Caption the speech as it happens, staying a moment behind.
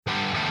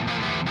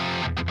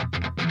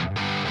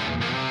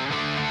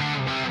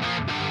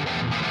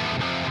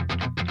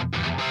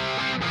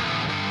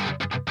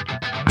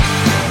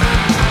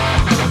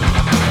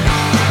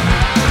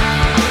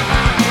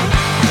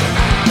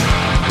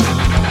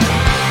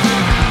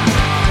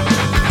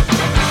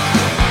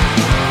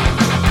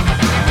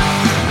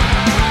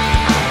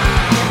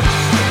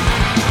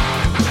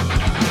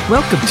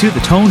Welcome to the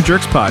Tone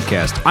Jerks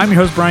podcast. I'm your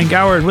host, Brian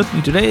Gower, and with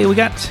me today we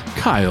got...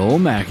 Kyle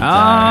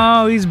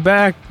McIntyre. Oh, he's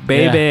back,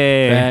 baby.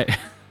 Yeah, back.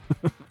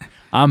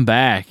 I'm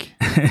back.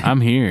 I'm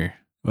here.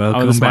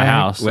 Welcome this is back. my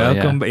house.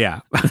 Welcome,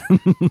 yeah.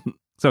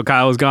 So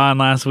Kyle was gone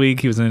last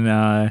week. He was in, he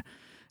had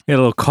a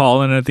little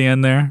call-in at the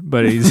end there,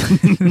 but he's...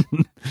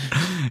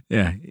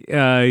 yeah.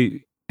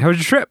 How was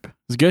your trip? It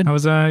was good. How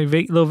was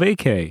little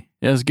vacay?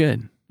 Yeah, it was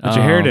good. Put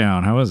your hair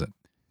down. How was it?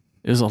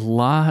 It was a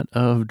lot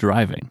of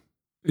driving.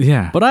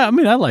 Yeah. But I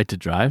mean, I like to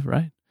drive,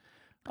 right?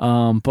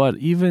 But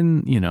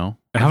even,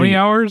 How many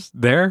hours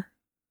there?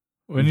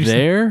 When you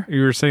there?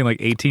 You were saying like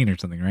 18 or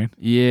something, right?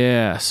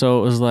 Yeah. So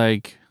it was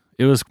like,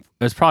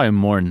 it's probably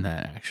more than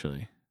that,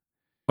 actually.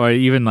 Or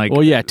even like...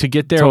 Well, yeah, to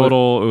get there.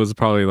 Total, it was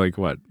probably like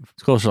what?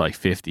 It's closer to like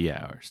 50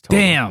 hours total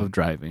Damn. of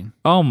driving.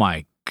 Oh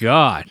my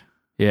God.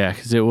 Yeah,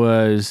 because it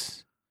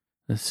was,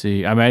 let's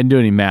see. I mean, I didn't do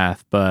any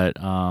math, but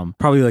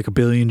Probably like a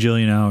billion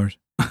jillion hours.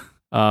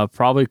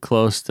 probably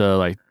close to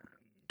like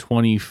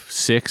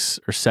 26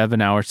 or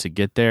 7 hours to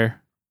get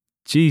there.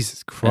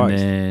 Jesus Christ. And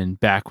then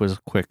back was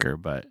quicker,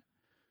 but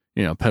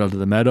pedal to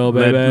the meadow,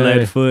 baby.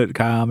 Lead foot,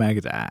 Kyle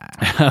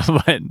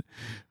McIntyre.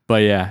 but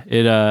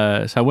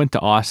yeah, so I went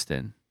to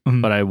Austin,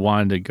 Mhm. but I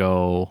wanted to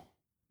go,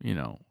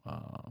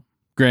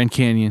 Grand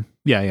Canyon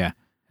Yeah.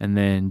 and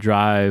then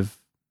drive,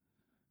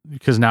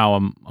 because now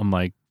I'm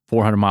like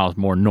 400 miles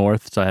more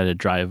north, so I had to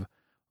drive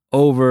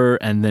over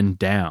and then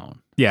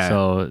down. Yeah.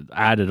 So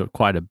I added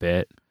quite a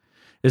bit.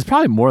 It's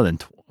probably more than,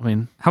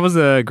 How was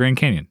the Grand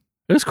Canyon?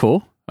 it was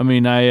cool. I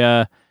mean,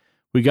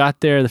 we got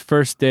there the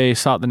first day,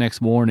 saw it the next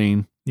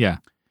morning, Yeah.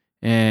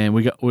 and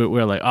we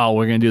were like, oh,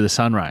 we're gonna do the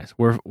sunrise.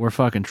 We're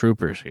fucking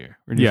troopers here.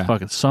 We're gonna do Yeah.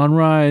 fucking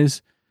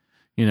sunrise.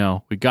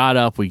 We got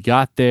up, we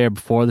got there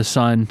before the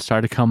sun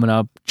started coming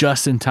up,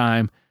 just in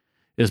time.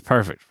 It was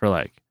perfect for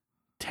like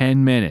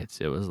 10 minutes.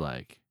 It was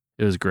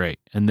great,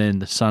 and then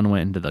the sun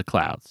went into the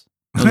clouds.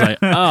 I was like,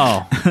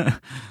 oh,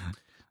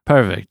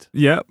 perfect.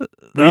 Yep.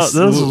 This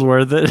was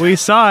worth it. We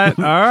saw it.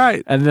 All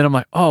right. And then I'm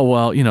like, oh,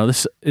 well,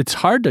 it's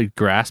hard to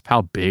grasp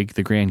how big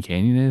the Grand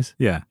Canyon is.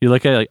 Yeah. You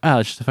look at it like, oh,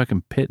 it's just a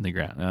fucking pit in the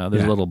ground.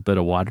 There's Yeah. a little bit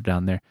of water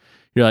down there.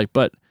 You're like,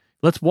 but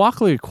let's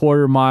walk like a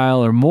quarter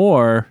mile or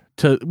more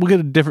we'll get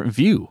a different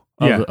view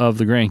of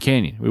the Grand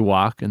Canyon. We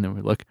walk and then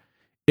we look.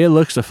 It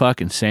looks the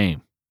fucking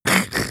same.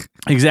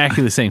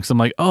 Exactly the same. So I'm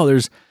like, oh,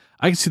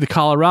 I can see the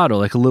Colorado,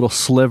 like a little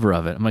sliver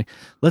of it. I'm like,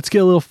 let's get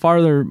a little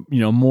farther,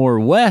 more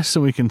west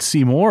so we can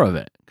see more of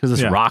it because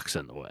this rock's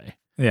in the way.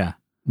 Yeah.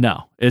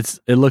 No, it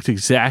looked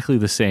exactly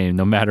the same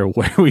no matter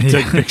where we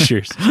took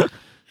pictures.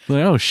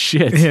 Like, oh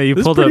shit. Yeah. You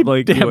This is pulled up pretty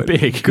like damn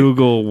big.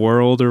 Google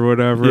World or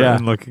whatever Yeah.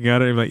 and looking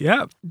at it. You're like,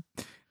 yep.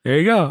 There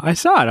you go. I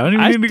saw it. I don't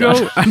even I need to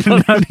go. I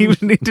don't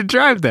even need to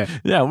drive there.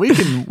 Yeah,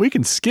 we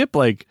can skip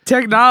like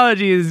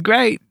Technology is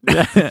great.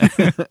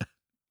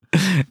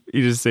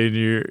 You just say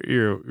to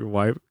your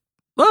wife,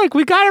 look,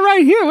 we got it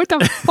right here. What the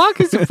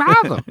fuck is the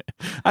problem?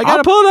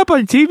 I'll pull it up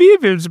on TV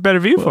if it's a better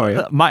view for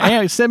you. My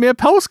aunt sent me a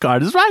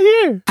postcard. It's right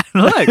here.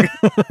 Look.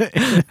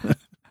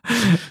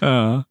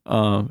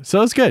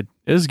 So it's good.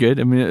 It was good.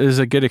 I mean, it was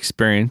a good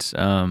experience.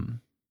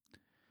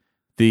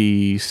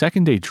 The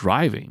second day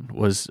driving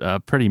was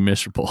pretty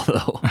miserable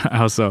though.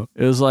 How so?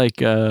 It was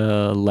like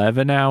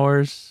 11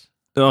 hours.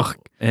 Ugh.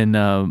 And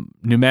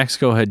New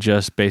Mexico had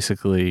just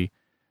basically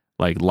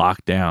like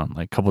locked down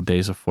like a couple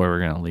days before we were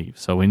going to leave.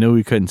 So we knew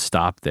we couldn't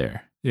stop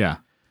there. Yeah.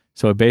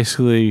 So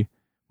basically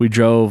we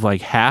drove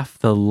like half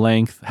the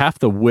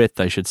width,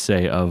 I should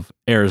say, of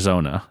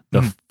Arizona,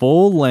 the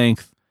full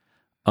length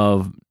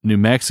of New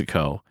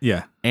Mexico.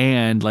 Yeah.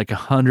 And like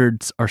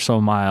 100 or so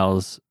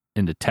miles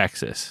into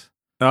Texas.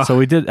 Ugh. So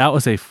we did, that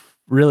was it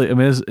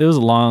was a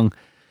long,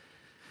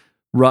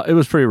 it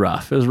was pretty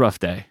rough. It was a rough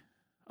day.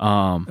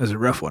 It was a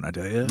rough one, I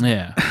tell you.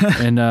 Yeah.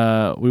 And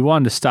we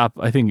wanted to stop,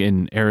 I think,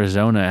 in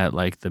Arizona at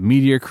like the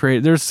Meteor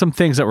Crater. There's some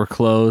things that were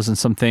closed and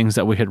some things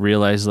that we had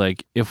realized,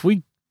 like, if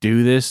we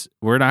do this,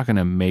 we're not going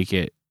to make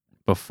it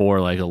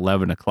before like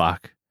 11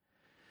 o'clock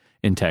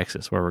in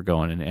Texas, where we're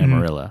going in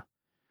Amarillo.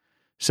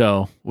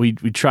 So we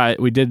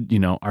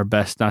did, our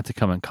best not to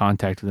come in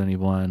contact with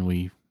anyone.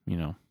 We,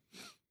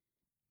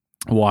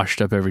 washed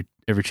up every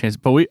chance.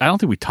 But I don't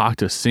think we talked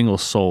to a single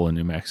soul in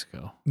New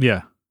Mexico.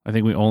 Yeah. I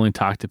think we only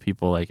talked to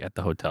people like at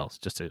the hotels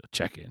just to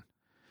check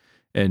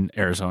in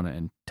Arizona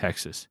and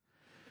Texas.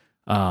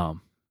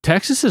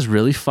 Texas is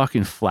really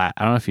fucking flat.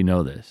 I don't know if you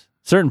know this.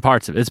 Certain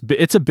parts of it.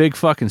 It's a big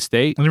fucking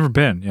state. I've never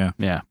been. Yeah.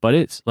 Yeah. But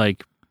it's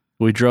like,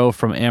 we drove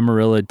from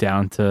Amarillo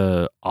down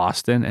to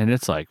Austin and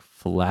it's like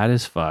flat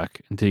as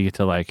fuck until you get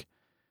to like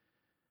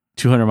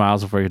 200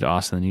 miles before you get to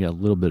Austin. And you got a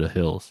little bit of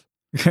hills,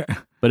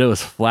 but it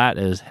was flat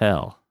as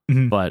hell.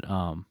 Mhm. But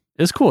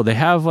it's cool. They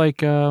have like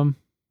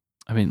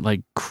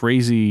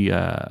crazy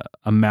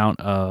amount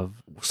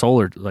of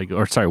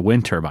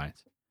wind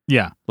turbines.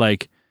 Yeah.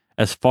 Like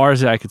as far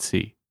as I could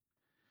see.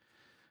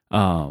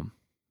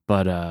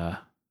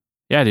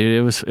 Yeah, dude,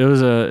 it was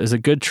a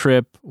good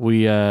trip.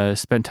 We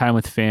spent time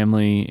with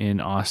family in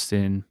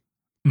Austin.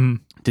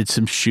 Mhm. Did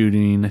some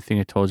shooting. I think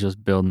I told you I was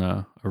building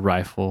a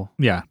rifle.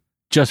 Yeah.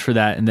 just for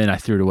that, and then I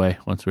threw it away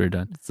once we were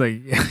done. It's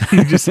like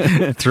you just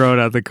throw it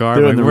out the car.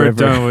 Throw it Like, in the we're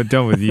river.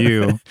 done with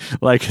you.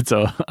 Like it's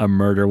a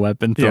murder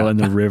weapon. Throw it in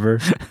the river.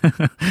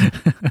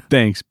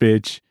 Thanks,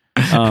 bitch.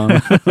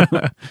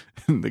 The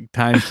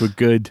times were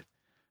good.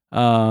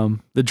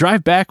 The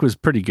drive back was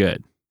pretty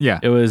good. Yeah.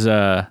 It was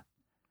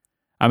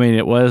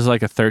it was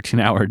like a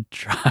 13-hour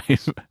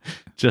drive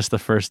just the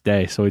first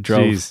day. So we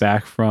drove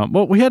back from,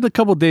 we had a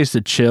couple days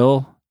to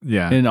chill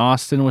in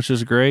Austin, which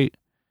was great.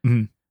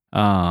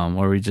 Mm-hmm.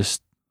 Where we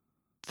just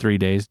 3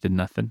 days did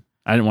nothing.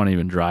 I didn't want to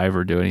even drive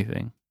or do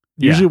anything.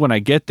 Usually when I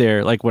get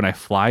there, like when I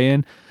fly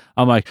in,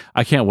 I'm like,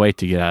 I can't wait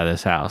to get out of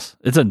this house.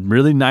 It's a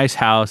really nice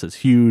house. It's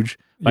huge.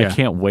 I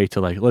can't wait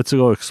to let's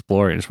go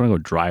exploring. I just want to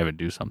go drive and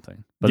do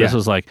something. But this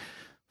was like,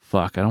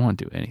 fuck, I don't want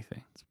to do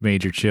anything. It's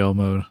major chill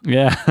mode.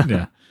 Yeah.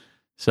 Yeah.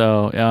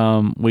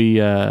 So we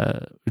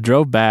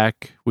drove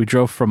back. We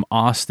drove from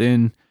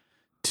Austin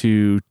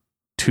to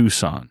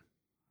Tucson.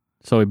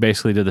 So we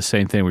basically did the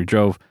same thing. We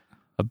drove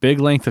a big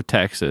length of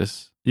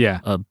Texas,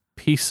 a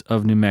piece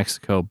of New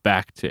Mexico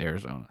back to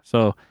Arizona.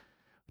 So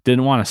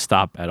didn't want to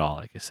stop at all,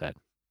 like I said.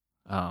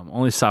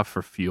 Only stopped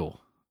for fuel.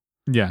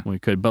 Yeah. When we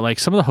could. But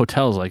some of the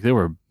hotels, they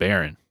were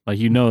barren.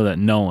 That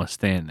no one was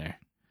staying there.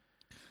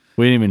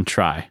 We didn't even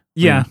try.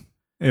 Yeah.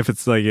 If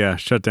it's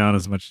shut down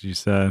as much as you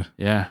said.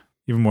 Yeah.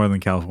 Even more than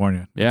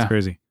California. Yeah. It's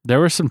crazy. There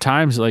were some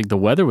times the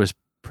weather was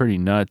pretty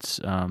nuts.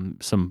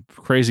 Some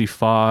crazy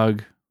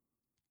fog.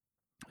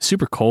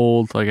 Super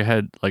cold. I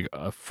had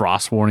a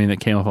frost warning that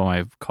came up on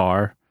my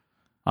car,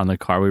 on the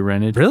car we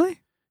rented.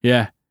 Really?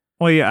 Yeah.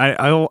 Well,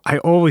 yeah, I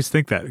always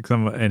think that because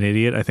I'm an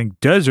idiot. I think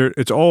desert,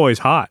 it's always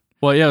hot.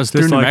 Well, yeah, it was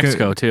through New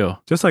Mexico too.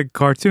 Just like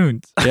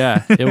cartoons.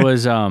 Yeah, it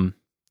was.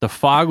 The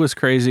fog was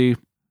crazy.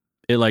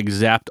 It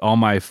zapped all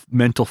my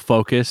mental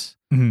focus,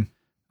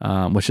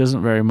 which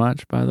isn't very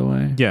much, by the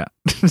way. Yeah.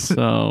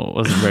 So it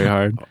wasn't very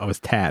hard. I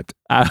was tapped.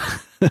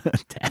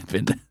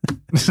 Tapping.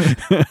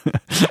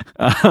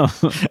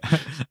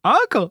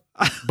 Uncle.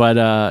 But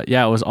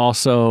it was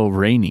also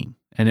raining.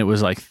 And it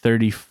was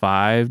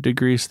 35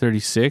 degrees,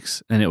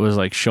 36. And it was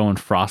showing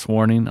frost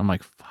warning. I'm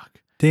like, fuck.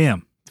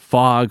 Damn.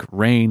 Fog,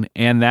 rain,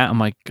 and that. I'm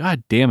like,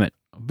 God damn it.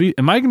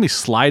 Am I going to be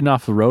sliding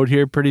off the road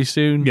here pretty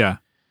soon? Yeah.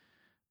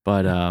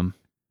 But,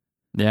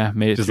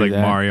 made it just through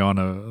that. Mario on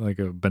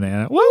a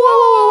banana. Whoa, whoa,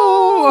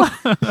 whoa, whoa,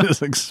 whoa.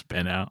 Just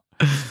spin out.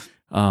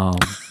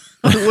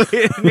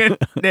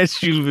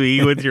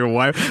 SUV with your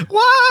wife.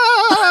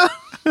 Whoa!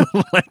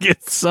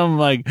 It's some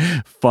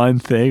fun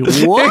thing.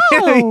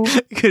 Whoa!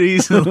 Could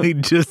easily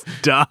just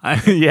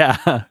die.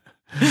 Yeah.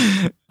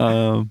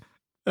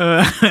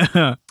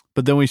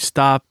 But then we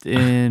stopped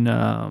in.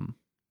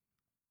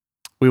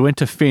 We went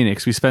to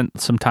Phoenix. We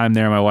spent some time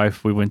there. My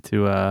wife. We went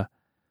to a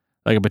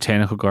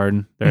botanical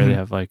garden. There they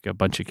have a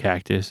bunch of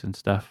cactus and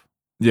stuff.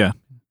 Yeah.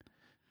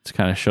 It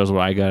kind of shows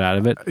what I got out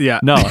of it. Yeah.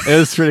 No, it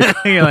was pretty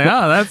cool.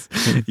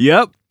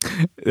 You're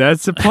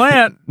that's a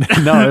plant.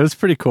 No, it was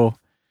pretty cool.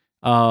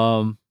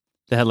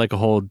 They had a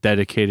whole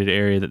dedicated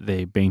area that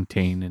they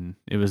maintain, and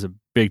it was a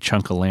big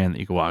chunk of land that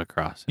you could walk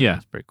across. Yeah.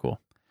 It's pretty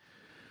cool.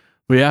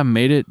 But yeah,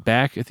 made it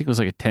back. I think it was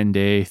a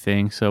 10-day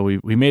thing. So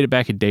we made it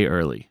back a day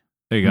early.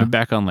 There you go. go. Went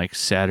back on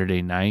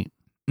Saturday night.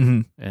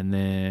 Mm-hmm. And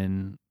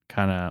then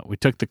we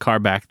took the car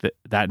back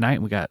that night,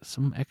 and we got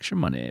some extra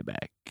money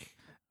back.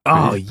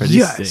 Pretty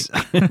yes. Sick.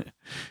 It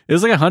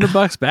was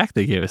 $100 back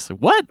they gave us.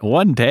 What?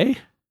 One day?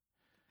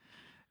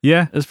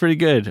 Yeah. It was pretty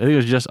good. I think it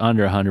was just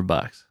under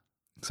 $100.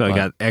 So I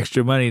got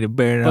extra money to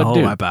burn a hole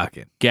in my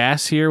pocket.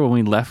 Gas here when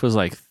we left was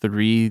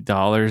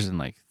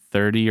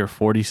 $3.30 or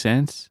 40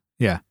 cents.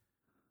 Yeah.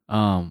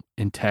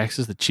 In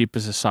Texas, the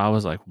cheapest I saw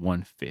was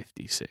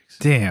 $1.56.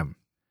 Damn.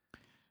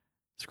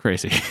 It's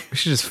crazy. We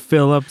should just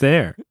fill up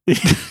there.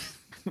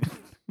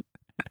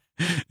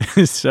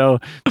 So,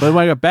 but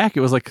when I got back,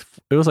 it was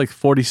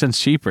 40 cents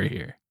cheaper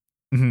here.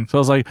 Mm-hmm. So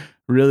I was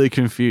really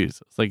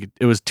confused. It's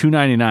it was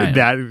 $2.99.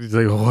 That is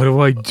what do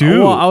I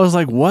do? Well, I was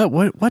like,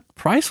 what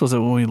price was it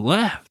when we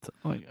left?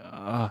 I'm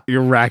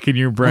you're racking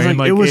your brain.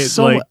 It was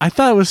I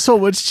thought it was so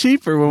much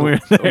cheaper when we were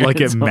there.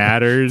 It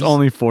matters. It's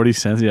only 40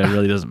 cents. Yeah, it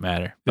really doesn't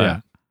matter. But,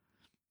 yeah.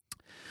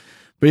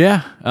 But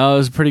yeah, it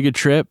was a pretty good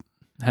trip.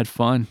 Had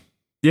fun.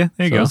 Yeah,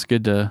 there you go. It's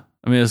good to.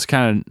 It was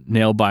kind of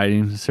nail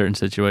biting in certain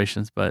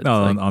situations, but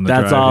on the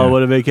that's drive, all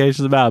what a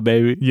vacation's about,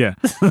 baby. Yeah.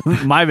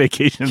 My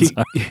vacations.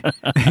 Got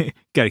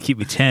to keep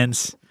me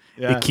tense.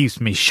 Yeah. It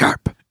keeps me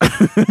sharp.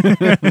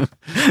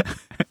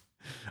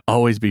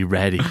 Always be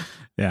ready.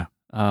 Yeah.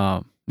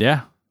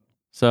 Yeah.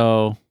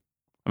 So,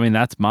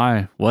 that's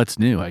my what's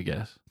new, I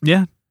guess.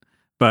 Yeah.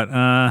 But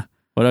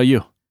what are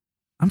you?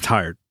 I'm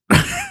tired.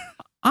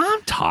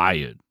 I'm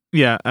tired.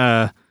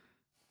 Yeah.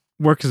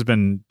 Work has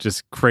been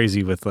just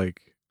crazy with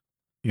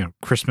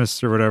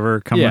Christmas or whatever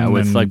coming. Yeah,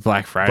 with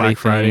Black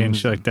Friday and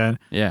shit like that.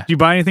 Yeah. Did you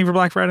buy anything for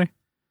Black Friday?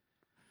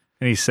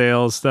 Any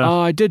sales stuff? Oh,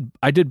 I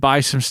did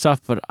buy some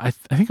stuff, but I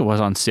think it was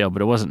on sale,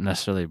 but it wasn't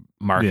necessarily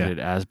marketed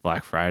as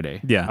Black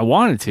Friday. Yeah. I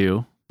wanted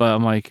to, but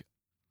I'm I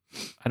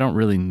don't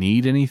really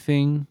need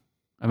anything.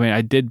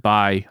 I did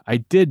buy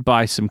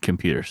some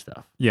computer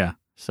stuff. Yeah.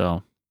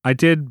 So I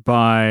did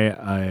buy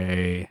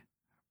a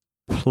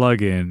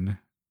plug-in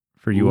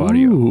for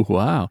UAudio. Ooh,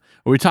 wow.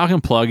 Are we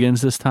talking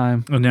plugins this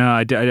time? Oh, no,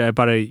 I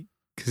bought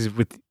because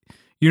with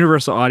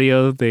Universal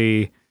Audio,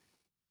 they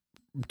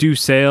do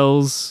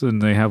sales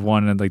and they have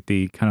one at like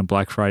the kind of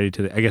Black Friday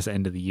to the, I guess,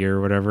 end of the year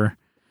or whatever.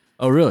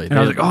 Oh, really? And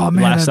I was like, oh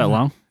man, last that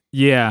long?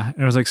 Yeah, and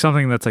it was like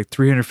something that's like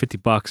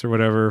 $350 or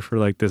whatever for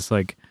like this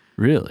like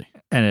Really,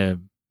 and a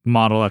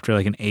model after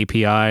like an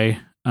API.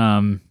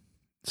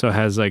 So it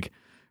has like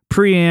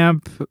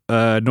preamp,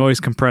 noise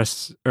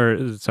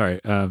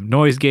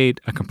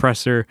gate, a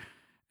compressor,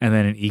 and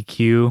then an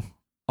EQ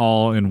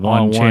all in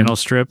one channel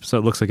strip. So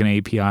it looks like an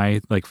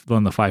API, like one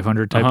of the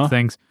 500 type of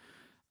things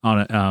on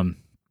it.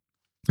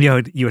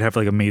 You would have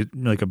like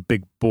a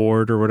big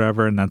board or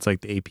whatever, and that's like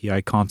the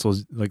API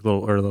consoles, like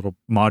little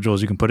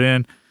modules you can put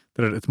in.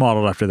 That it's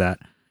modeled after that.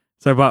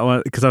 So I bought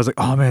one because I was like,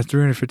 oh man, it's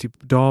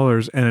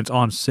 $350 and it's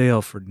on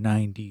sale for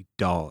 $90.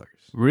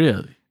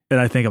 Really? And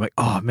I think I'm like,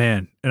 oh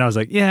man. And I was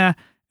like, yeah.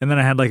 And then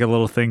I had like a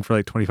little thing for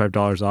like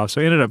 $25 off. So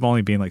it ended up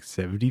only being like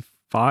 $75,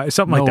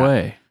 something like that. No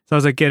way. So I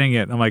was like getting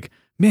it. And I'm like,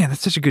 man,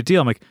 that's such a good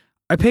deal. I'm like,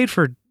 I paid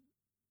for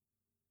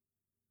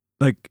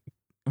like,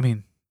 I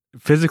mean,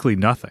 physically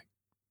nothing.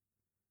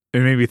 It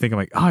made me think, I'm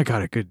like, oh, I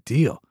got a good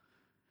deal.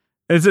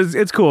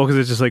 It's cool because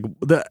it's just like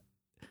the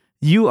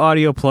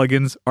UAudio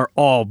plugins are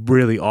all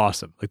really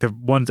awesome. Like the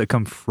ones that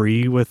come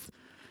free with,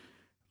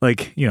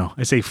 like,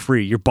 I say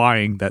free, you're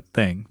buying that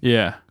thing.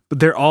 Yeah. But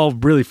they're all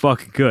really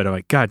fucking good. I'm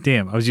like, God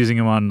damn. I was using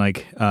them on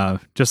like,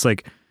 just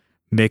like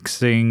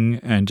mixing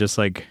and just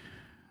like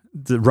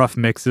the rough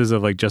mixes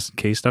of like just in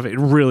case stuff. It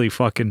really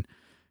fucking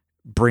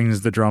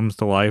brings the drums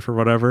to life or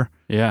whatever.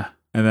 Yeah.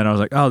 And then I was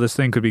like, oh, this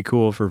thing could be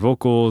cool for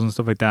vocals and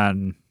stuff like that.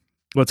 And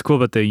what's cool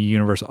about the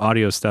Universal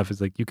Audio stuff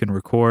is like you can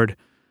record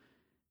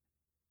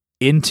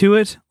into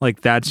it,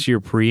 like that's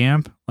your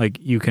preamp, like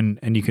you can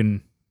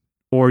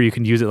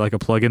use it like a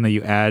plugin that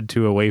you add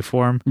to a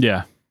waveform.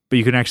 Yeah, but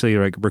you can actually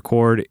like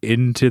record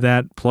into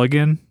that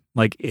plugin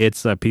like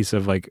it's a piece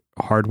of like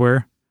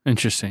hardware.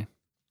 Interesting.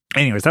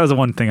 Anyways, that was the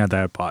one thing that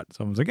I bought.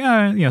 So I was like,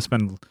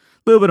 spend a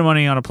little bit of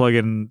money on a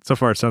plugin. So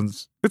far,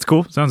 it's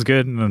cool, sounds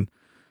good. And then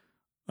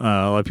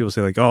a lot of people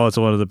say like, oh, it's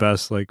one of the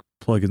best like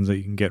plugins that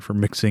you can get for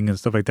mixing and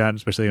stuff like that,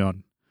 especially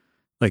on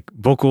like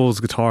vocals,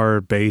 guitar,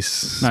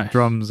 bass,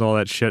 drums, all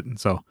that shit. And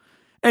so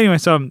anyway,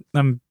 so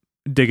I'm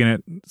digging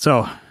it.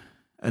 So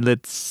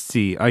let's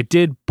see. I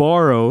did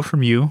borrow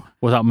from you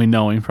without me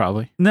knowing,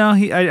 probably. No,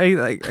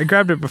 I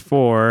grabbed it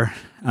before.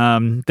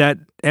 That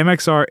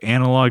MXR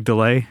analog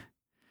delay.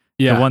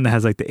 Yeah. The one that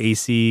has like the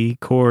AC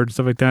cord and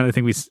stuff like that. I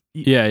think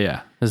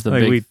Yeah. That's the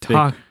like big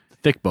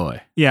thick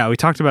boy. Yeah, we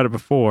talked about it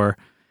before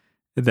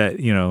that,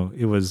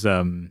 it was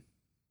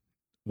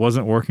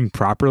wasn't working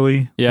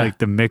properly. Yeah. Like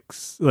the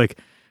mix, like,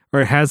 or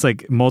it has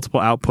like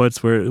multiple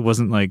outputs where it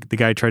wasn't like the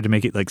guy tried to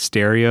make it like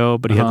stereo,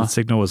 but he had the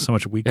signal was so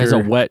much weaker. It has a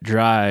wet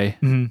dry,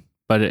 mm-hmm.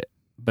 but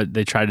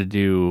they tried to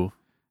do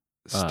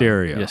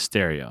stereo.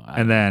 Stereo.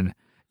 And then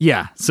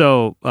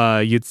so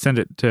you'd send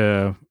it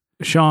to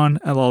Sean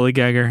at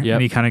Lollygagger,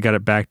 and he kind of got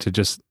it back to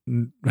just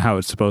how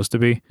it's supposed to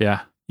be.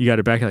 Yeah. You got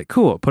it back, you're like,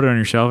 cool, put it on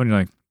your shelf, and you're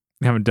like,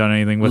 you haven't done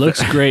anything with it.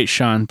 Looks great,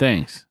 Sean,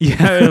 thanks.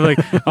 Yeah, like,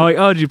 I'm like,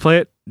 oh, did you play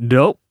it?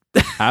 Nope.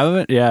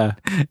 Haven't? Yeah.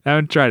 I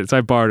haven't tried it, so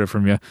I borrowed it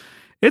from you.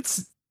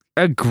 It's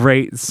a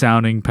great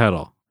sounding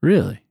pedal.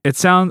 Really? It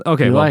sounds,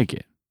 okay. You like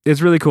it?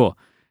 It's really cool.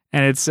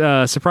 And it's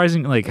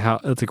surprising, like, how,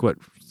 it's like, what,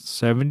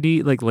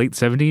 70, like late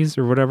 70s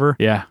or whatever?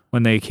 Yeah.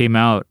 When they came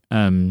out.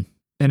 And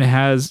it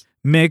has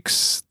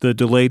mix, the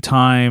delay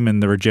time,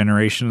 and the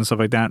regeneration and stuff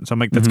like that. So I'm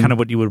like, that's kind of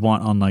what you would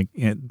want on, like,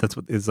 that's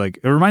what it's like.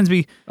 It reminds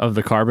me of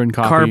the Carbon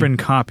Copy. Carbon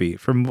Copy.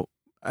 From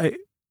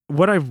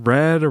what I've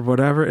read or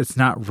whatever, it's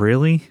not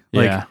really.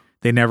 Like,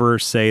 they never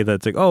say that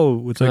it's like,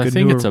 oh, it's like I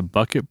think it's a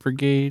Bucket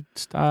Brigade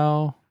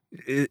style.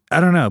 I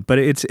don't know, but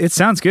it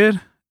sounds good.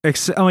 I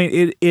mean,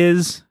 it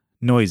is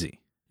noisy.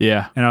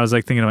 Yeah. And I was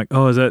like thinking, like,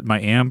 oh, is that my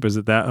amp? Is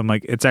it that? I'm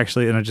like, it's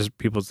actually, and I just,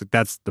 people's like,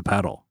 that's the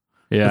pedal.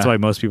 Yeah. That's why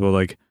most people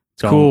like,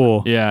 it's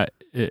cool. Yeah.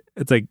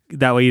 It's like,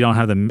 that way you don't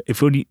have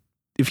if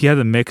you have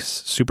the mix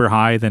super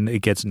high, then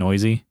it gets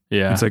noisy.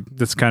 Yeah. It's like,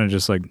 that's kind of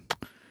just like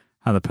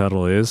how the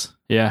pedal is.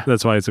 Yeah.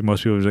 That's why it's like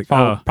most people are like,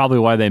 probably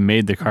why they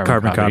made the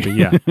Carbon Copy.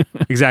 Yeah,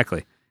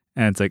 exactly.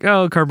 And it's like,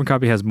 oh, Carbon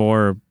Copy has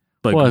more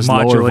like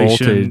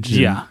modulation.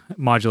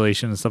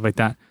 Modulation and stuff like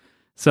that.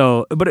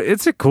 So, but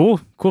it's a cool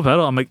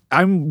pedal.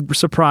 I'm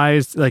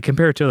surprised, like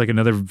compared to like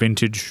another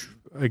vintage,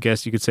 I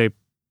guess you could say,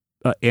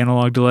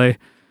 analog delay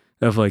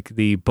of like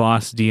the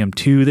Boss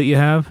DM2 that you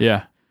have.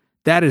 Yeah.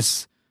 That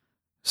is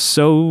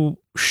so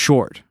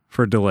short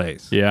for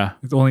delays. Yeah.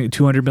 It's only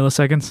 200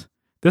 milliseconds.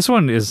 This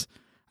one is,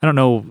 I don't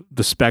know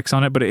the specs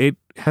on it, but it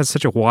has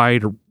such a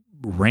wide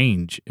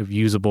range of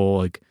usable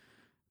like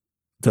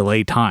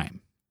delay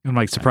time. I'm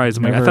like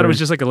surprised. I thought it was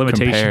just like a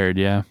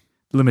limitation.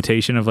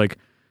 Limitation of like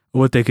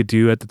what they could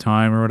do at the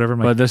time or whatever.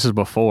 But this is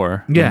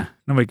before. Yeah.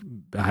 I'm like,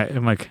 I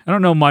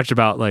don't know much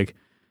about like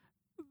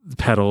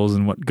pedals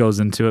and what goes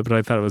into it, but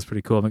I thought it was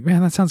pretty cool. I'm like,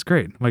 man, that sounds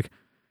great. I'm like,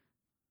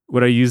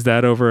 would I use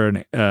that over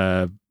an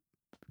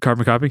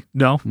Carbon copy?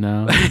 No.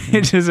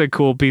 It's just a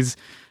cool piece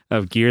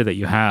of gear that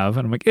you have.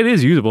 And I'm like, it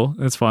is usable.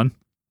 It's fun.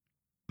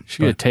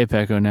 Should get a tape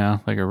echo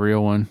now, like a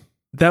real one.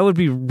 That would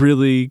be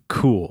really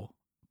cool,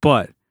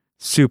 but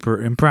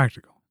super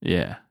impractical.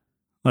 Yeah.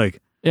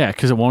 Like, yeah,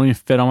 because it won't even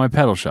fit on my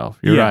pedal shelf.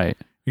 You're right.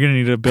 You're going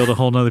to need to build a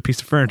whole nother piece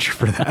of furniture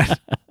for that.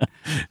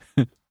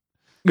 It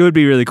would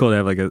be really cool to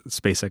have like a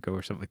Space Echo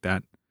or something like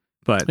that.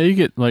 But you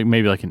get like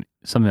maybe like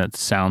something that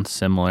sounds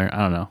similar. I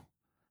don't know.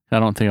 I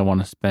don't think I want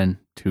to spend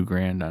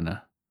 $2,000 on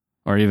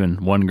or even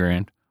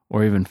 $1,000,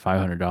 or even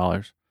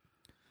 $500,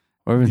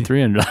 or even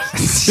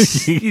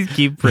 $300. You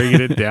keep bringing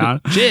it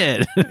down.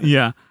 Shit.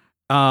 Yeah.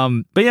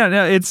 But yeah,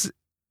 no, it's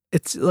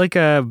like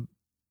I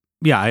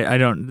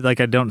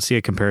don't see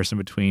a comparison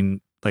between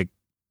like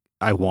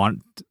I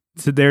want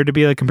there to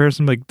be a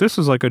comparison like this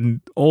is like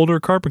an older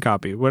carbon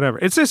copy, whatever.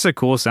 It's just a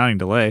cool sounding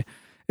delay.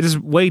 It is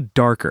way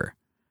darker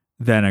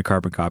than a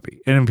carbon copy.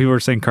 And people are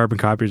saying carbon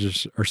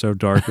copies are so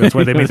dark. That's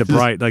why they made the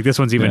bright. Like this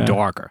one's even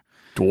darker.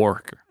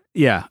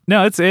 Yeah.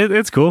 No,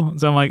 it's cool.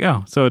 So I'm like,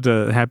 oh, so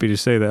happy to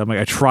say that. I'm like,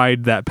 I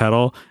tried that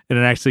pedal and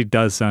it actually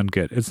does sound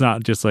good. It's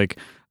not just like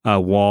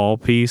a wall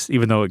piece,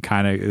 even though it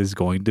kind of is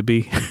going to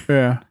be.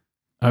 Yeah.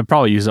 I'd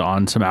probably use it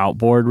on some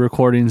outboard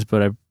recordings,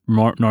 but I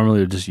normally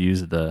would just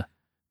use the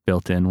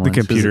built-in ones. The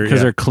computer,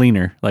 because they're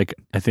cleaner. Like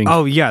I think.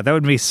 Oh yeah, that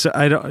would be.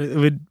 It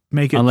would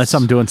make it unless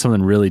I'm doing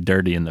something really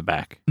dirty in the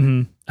back.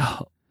 Mm-hmm.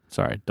 Oh,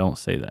 sorry, don't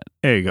say that.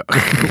 There you go.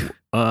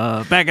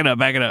 Back it up.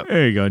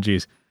 There you go.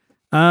 Jeez.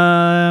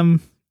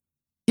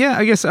 Yeah.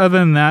 I guess other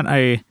than that,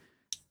 I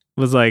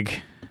was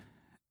like,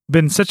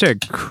 been such a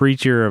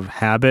creature of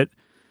habit.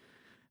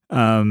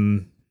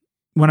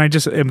 When I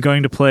just am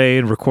going to play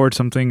and record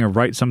something or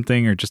write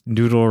something or just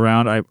noodle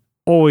around, I've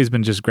always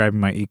been just grabbing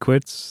my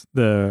Equits,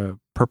 the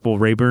purple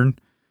Rayburn.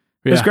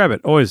 Yeah. Just grab it,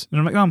 always. And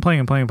I'm like, oh, I'm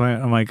playing.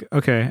 I'm like,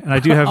 okay. And I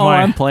do have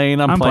I'm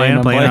playing. I'm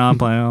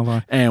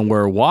playing. And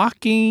we're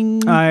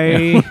walking.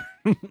 I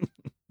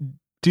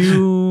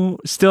do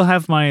still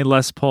have my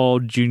Les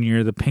Paul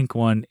Jr., the pink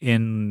one,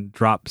 in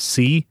drop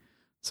C.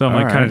 So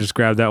I'm kind of just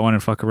grab that one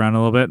and fuck around a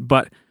little bit.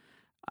 But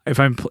if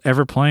I'm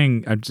ever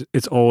playing,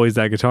 it's always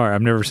that guitar.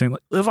 I've never seen,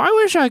 like, if I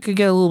wish I could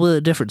get a little bit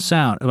of different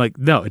sound. I'm like,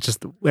 no, it's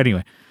just,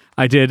 anyway.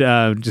 I did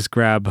just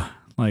grab,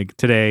 like,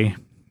 today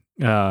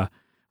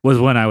was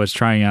when I was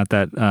trying out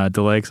that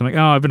delay. Because I'm like,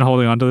 oh, I've been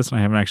holding on to this and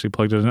I haven't actually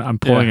plugged it in. I'm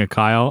pulling a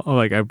Kyle.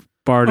 Like, I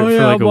borrowed it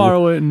for like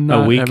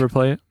a week. Never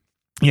play it.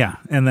 Yeah.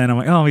 And then I'm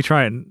like, oh, let me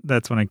try it. And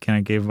that's when I kind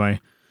of gave my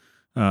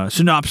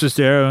synopsis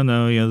there and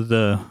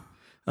the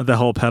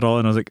whole pedal.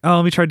 And I was like, oh,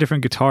 let me try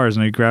different guitars.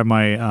 And I grabbed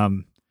my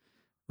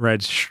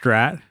Red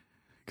Strat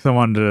because I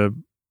wanted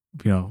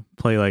to,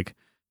 play like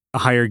a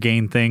higher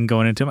gain thing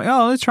going into it. I'm like,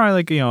 oh, let's try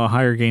like, a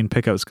higher gain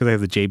pickups because I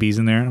have the JBs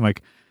in there. And I'm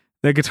like,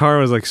 that guitar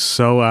was like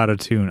so out of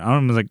tune. I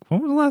was like, when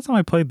was the last time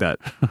I played that?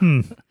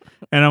 And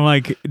I'm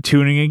like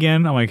tuning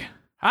again. I'm like,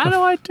 how do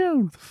I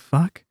tune? What the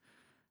fuck?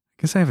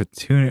 I guess I have a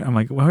tuner. I'm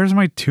like, where's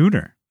my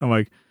tuner? I'm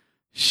like,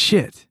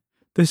 shit,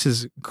 this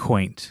is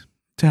quaint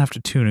to have to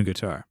tune a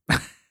guitar.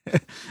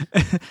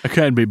 I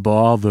can't be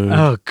bothered.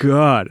 Oh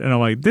God. And I'm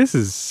like, this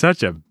is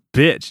such a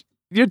bitch.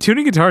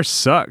 Tuning guitar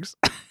sucks.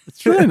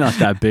 It's really not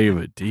that big of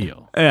a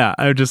deal. Yeah.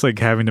 I'm just like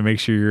having to make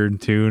sure you're in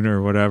tune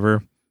or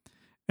whatever.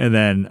 And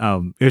then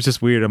it was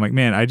just weird. I'm like,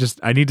 man,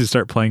 I need to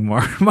start playing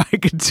more of my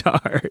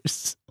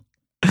guitars.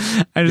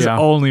 I just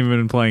only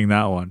been playing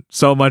that one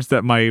so much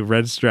that my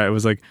Red Strat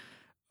was like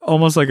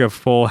almost like a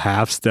full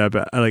half step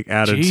like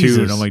out of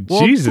tune. I'm like,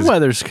 Jesus. The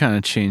weather's kind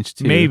of changed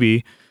too.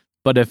 Maybe.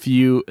 But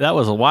that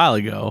was a while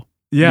ago.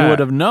 Yeah. You would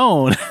have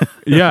known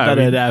that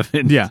it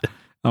happened. Yeah.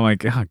 I'm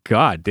like, oh,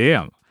 God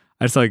damn.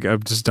 I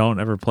just don't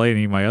ever play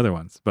any of my other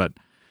ones. But,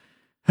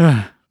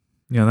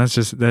 that's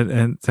just that.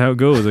 And that's how it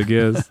goes, I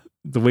guess.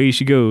 The way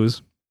she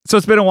goes. So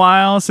it's been a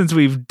while since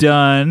we've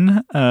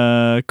done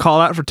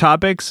call out for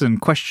topics and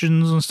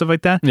questions and stuff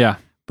like that. Yeah.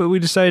 But we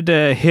decided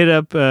to hit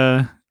up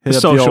the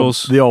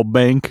socials. The old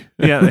bank.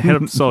 Yeah, hit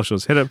up the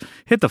socials.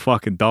 Hit the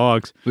fucking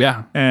dogs.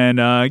 Yeah.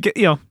 And get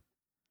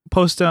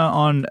post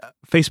on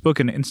Facebook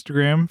and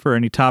Instagram for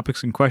any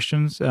topics and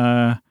questions.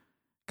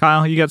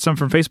 Kyle, you got some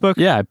from Facebook?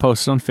 Yeah, I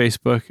posted on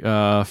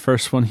Facebook.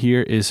 First one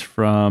here is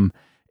from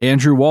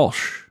Andrew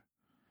Walsh.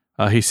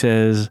 He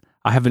says,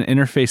 I have an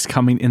interface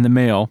coming in the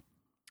mail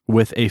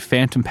with a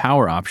phantom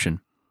power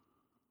option.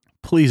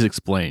 Please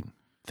explain.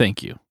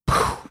 Thank you.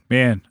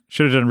 Man,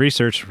 should have done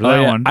research for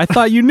that one. I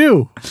thought you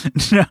knew.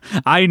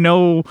 I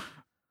know.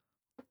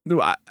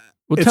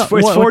 It's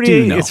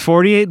 48. It's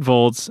 48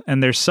 volts,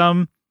 and there's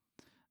some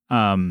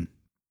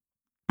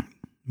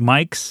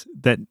mics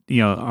that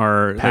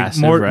are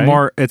passive, like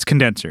more. It's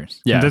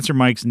condensers. Yeah. Condenser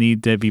mics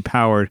need to be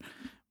powered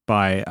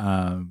by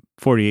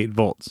 48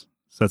 volts.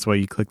 So that's why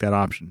you click that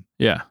option.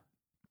 Yeah.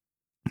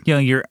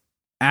 Your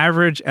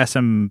average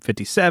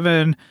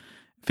SM57,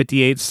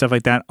 58, stuff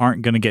like that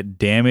aren't going to get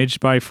damaged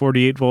by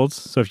 48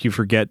 volts. So if you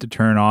forget to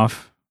turn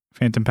off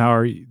phantom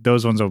power,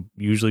 those ones will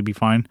usually be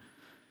fine.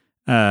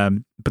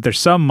 But there's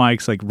some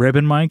mics, like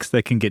ribbon mics,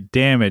 that can get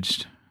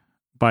damaged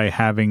by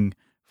having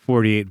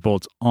 48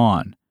 volts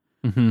on.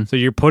 Mm-hmm. So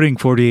you're putting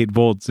 48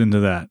 volts into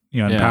that,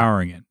 and Yeah.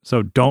 powering it.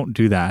 So don't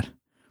do that.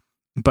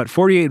 But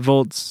 48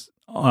 volts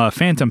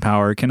phantom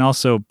power can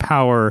also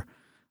power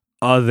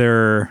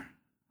other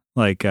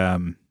like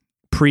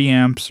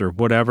preamps or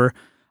whatever.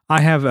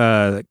 I have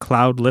a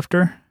cloud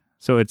lifter,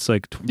 so it's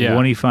like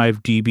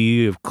 25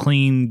 dB of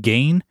clean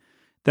gain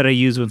that I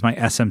use with my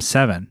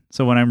SM7.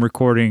 So when I'm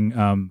recording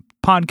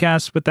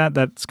podcasts with that,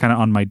 that's kind of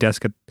on my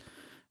desk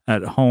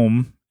at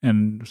home.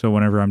 And so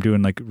whenever I'm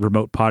doing like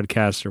remote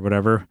podcasts or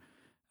whatever,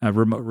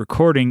 remote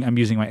recording, I'm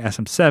using my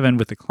SM7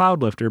 with the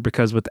cloud lifter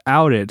because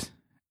without it,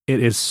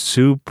 it is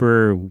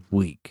super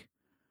weak.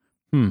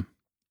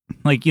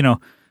 Like,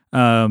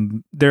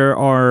 there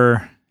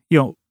are,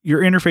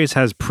 your interface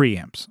has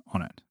preamps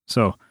on it.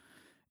 So,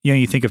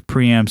 you think of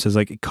preamps as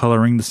like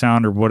coloring the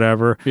sound or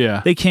whatever.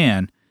 Yeah. They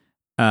can.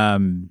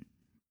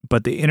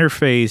 But the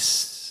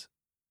interface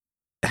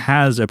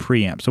has a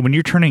preamp. So when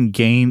you're turning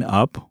gain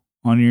up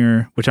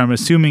on which I'm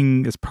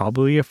assuming is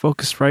probably a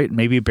Focusrite,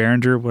 maybe a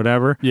Behringer,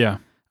 whatever. Yeah.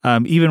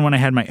 Even when I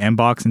had my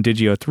M-Box and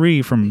Digio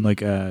 3 from like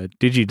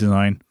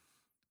DigiDesign,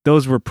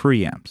 those were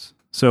preamps.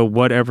 So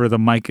whatever the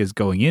mic is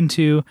going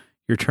into,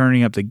 you're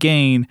turning up the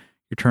gain,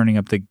 you're turning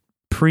up the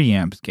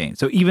preamp's gain.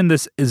 So even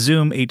this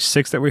Zoom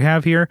H6 that we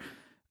have here,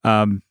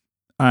 it's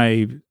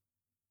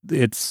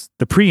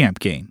the preamp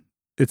gain.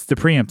 It's the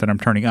preamp that I'm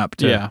turning up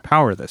to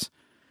power this.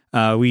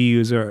 We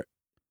use our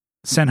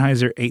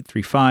Sennheiser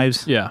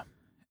 835s. Yeah.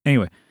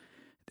 Anyway,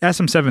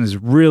 SM7 is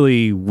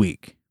really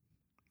weak.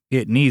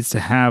 It needs to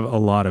have a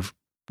lot of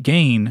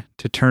gain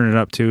to turn it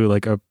up to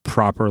like a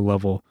proper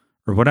level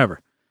or whatever.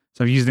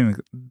 So I'm using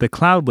the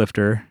cloud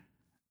lifter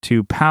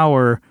to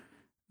power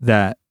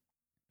that.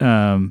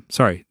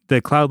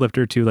 The cloud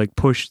lifter to like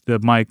push the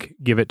mic,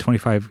 give it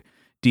 25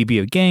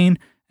 dB of gain,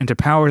 and to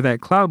power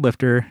that cloud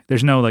lifter,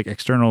 there's no like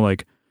external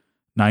like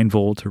 9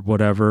 volt or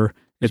whatever.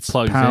 It's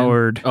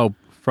powered. In. Oh,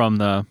 from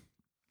the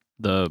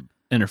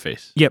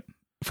interface. Yep,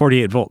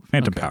 48 volt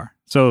phantom power.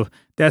 So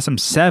the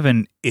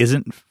SM7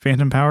 isn't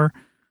phantom power,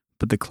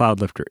 but the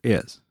cloud lifter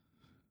is.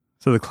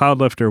 So the cloud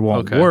lifter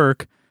won't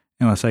work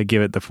unless I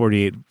give it the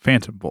 48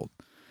 phantom volt.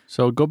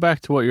 So go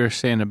back to what you were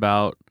saying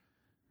about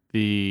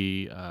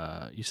the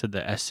you said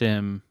the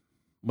SM.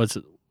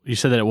 You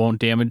said that it won't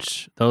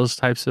damage those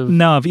types of.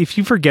 No, if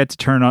you forget to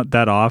turn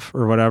that off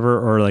or whatever,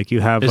 or like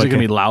you have, is it gonna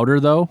be louder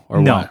though,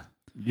 or no? What?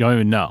 You don't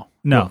even know.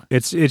 No,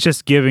 it's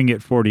just giving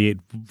it 48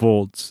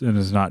 volts and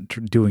is not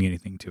doing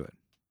anything to it.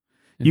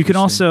 You can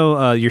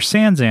also your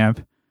Sans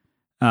amp,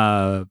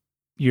 your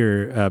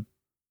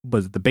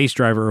was it the bass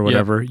driver or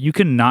whatever? You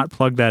can not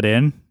plug that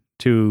in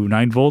to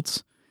 9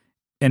 volts,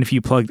 and if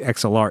you plugged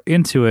XLR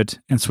into it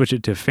and switch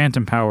it to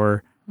phantom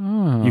power,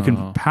 you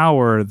can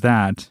power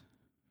that.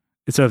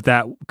 So if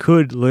that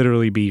could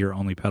literally be your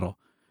only pedal,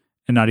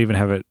 and not even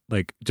have it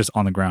like just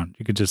on the ground,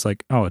 you could just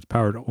like, it's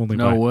powered only.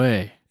 No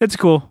way. It's a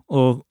cool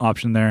little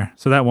option there,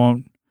 so that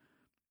won't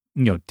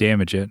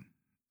damage it.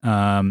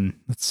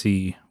 Let's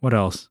see what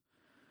else.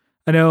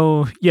 I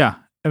know. Yeah,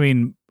 I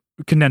mean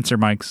condenser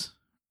mics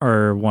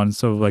are one.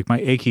 So like my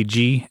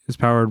AKG is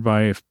powered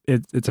by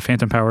it's a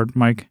phantom powered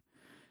mic.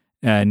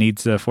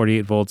 Needs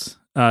 48 volts.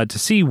 To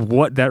see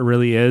what that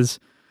really is,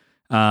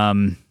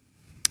 you're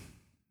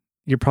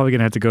probably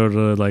gonna have to go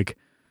to like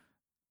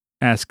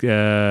ask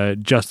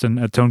Justin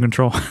at Tone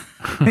Control.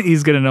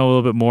 He's gonna know a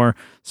little bit more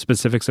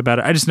specifics about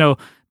it. I just know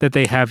that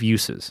they have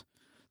uses.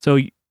 So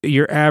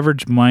your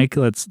average mic,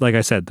 like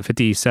I said, the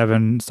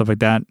 57 stuff like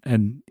that,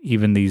 and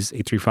even these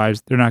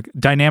 835s, they're not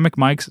dynamic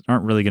mics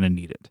aren't really gonna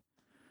need it.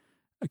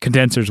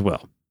 Condensers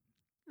will.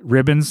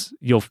 Ribbons,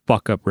 you'll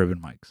fuck up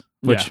ribbon mics,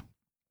 which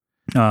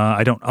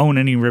I don't own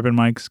any ribbon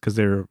mics because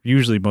they're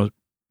usually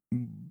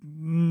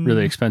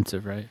really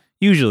expensive, right?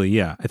 Usually,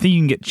 yeah. I think you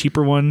can get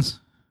cheaper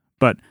ones,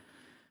 but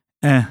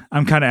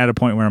I'm kind of at a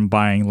point where I'm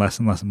buying less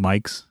and less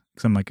mics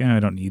because I'm like, I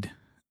don't need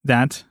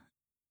that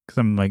because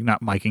I'm like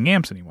not miking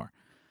amps anymore.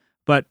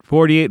 But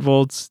 48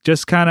 volts,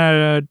 just kind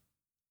of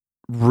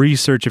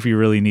research if you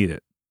really need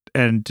it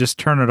and just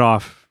turn it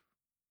off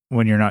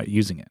when you're not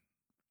using it.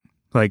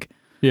 Like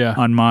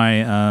on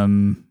my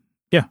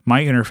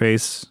my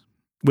interface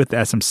with the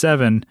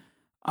SM7,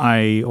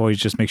 I always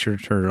just make sure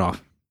to turn it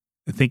off.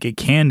 I think it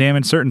can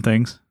damage certain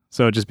things,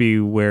 so just be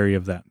wary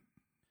of that.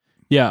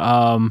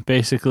 Yeah,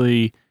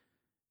 basically,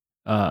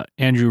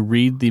 Andrew,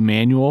 read the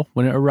manual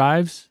when it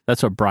arrives.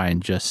 That's what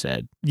Brian just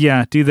said.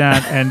 Yeah, do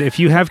that. And if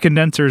you have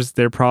condensers,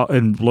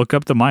 and look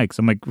up the mics.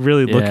 I'm like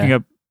really looking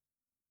up,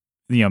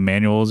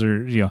 manuals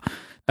or the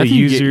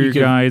user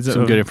guides.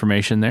 Some good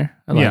information there.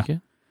 I like it.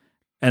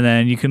 And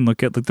then you can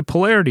look at like the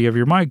polarity of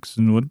your mics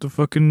and what the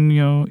fucking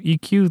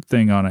EQ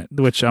thing on it.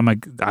 Which I'm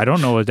like, I don't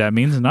know what that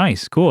means.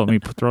 Nice, cool. Let me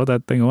throw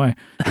that thing away.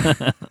 All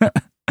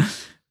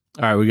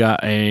right, we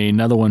got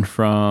another one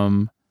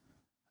from,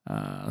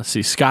 let's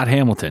see, Scott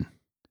Hamilton.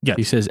 Yeah.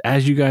 He says,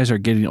 as you guys are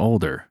getting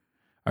older,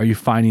 are you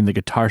finding the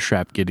guitar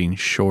strap getting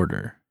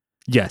shorter?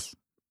 Yes.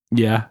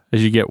 Yeah?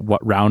 As you get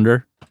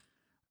rounder?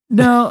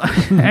 No.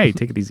 Hey,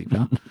 take it easy,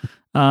 pal.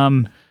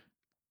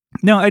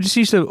 No, I just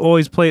used to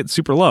always play it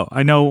super low.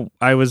 I know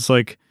I was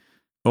like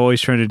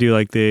always trying to do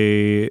like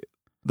the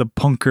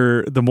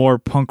more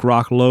punk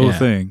rock low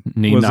thing.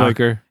 Knee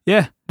knocker.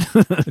 Yeah.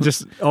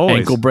 Just always.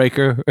 Ankle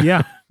breaker.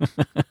 Yeah.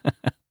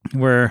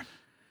 Where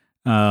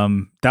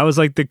that was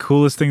like the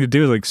coolest thing to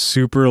do, like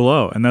super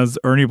low. And those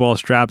Ernie Ball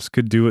straps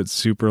could do it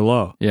super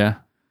low. Yeah.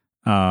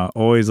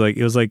 Always like,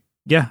 it was like,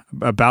 yeah,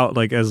 about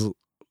like as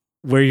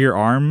where your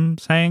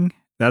arms hang,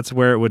 that's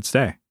where it would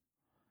stay.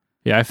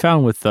 Yeah, I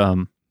found with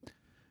a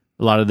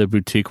lot of the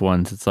boutique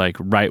ones, it's like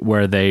right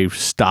where they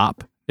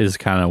stop is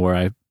kind of where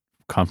I'm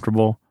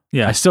comfortable.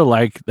 Yeah. I still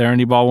like the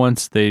Ernie Ball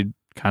ones. They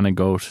kind of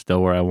go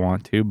still where I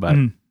want to, but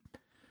I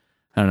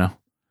don't know.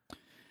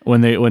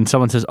 When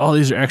someone says, "Oh,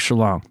 these are extra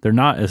long," they're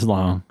not as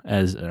long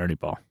as an Ernie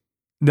Ball.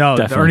 No,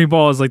 Definitely. the Ernie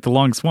Ball is like the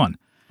longest one.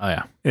 Oh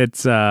yeah,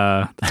 it's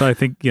so I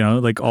think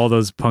like all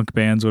those punk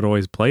bands would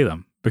always play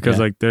them because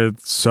like they're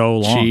so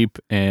long, cheap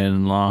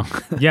and long.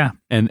 Yeah,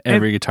 and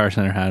every Guitar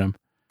Center had them.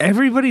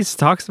 Everybody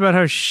talks about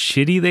how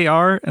shitty they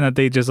are and that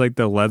they just like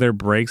the leather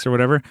breaks or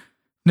whatever.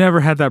 Never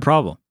had that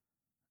problem.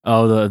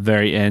 Oh, the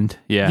very end,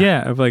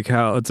 yeah, of like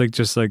how it's like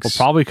just like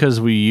probably because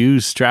we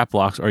use strap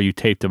locks or you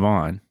taped them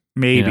on.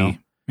 Maybe.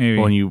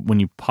 When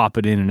you pop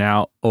it in and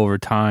out over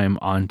time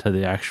onto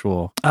the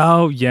actual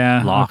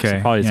locks,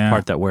 okay, probably the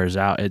part that wears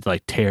out. It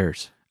like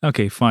tears.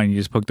 Okay, fine. You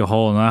just poked a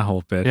hole in that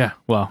whole bit. Yeah.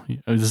 Well,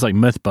 it's just like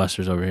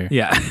Mythbusters over here.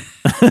 Yeah.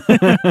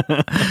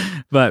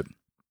 But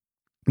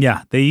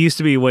yeah, they used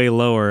to be way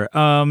lower.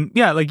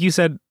 Yeah, like you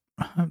said,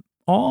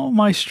 all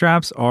my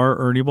straps are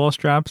Ernie Ball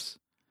straps.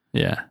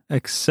 Yeah.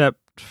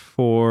 Except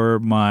for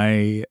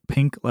my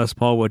pink Les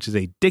Paul, which is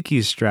a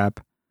Dickies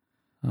strap.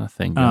 Oh,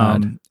 thank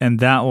God. And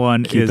that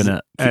one is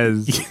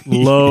as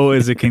low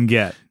as it can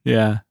get.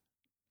 Yeah.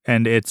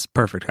 And it's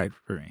perfect height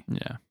for me.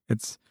 Yeah.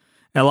 It's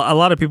a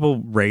lot of people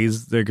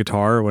raise their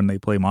guitar when they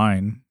play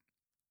mine.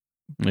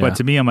 Yeah. But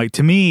to me, I'm like,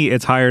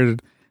 it's higher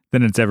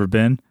than it's ever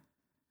been.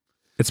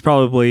 It's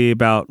probably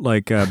about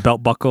like a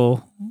belt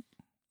buckle.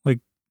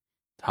 Like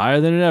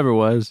higher than it ever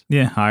was.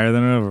 Yeah, higher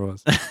than it ever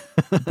was.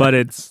 But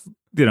it's,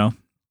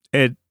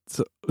 it's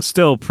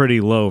still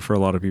pretty low for a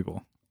lot of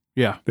people.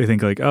 Yeah. They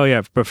think like, oh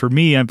yeah, but for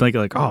me, I'm thinking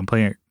like, oh, I'm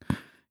playing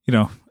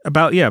it,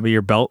 about, but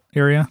your belt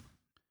area,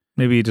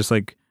 maybe just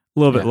like a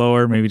little bit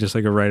lower, maybe just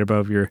like a right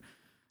above your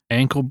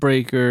ankle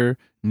breaker,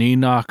 knee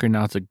knocker.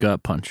 Now it's a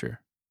gut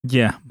puncher.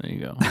 Yeah. There you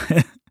go.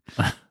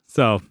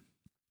 So,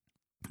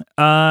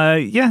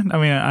 yeah, I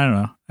mean, I don't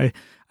know.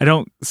 I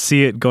don't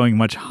see it going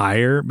much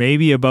higher,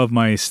 maybe above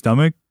my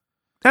stomach.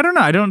 I don't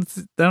know. I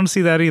don't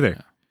see that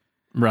either.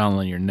 Around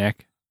on your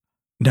neck.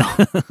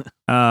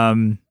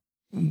 No.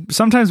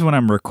 Sometimes when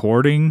I'm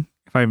recording,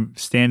 if I'm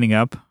standing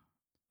up,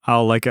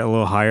 I'll like it a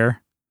little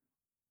higher.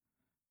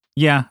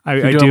 Yeah,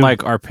 I do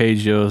like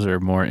arpeggios or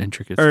more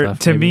intricate stuff.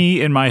 To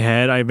me, in my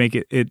head, I make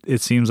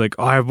it seems like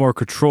I have more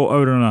control.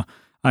 I don't know.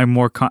 I'm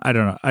more. I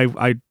don't know.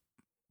 I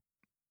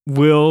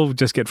will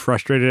just get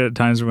frustrated at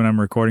times when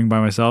I'm recording by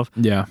myself.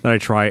 Yeah, that I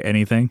try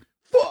anything.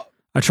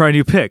 I try a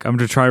new pick. I'm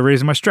gonna try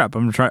raising my strap.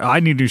 I'm gonna try.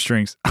 I need new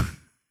strings.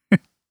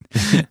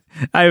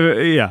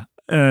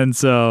 And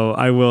so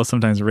I will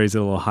sometimes raise it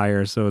a little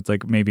higher, so it's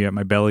like maybe at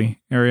my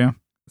belly area.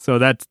 So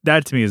that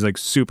to me is like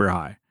super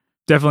high.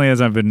 Definitely, as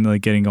I've been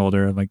like getting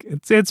older, I'm like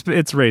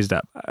it's raised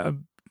up. I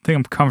think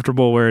I'm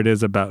comfortable where it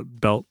is about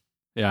belt.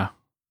 Yeah.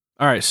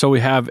 All right. So we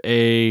have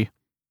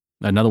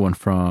another one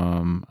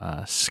from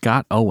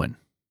Scott Owen.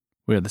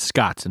 We have the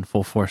Scots in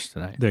full force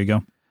tonight. There you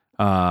go.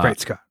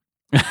 Great Scott.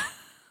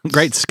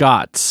 Great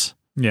Scots.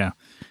 Yeah.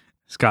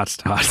 Scott's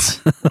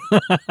tots.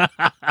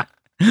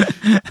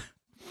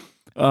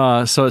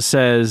 So it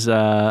says,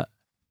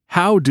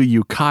 how do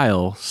you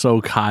Kyle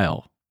so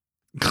Kyle?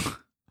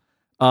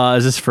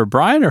 Is this for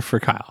Brian or for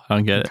Kyle? I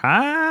don't get it.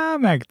 Kyle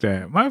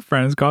Mactor. My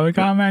friends call me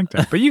Kyle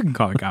Mactor, but you can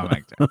call me Kyle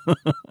Mactor.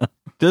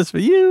 Just for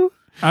you.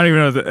 I don't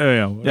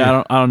even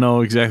know. I don't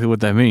know exactly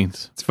what that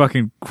means. It's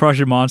fucking crush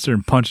a monster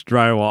and punch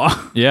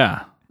drywall.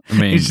 Yeah. I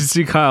mean, you should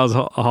see Kyle's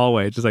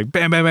hallway. Just like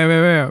bam, bam, bam,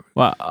 bam, bam.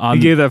 Well, he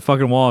gave that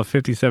fucking wall a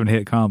 57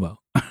 hit combo.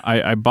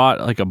 I bought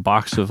like a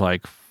box of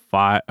like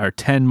 5 or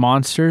 10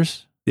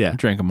 monsters. Yeah. I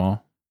drank them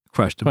all.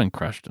 Crushed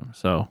them.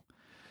 So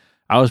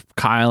I was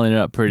Kyling it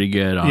up pretty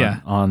good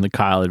on the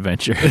Kyle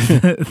adventure.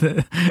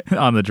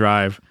 On the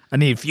drive. I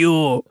need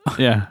fuel.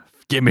 Yeah.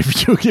 Give me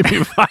fuel. Give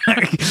me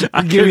fire.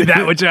 I'll give you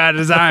that which I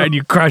desire, and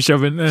you crush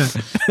them.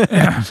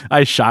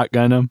 I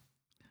shotgun them.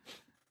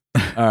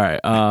 All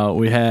right.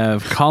 We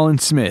have Colin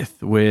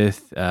Smith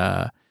with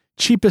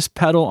cheapest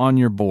pedal on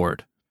your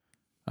board.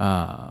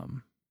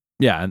 And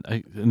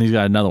he's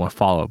got another one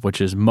follow-up, which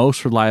is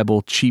most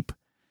reliable cheap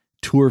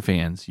tour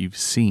vans you've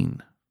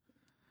seen.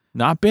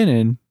 Not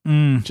been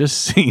in,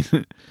 just seen.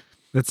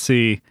 Let's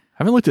see. I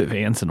haven't looked at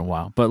vans in a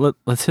while, but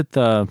let's hit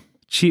the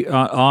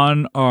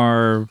on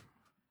our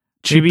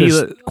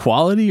cheapest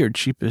quality or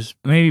cheapest,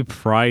 maybe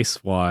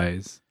price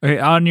wise. Okay,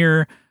 on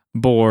your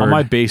board, on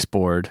my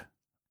baseboard,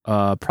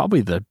 probably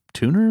the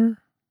tuner.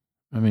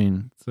 I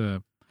mean,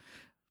 with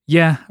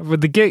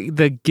the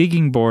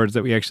gigging boards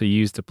that we actually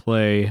use to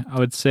play, I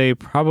would say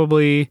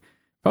probably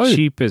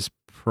cheapest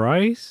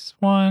price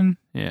one.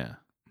 Yeah.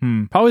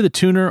 Probably the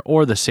tuner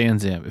or the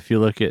Sans Am. If you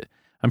look at,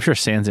 I'm sure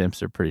Sans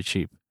Amps are pretty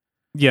cheap.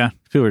 Yeah.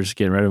 People are just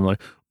getting rid of them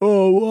like,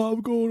 oh, well,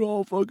 I'm going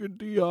all fucking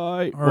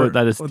DI. Or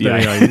that is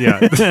DI. Yeah.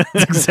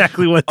 That's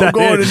exactly what that I'm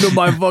going is. into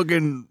my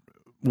fucking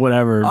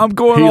whatever. I'm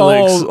going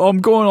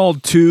all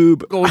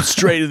tube. Going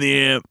straight to the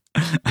amp.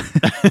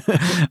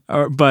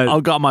 But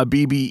I've got my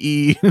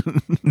BBE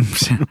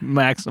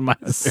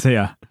maximizer. So,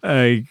 yeah.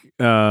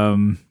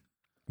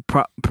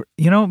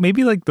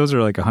 Maybe like those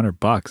are like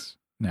 $100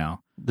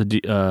 now.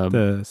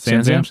 The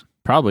Sans Amps?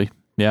 Probably.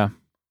 Yeah.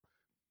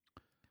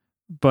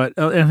 But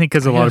I think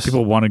because a lot of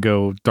people want to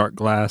go dark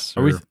glass.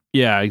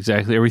 Yeah,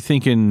 exactly. Are we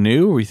thinking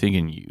new or are we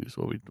thinking used?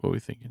 What are we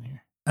thinking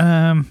here?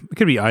 It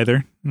could be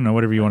either.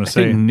 Whatever you want to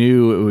say. I think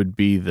new it would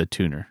be the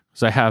tuner.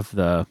 Because I have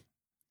the,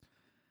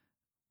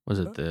 was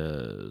it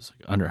it was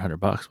like under $100,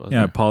 wasn't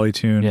it?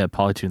 Polytune. Yeah,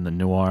 Polytune, the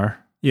Noir.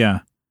 Yeah.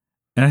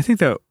 And I think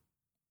that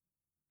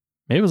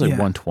maybe it was like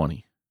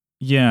 $120.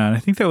 Yeah, and I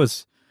think that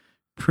was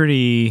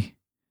pretty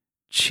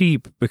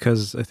cheap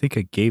because I think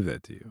I gave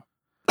that to you.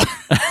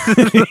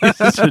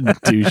 Such a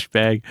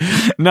douchebag.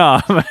 No,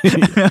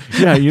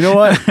 yeah, you know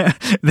what?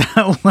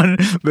 That one,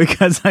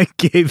 because I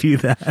gave you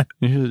that.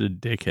 You're a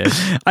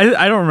dickhead.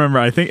 I don't remember.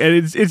 I think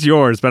it's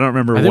yours, but I don't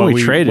remember what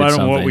we traded. I don't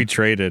know what we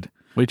traded.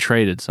 We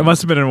traded something. It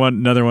must have been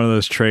another one of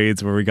those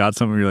trades where we got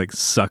something and you're like,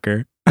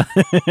 sucker.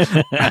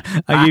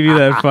 I gave you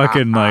that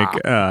fucking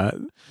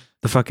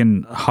the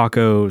fucking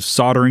Hako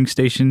soldering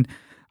station.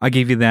 I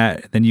gave you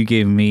that. Then you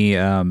gave me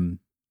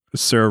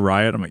Sir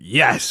Riot. I'm like,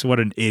 yes, what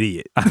an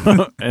idiot.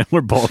 And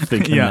we're both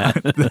thinking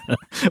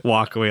that.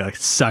 Walk away like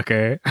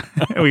sucker.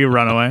 We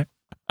run away.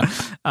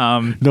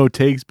 No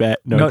takes back.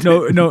 No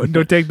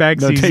take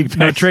backsies.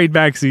 No trade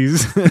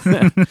backsies.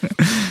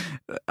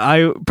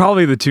 I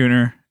probably the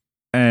tuner.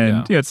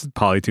 And it's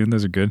Polytune.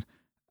 Those are good.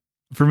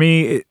 For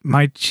me,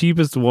 my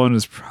cheapest one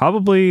is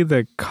probably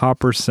the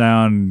Copper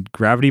Sound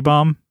Gravity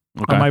Bomb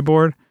on my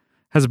board.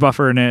 Has a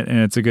buffer in it, and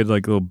it's a good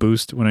like little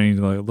boost when I need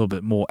like a little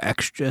bit more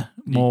extra,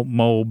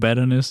 more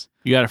betterness.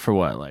 You got it for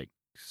what, like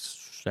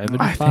 $75?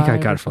 I think I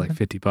got it for like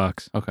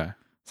 $50. Okay.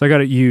 So I got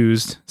it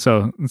used.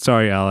 So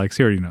sorry, Alex.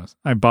 He already knows.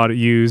 I bought it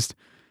used.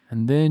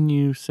 And then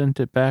you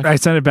sent it back? I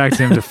sent it back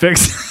to him to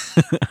fix.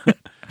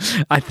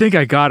 I think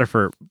I got it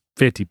for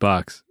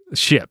 $50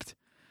 shipped.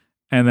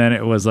 And then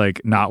it was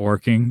like not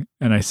working,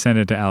 and I sent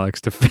it to Alex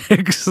to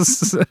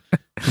fix. Like,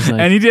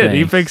 and he did. Thanks.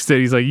 He fixed it.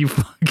 He's like, "You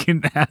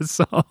fucking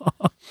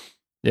asshole."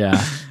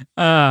 Yeah.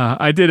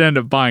 I did end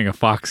up buying a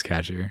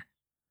Foxcatcher.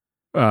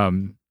 But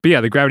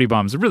yeah, the Gravity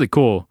Bomb is a really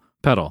cool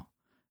pedal.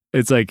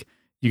 It's like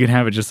you can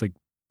have it just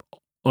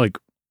like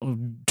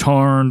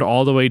turned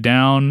all the way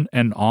down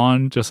and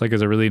on, just like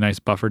as a really nice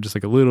buffer, just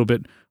like a little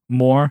bit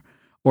more,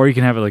 or you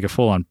can have it like a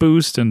full on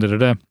boost and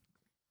da.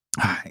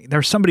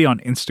 There's somebody on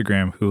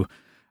Instagram who.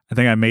 I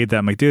think I made that.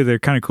 I'm like, dude, they're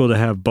kind of cool to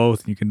have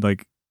both. You can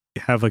like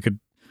have like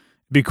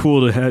be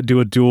cool to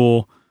do a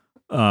dual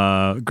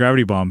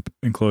Gravity Bomb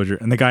enclosure.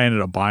 And the guy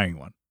ended up buying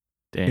one.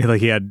 Damn. Like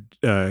he had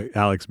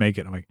Alex make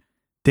it. I'm like,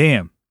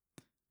 damn,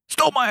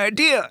 stole my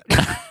idea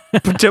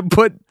to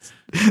put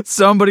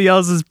somebody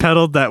else's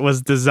pedal that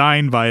was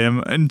designed by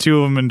him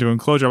into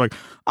enclosure. I'm like,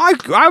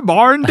 I'm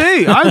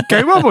R&D. I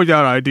came up with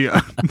that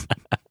idea.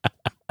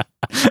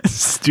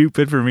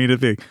 Stupid for me to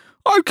think.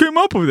 I came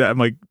up with that. I'm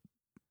like.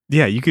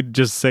 Yeah, you could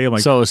just say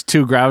like. So it's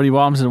 2 Gravity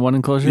Bombs in one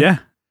enclosure? Yeah.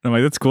 I'm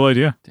like, that's a cool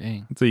idea.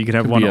 Dang. So you could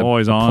have one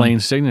always on. Plain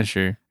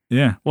signature.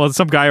 Yeah. Well,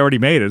 some guy already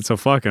made it, so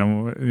fuck it.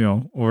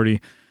 I'm, already.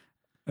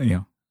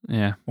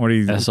 Yeah.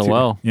 Already.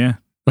 SOL. Yeah.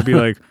 It'd be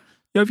like,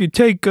 if you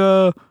take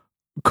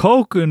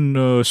Coke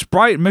and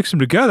Sprite and mix them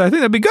together, I think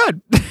that'd be good.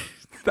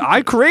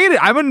 I created.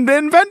 I'm an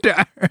inventor.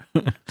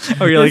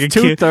 Oh, you're like a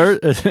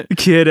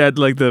kid at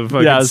like the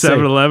fucking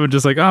 7-Eleven,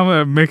 just like I'm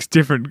gonna mix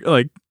different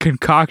like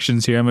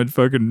concoctions here. I'm a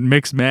fucking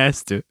mix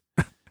master.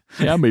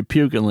 Yeah, I'll be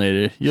puking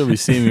later. You'll be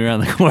seeing me around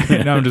the corner.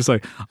 And I'm just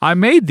like, I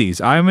made these.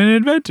 I'm an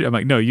inventor. I'm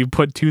like, no, you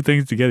put 2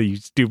 things together, you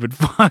stupid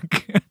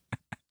fuck.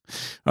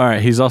 All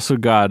right. He's also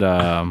got.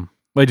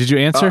 Wait, did you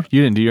answer?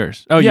 You didn't do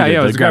yours. Oh, yeah,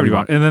 it was Gravity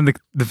Bomb, and then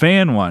the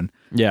van one.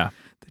 Yeah,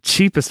 the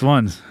cheapest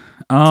ones.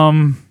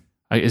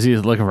 Is he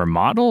looking for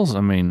models?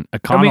 I mean,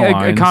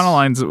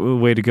 Econoline's the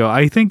way to go.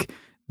 I think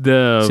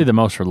the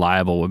most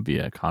reliable would be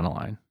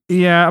Econoline.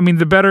 Yeah, I mean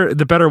the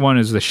better one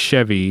is the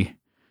Chevy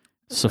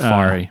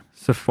Safari.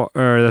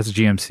 Or that's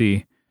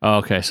GMC. Oh,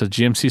 okay, so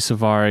GMC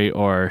Safari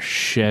or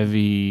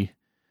Chevy.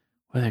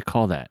 What do they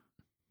call that?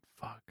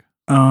 Fuck.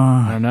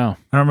 I don't know.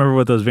 I don't remember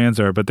what those vans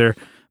are, but they're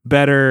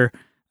better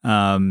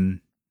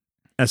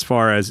as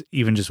far as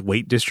even just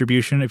weight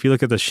distribution. If you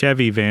look at the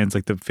Chevy vans,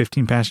 like the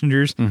 15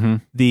 passengers,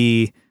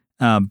 the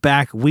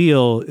back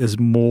wheel is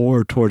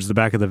more towards the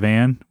back of the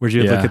van, whereas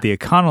you look at the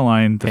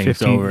Econoline, the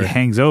 15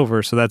 hangs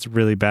over, so that's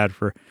really bad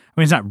for. I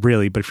mean, it's not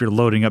really, but if you're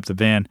loading up the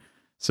van,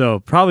 so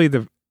probably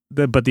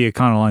but the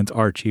Econolines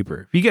are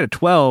cheaper. If you get a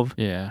 12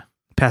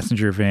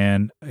 passenger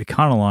van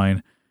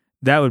Econoline,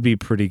 that would be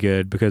pretty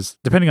good because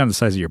depending on the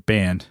size of your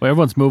band. Well,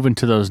 everyone's moving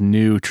to those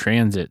new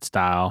transit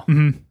style,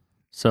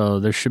 so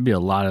there should be a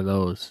lot of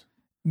those.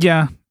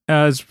 Yeah,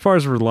 As far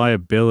as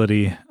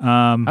reliability,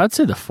 I'd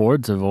say the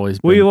Fords have always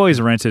been. we always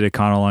rented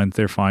Econolines.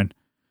 They're fine.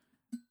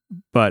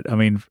 But I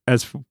mean,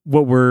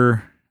 what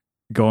we're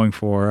going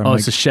for,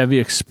 it's a Chevy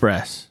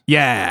Express.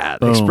 Yeah,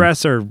 Boom.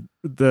 Express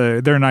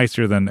they're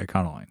nicer than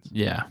Econolines.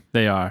 Yeah,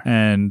 they are.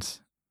 And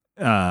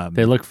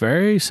they look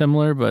very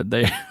similar, but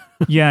they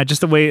yeah, just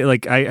the way,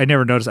 like, I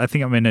never noticed. I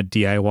think I'm in a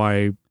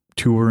DIY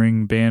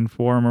touring band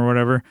forum or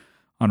whatever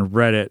on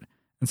Reddit,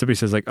 and somebody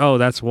says like, oh,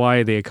 that's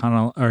why the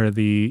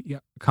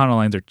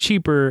Econolines are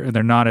cheaper and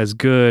they're not as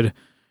good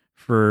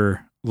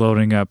for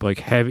loading up like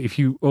heavy. If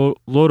you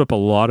load up a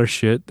lot of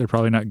shit, they're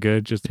probably not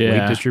good. Just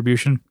weight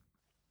distribution.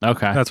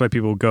 Okay, that's why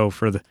people go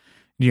for the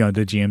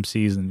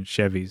GMCs and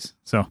Chevys.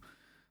 So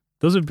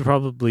those would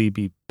probably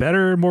be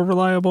better, more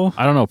reliable.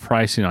 I don't know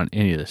pricing on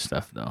any of this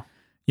stuff though.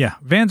 Yeah,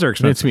 vans are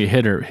expensive. It's gonna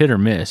be hit or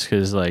miss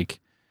because like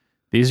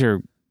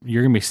you're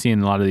gonna be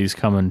seeing a lot of these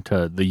coming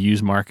to the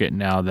used market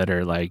now that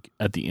are like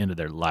at the end of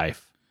their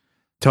life.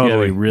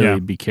 Totally, you really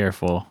be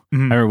careful.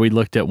 Mm-hmm. I remember we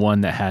looked at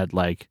one that had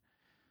like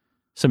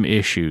some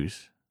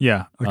issues.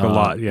 Yeah, like a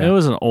lot. Yeah, it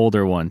was an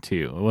older one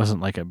too. It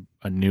wasn't like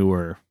a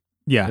newer.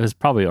 Yeah, it was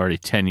probably already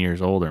 10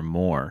 years old or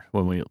more I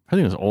think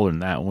it was older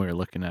than that when we were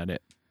looking at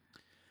it.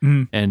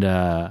 Mm-hmm. And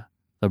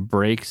the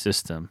brake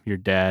system, your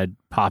dad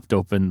popped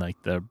open like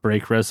the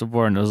brake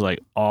reservoir and it was like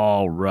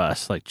all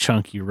rust, like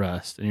chunky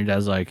rust. And your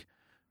dad's like,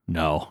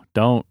 no,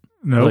 don't.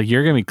 No, like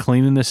you're gonna be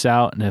cleaning this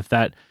out, and if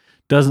that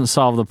doesn't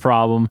solve the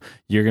problem,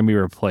 you're gonna be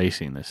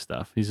replacing this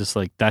stuff. He's just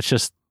like, that's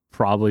just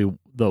probably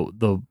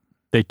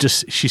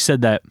she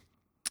said that.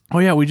 Oh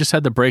yeah, we just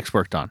had the brakes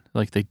worked on.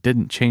 Like they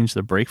didn't change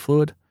the brake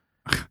fluid.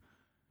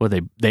 Well,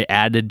 they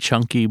added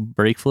chunky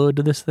brake fluid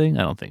to this thing?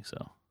 I don't think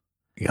so.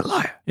 You're a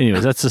liar.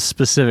 Anyways, that's a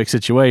specific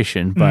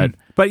situation,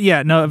 but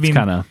yeah, no, I mean,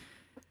 kind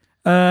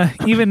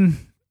of even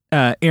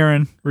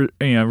Aaron,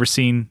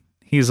 Racine,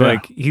 he's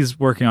like, he's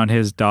working on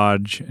his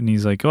Dodge, and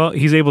he's like, well,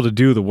 he's able to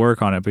do the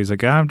work on it, but he's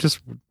like, I'm just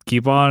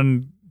keep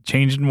on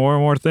changing more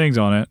and more things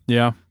on it.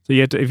 Yeah. So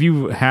you have to, if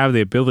you have the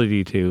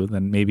ability to,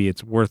 then maybe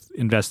it's worth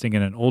investing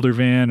in an older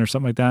van or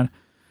something like that.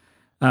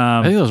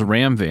 I think those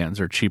Ram vans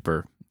are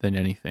cheaper than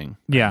anything.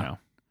 Yeah.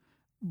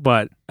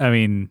 But I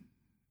mean,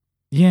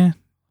 yeah,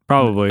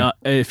 probably.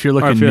 If you're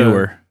looking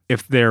newer.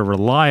 If they're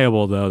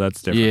reliable, though,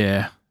 that's different.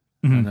 Yeah.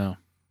 Mm-hmm. I know.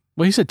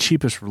 Well, he said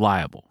cheapest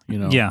reliable,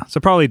 Yeah.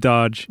 So probably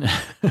Dodge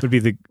would be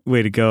the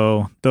way to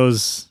go.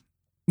 Those,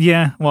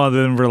 yeah. Well,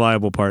 the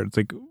reliable part, it's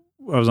like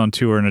I was on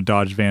tour and a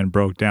Dodge van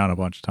broke down a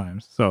bunch of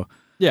times. So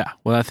yeah.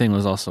 Well, that thing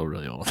was also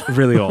really old.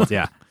 Really old,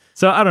 yeah.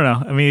 So I don't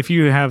know. I mean, if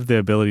you have the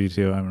ability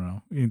to, I don't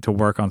know, to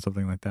work on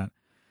something like that,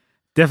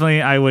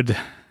 definitely I would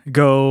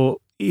go,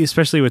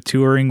 especially with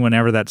touring,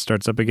 whenever that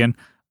starts up again.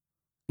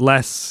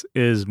 Less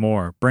is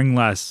more. Bring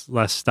less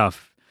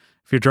stuff.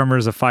 If your drummer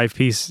is a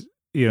 5-piece,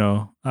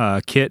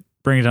 kit,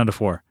 bring it down to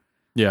 4.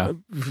 Yeah.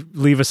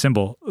 Leave a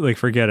cymbal. Like,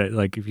 forget it.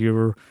 Like, if you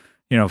were,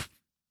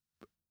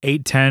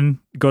 810,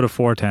 go to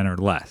 410 or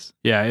less.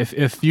 Yeah.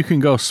 If you can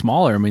go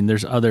smaller, I mean,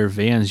 there's other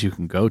vans you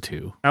can go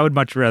to. I would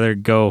much rather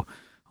go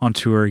on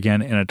tour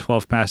again in a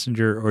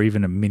 12-passenger or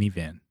even a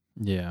minivan.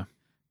 Yeah.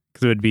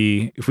 Because it would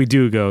be, if we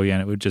do go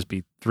again, it would just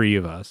be 3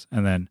 of us,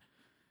 and then,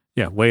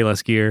 way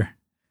less gear.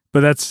 But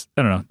that's,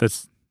 I don't know,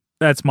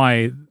 that's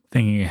my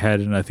thinking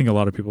ahead, and I think a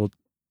lot of people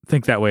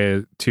think that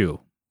way too.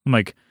 I'm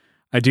like,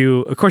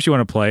 of course you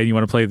want to play, and you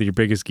want to play with your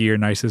biggest gear,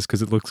 nicest,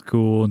 because it looks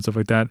cool and stuff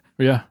like that.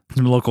 Yeah.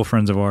 Some local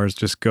friends of ours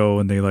just go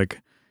and they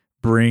like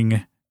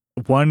bring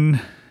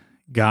one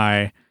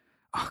guy,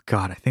 oh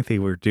God, I think they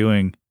were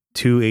doing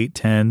 2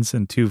 810s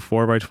and 2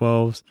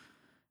 4x12s.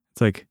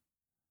 It's like,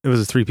 it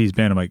was a 3-piece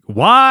band. I'm like,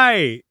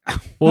 why?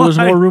 Well, there's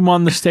more room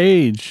on the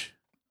stage.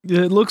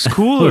 It looks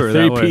cooler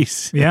that way.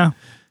 3-piece. Yeah.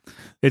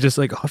 It just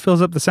like, it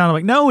fills up the sound. I'm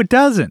like, no, it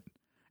doesn't.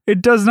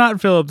 It does not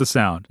fill up the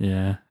sound.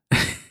 Yeah.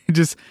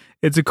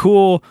 It's a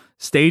cool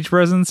stage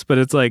presence, but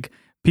it's like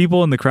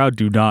people in the crowd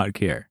do not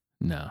care.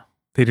 No.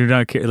 They do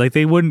not care. Like,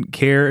 they wouldn't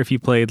care if you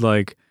played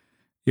like,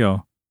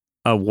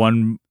 a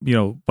 1,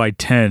 by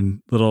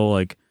 10 little,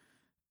 like,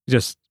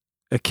 just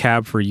a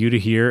cab for you to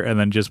hear, and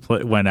then just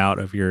went out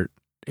of your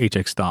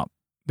HX Stomp.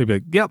 They'd be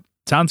like, yep,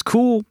 sounds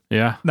cool.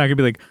 Yeah. Not gonna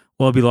be like,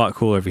 well, it'd be a lot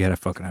cooler if you had a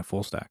fucking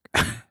full stack.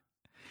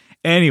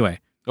 Anyway.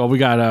 Well, we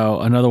got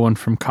another one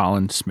from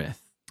Colin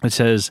Smith. It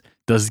says,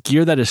 does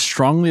gear that is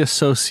strongly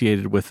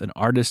associated with an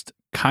artist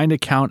kind of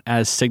count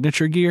as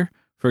signature gear?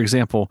 For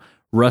example,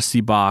 Rusty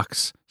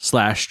Box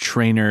 /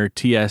 Trainer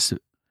TS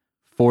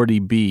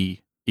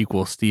 40B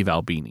equals Steve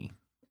Albini.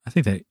 I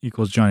think that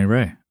equals Johnny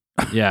Ray.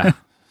 Yeah.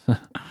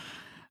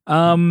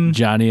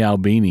 Johnny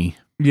Albini.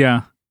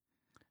 Yeah.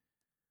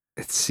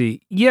 Let's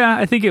see. Yeah,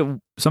 I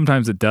think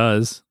sometimes it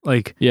does.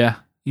 Like, yeah,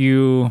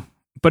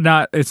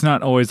 but it's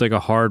not always like a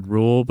hard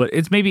rule, but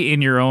it's maybe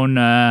in your own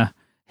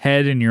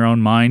head, in your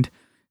own mind.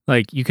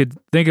 Like, you could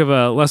think of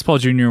a Les Paul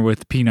Jr.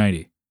 with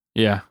P90.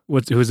 Yeah.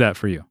 Who's that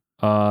for you?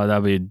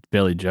 That'd be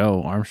Billy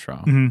Joe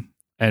Armstrong. Mm-hmm.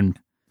 And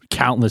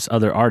countless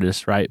other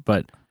artists, right?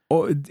 But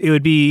it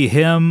would be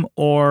him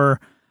or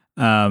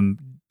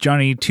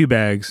Johnny Two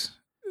Bags,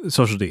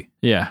 Social D.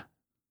 Yeah.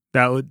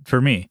 That would,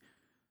 for me.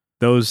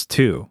 those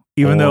two,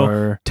 even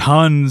though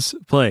tons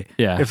play.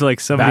 Yeah. If like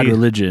somebody Bad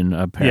Religion,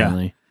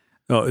 apparently.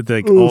 Oh,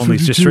 like only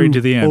just straight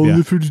to the end. Only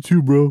Yeah.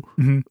 52, bro.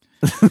 Mm-hmm.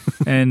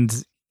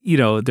 And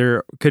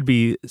there could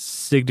be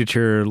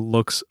signature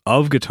looks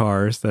of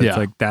guitars that's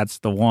like that's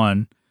the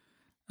one.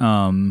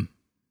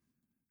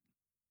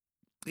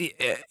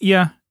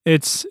 Yeah,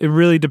 it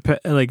really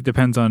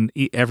depends on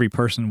every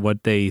person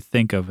what they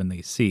think of and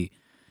they see.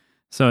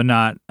 So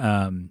not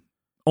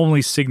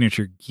only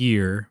signature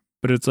gear,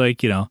 but it's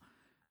like,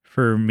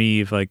 for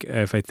me, if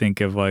I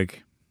think of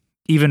like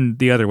even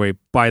the other way,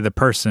 by the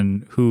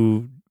person,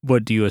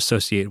 what do you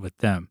associate with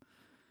them?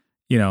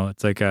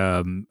 It's like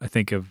I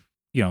think of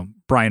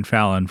Brian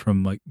Fallon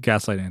from like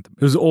Gaslight Anthem.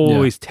 It was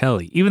always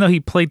Telly, even though he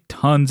played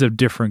tons of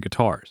different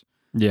guitars.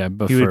 Yeah,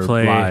 but he would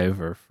play live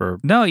or for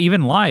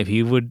even live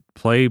he would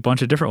play a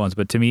bunch of different ones.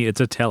 But to me, it's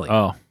a Telly.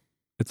 Oh,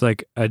 it's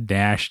like a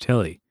Nash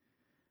Telly.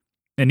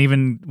 And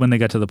even when they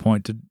got to the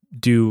point to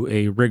do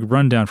a rig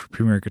rundown for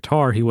Premier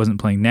Guitar, he wasn't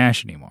playing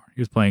Nash anymore.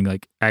 He was playing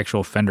like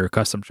actual Fender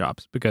custom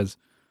shops because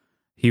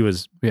he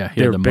was he they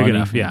had were the big money.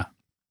 enough. Yeah,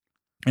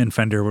 and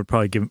Fender would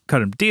probably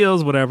cut him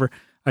deals, whatever.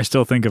 I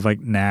still think of like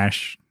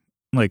Nash,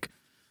 like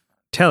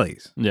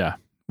Tellys. Yeah,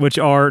 which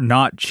are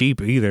not cheap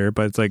either,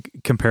 but it's like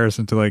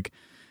comparison to like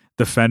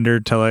the Fender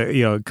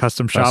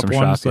custom shop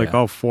ones, like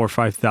 $4,000 or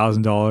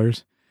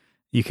 $5,000.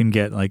 You can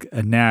get like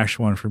a Nash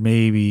one for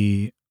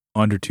maybe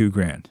under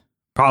 $2,000,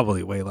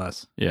 probably way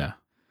less. Yeah,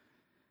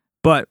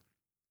 but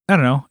I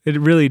don't know. It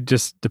really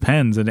just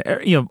depends, and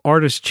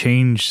artists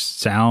change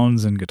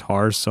sounds and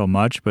guitars so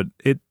much, but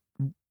it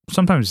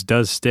sometimes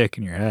does stick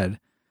in your head,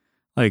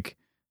 like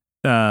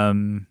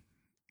maybe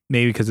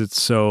because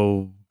it's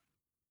so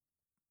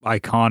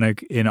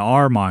iconic in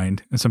our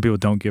mind, and some people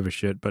don't give a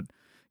shit, but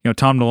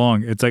Tom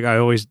DeLonge, it's like I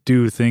always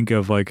do think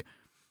of like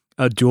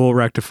a triple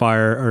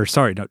rectifier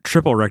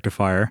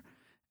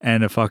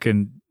and a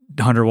fucking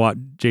 100-watt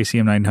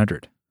JCM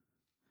 900.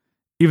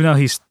 Even though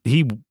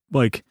he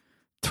like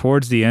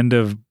towards the end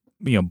of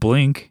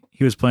Blink,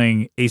 he was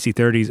playing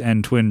AC30s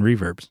and twin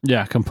reverbs.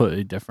 Yeah,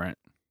 completely different.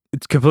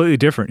 It's completely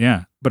different,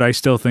 yeah. But I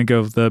still think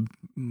of the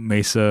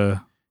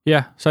Mesa.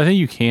 Yeah, so I think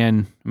you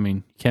can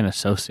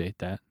associate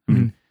that. I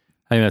mean,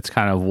 I think that's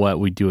kind of what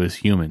we do as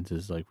humans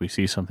is like we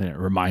see something that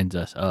reminds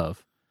us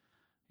of,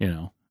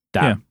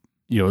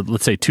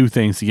 let's say two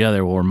things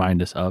together will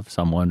remind us of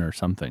someone or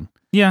something.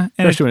 Yeah.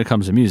 Especially when it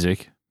comes to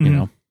music,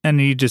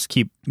 And you just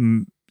keep,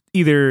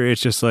 either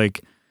it's just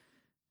like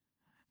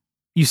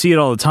you see it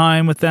all the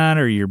time with that,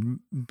 or you're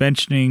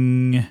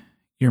mentioning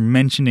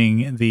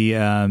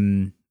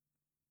the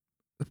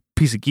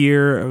piece of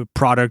gear, a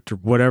product, or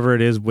whatever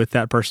it is with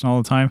that person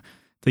all the time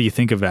that you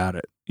think about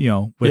it,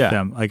 with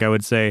them. Like I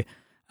would say,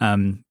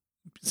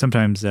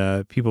 sometimes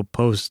people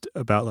post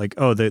about like,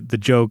 oh, the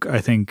joke I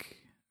think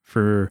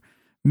for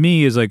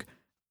me is like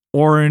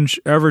Orange,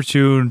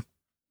 Evertune,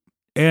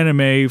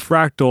 Anime,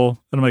 Fractal,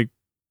 and I'm like,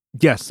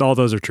 yes, all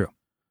those are true.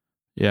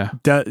 Yeah.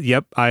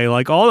 Yep, I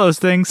like all those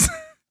things,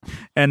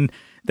 and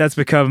that's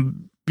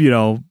become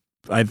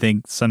I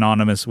think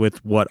synonymous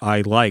with what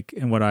I like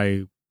and what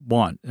I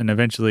want, and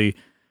eventually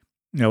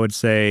I would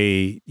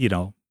say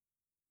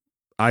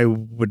I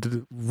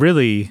would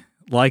really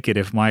like it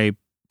if my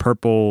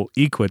purple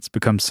Equits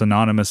becomes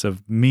synonymous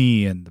of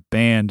me and the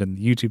band and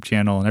the YouTube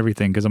channel and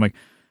everything, because I'm like,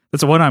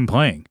 that's what I'm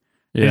playing.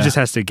 Yeah. It just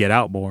has to get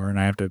out more, and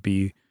I have to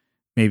be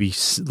maybe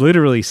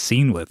literally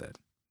seen with it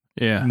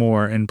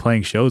more and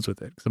playing shows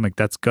with it, because I'm like,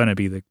 that's gonna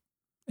be the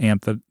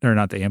amp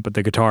not the amp, but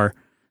the guitar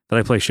that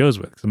I play shows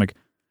with, because I'm like,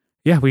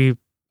 yeah,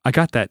 I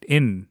got that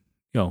in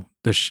the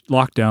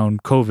lockdown,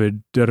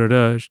 COVID,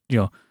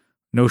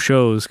 no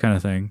shows kind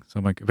of thing. So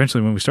I'm like,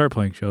 eventually when we start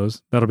playing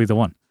shows, that'll be the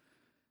one.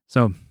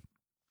 So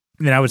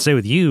then I would say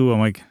with you, I'm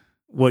like,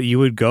 what you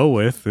would go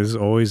with is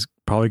always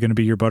probably going to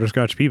be your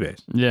Butterscotch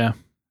P-Bass. Yeah.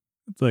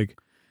 It's like,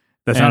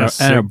 that's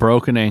not a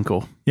broken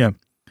ankle. Yeah.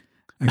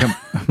 I got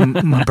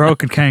my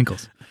broken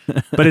cankles.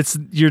 But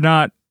you're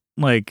not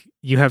like,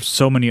 you have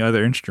so many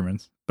other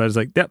instruments, but it's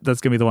like, yep,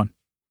 that's going to be the one.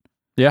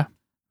 Yeah.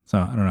 So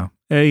I don't know.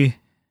 I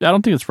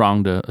don't think it's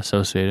wrong to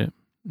associate it.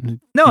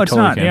 No, it's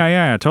not.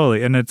 Yeah,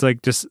 totally. And it's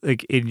like just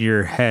like in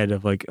your head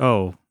of like,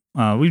 oh,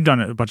 we've done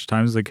it a bunch of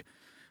times. Like,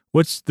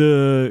 what's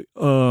the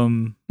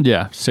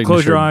signature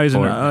close your eyes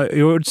board.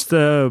 And what's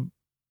the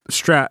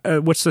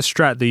strat? What's the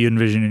strat that you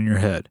envision in your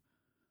head?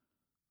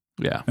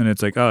 Yeah, and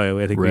it's like, oh,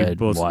 I think red, we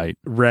both white,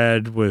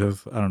 red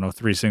with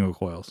 3 single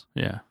coils.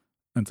 Yeah,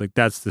 and it's like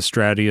that's the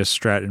Stratius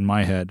strat in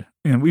my head,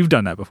 and we've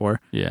done that before.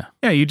 Yeah,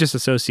 you just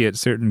associate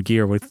certain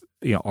gear with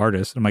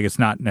artists. I'm like, it's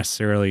not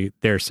necessarily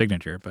their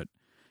signature, but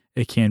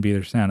it can be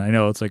their sound. I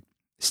know it's like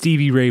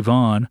Stevie Ray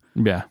Vaughan.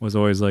 Yeah, was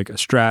always like a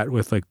strat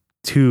with like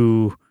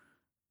 2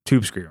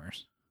 tube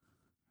screamers.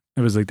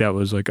 It was like, that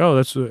was like, oh,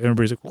 that's,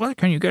 everybody's like, what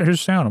can you get his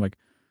sound? I'm like,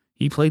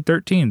 he played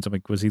 13s. I'm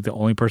like, was he the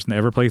only person to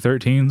ever play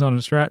 13s on a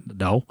strat?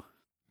 No.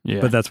 Yeah.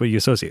 But that's what you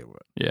associate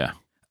with. Yeah.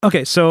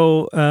 Okay,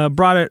 so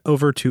brought it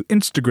over to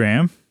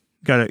Instagram.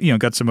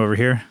 Got some over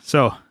here.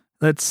 So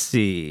let's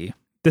see.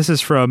 This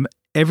is from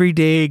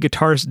Everyday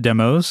Guitarist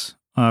Demos.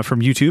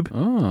 from YouTube.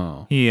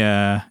 Oh. He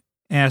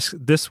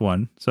asked this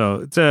one.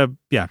 So it's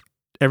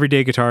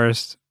everyday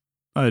guitarist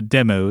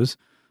demos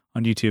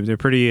on YouTube. They're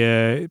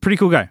pretty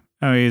cool guy.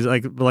 I mean, he's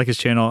like his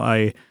channel.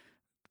 I've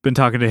been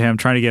talking to him,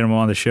 trying to get him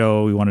on the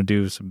show. We want to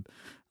do some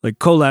like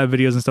collab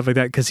videos and stuff like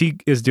that because he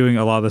is doing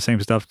a lot of the same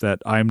stuff that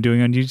I'm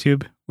doing on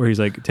YouTube, where he's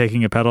like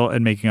taking a pedal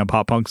and making a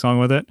pop punk song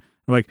with it.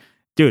 I'm like,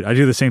 dude, I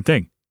do the same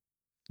thing.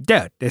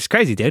 Dude, it's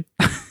crazy, dude.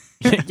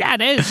 Yeah,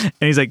 it is. And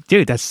he's like,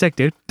 dude, that's sick,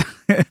 dude.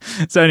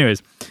 So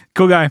anyways,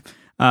 cool guy.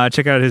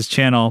 Check out his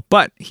channel.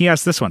 But he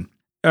asked this one.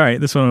 All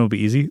right, this one will be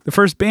easy. The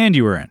first band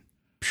you were in.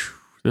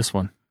 This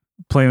one.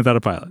 Playing Without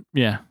a Pilot.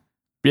 Yeah.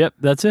 Yep,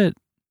 that's it.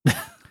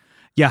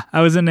 Yeah,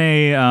 I was in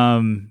a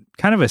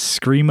kind of a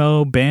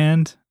screamo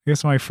band. I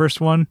guess my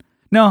first one.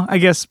 No, I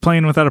guess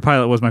Playing Without a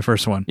Pilot was my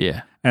first one.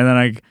 Yeah. And then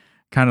I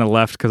kind of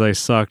left because I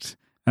sucked.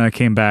 And I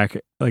came back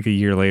like a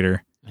year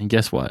later. And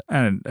guess what?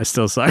 And I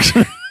still sucked.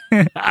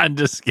 I'm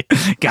just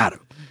kidding. Got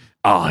him.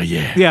 Oh,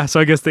 yeah. Yeah, so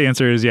I guess the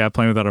answer is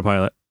Playing Without a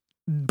Pilot.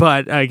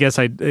 But I guess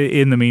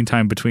in the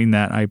meantime, between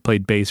that, I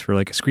played bass for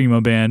like a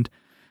screamo band.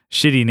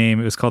 Shitty name.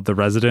 It was called The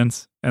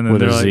Residents. And then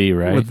with they're a like, Z,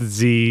 right? With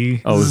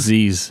Z. Oh,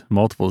 Z's.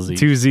 Multiple Z's.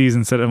 2 Z's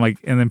instead. I'm like,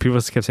 and then people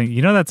just kept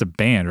saying, that's a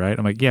band, right?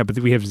 I'm like, yeah, but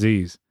we have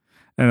Z's.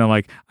 And I'm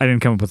like, I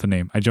didn't come up with a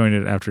name. I joined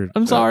it after.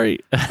 I'm sorry.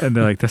 And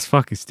they're like, that's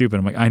fucking stupid.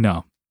 I'm like, I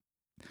know.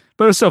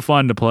 But it was so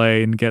fun to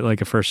play and get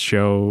like a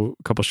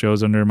couple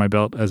shows under my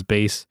belt as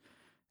bass.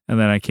 And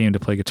then I came to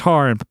play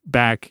guitar and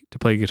back to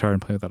play guitar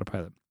and Play Without a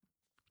Pilot.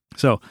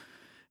 So,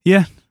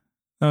 yeah.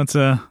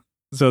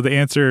 So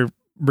the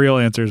real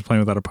answer is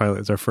Playing Without a Pilot.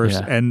 It's our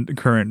first and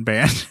current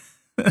band.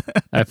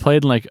 I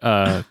played in like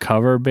a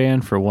cover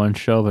band for one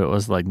show, but it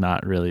was like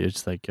not really.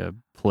 It's like a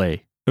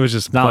play. It was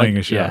just not playing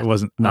like, a show. Yeah, it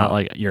wasn't not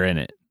like you're in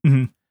it.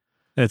 Mm-hmm.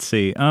 Let's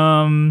see.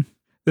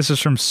 This is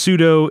from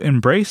Pseudo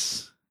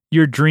Embrace.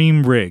 Your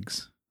dream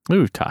rigs.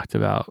 We've talked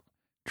about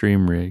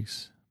dream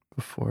rigs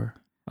before.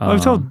 Well,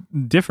 I've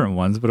told different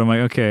ones, but I'm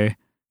like, okay,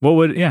 what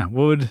would?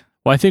 Well,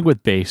 I think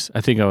with bass,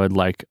 I think I would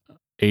like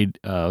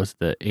was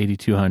the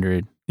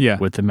 8200. Yeah,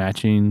 with the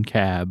matching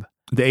cab.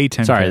 The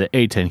A10. Sorry, the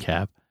A10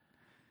 cab.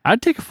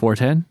 I'd take a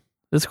 410.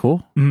 That's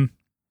cool. Mm-hmm.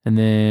 And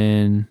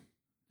then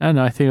I don't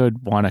know. I think I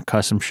would want a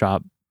custom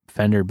shop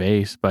Fender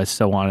bass, but I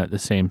still want it the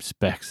same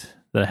specs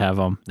that I have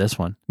on this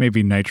one.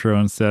 Maybe nitro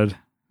instead.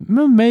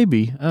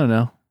 Maybe, I don't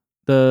know.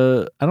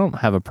 I don't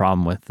have a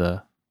problem with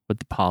the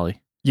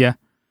poly. Yeah,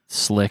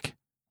 slick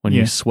when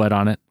you sweat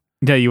on it.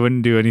 Yeah, you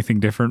wouldn't do anything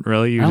different,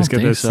 really. You just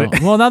get this. So.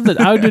 Well, not that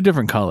I would do a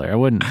different color. I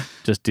wouldn't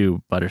just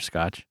do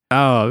butterscotch.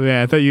 Oh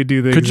man, I thought you'd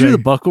do the. Could you do the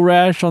buckle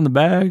rash on the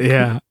bag?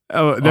 Yeah.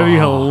 Oh, that'd be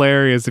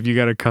hilarious if you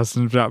got a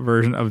custom shop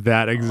version of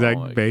that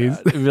exact bass.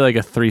 God. It'd be like a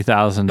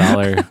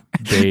 $3,000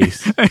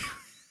 bass.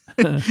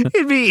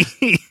 It'd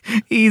be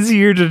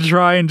easier to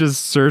try and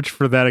just search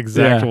for that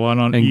exact one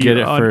on and get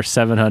it for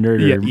 $700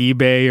 or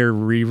eBay or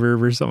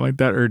Reverb or something like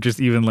that, or just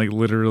even like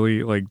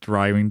literally like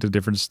driving to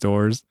different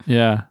stores.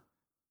 Yeah.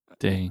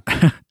 Dang.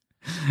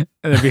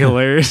 That'd be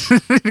hilarious.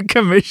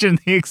 Commission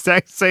the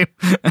exact same.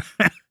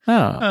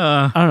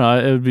 I don't know.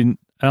 It would be.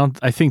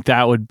 I think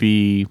that would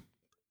be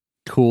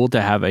cool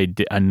to have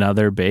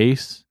another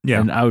bass. Yeah.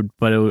 And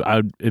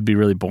it'd be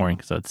really boring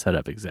because I'd set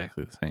up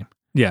exactly the same.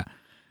 Yeah.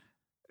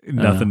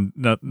 Nothing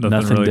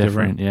really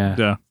different.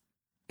 Yeah.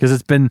 Because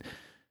it's been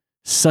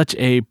such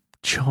a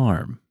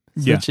charm.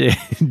 Such a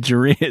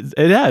dream.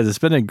 It has. It's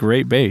been a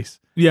great bass.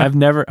 Yeah.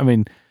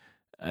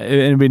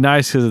 It'd be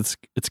nice because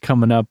it's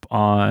coming up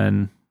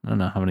on, I don't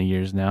know how many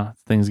years now.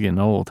 Thing's getting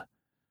old.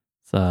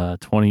 It's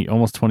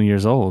almost 20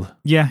 years old.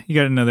 Yeah, you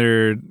got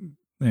another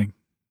thing.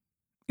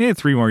 Yeah,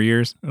 3 more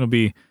years. It'll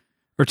be,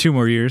 or 2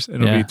 more years.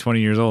 It'll be 20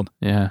 years old.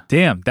 Yeah.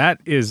 Damn, that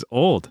is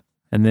old.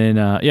 And then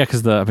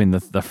because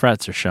the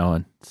frets are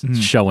showing. It's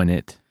showing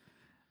it.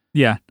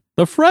 Yeah.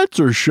 The frets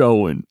are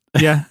showing.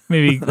 Yeah,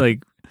 maybe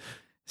like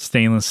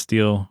stainless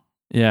steel.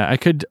 Yeah, I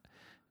could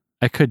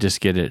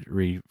just get it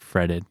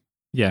refretted.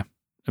 Yeah.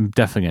 I'm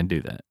definitely going to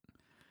do that.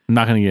 I'm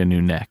not going to get a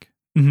new neck.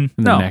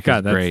 Mm-hmm. The neck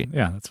is great.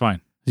 Yeah, that's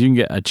fine. You can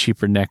get a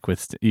cheaper neck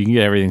you can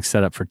get everything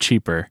set up for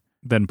cheaper.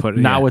 Then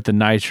not with the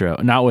nitro,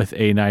 not with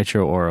a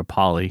nitro or a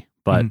poly,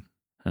 but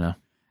I know.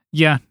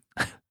 Yeah.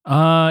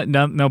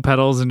 No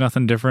pedals and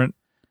nothing different.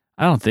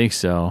 I don't think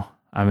so.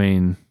 I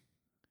mean,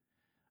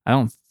 I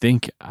don't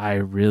think I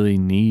really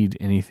need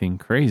anything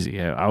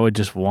crazy. I would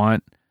just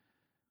want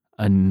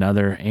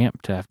another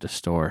amp to have to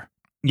store.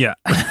 Yeah,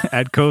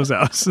 at Co's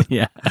house.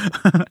 Yeah.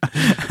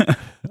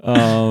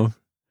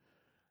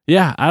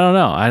 Yeah, I don't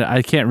know.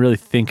 I can't really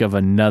think of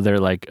another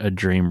like a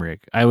dream rig.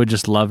 I would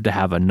just love to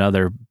have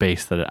another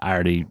bass that I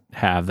already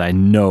have that I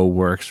know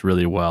works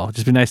really well. It'd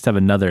just be nice to have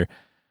another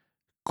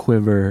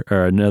quiver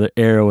or another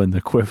arrow in the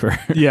quiver.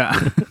 Yeah.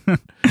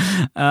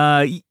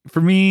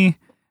 For me,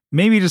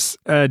 maybe just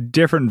a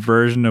different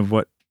version of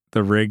what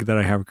the rig that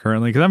I have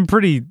currently, because I'm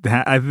pretty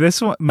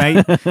this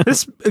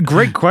is a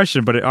great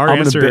question, but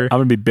I'm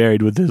gonna be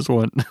buried with this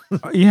one.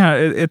 Yeah,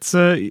 it's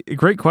a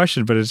great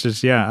question, but it's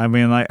just I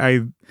mean, like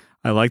I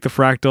like the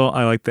Fractal,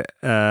 I like the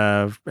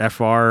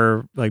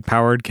FR like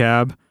powered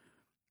cab.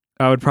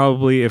 I would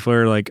probably, if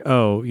we're like,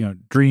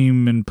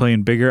 dream and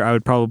playing bigger, I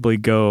would probably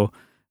go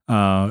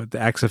the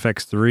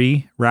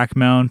XFX3 rack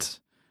mount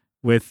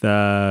with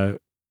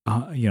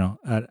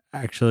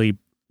actually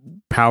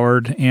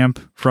powered amp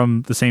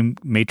from the same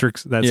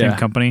Matrix, that same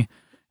company,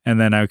 and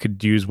then I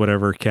could use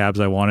whatever cabs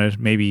I wanted.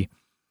 Maybe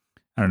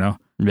I don't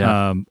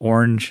know,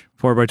 orange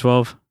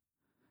 4x12,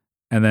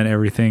 and then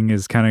everything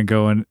is kind of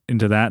going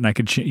into that, and I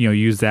could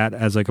use that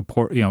as like a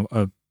port, in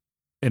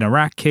a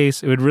rack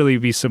case. It would really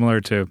be similar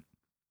to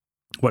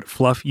what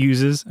Fluff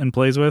uses and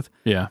plays with.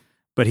 Yeah.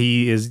 But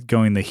he is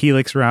going the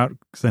Helix route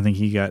because I think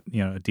he got,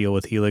 a deal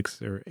with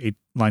Helix or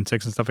Line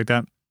 6 and stuff like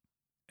that.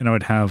 And I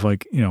would have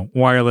like,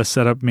 wireless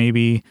setup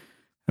maybe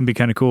and be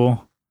kind of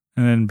cool.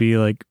 And then be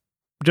like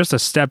just a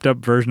stepped up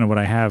version of what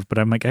I have. But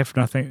I'm like, I have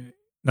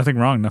nothing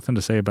wrong, nothing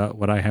to say about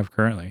what I have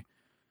currently.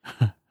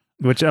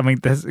 Which, I mean,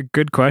 that's a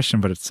good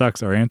question, but it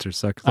sucks. Our answer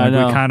sucks. Like, I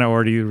know. We kind of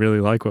already really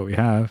like what we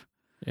have.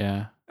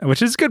 Yeah.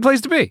 Which is a good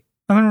place to be.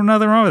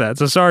 Nothing wrong with that.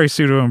 So sorry,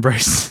 Pseudo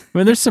Embrace. I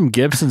mean, there's some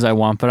Gibsons I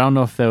want, but I don't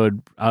know if I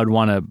would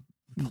want to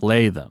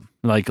play them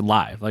like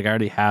live. Like I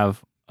already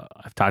have,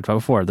 I've talked about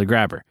before, the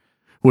Grabber,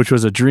 which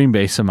was a dream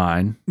base of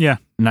mine. Yeah.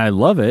 And I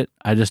love it.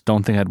 I just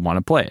don't think I'd want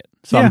to play it.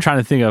 So I'm trying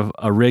to think of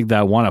a rig that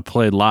I want to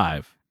play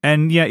live.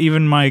 And yeah,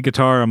 even my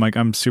guitar,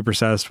 I'm super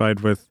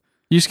satisfied with.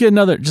 You just get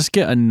another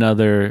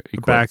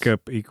Equitz.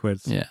 Backup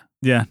Equitz. Yeah.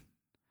 Yeah.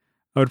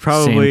 I would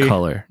probably same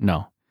color.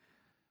 No.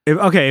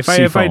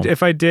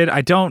 If I did,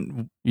 I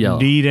don't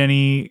Yellow. need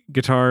any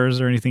guitars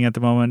or anything at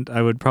the moment.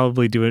 I would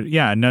probably do it.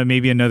 Yeah, no,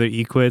 maybe another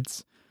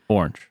Equitz.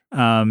 Orange.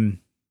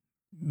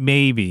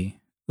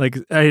 Maybe like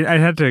I'd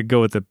have to go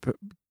with the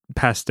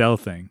pastel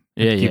thing.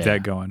 Yeah, keep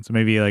that going. So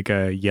maybe like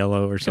a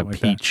yellow or something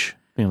like peach.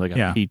 I think like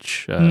a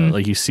peach.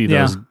 Like you see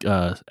those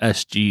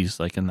SGs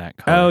like in that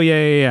color. Oh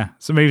yeah.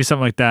 So maybe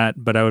something like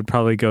that. But I would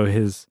probably go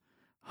his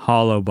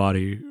hollow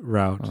body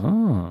route.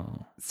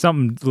 Oh,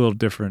 something a little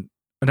different.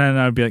 And then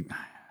I'd be like,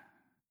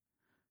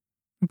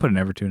 I'm putting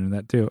Evertune in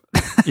that too.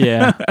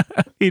 Yeah.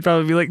 He'd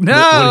probably be like, no.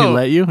 Would he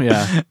let you?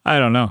 Yeah. I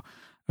don't know.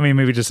 I mean,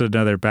 maybe just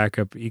another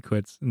backup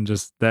Equitz and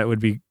just that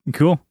would be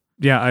cool.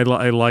 Yeah, I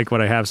like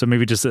what I have. So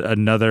maybe just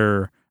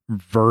another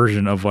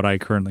version of what I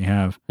currently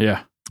have.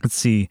 Yeah. Let's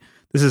see.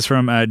 This is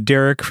from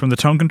Derek from the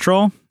Tone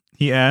Control.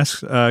 He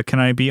asks, can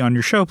I be on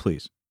your show,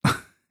 please?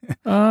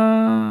 You've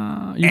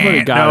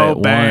already got it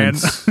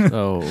once.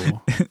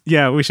 Oh.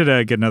 Yeah, we should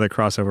get another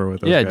crossover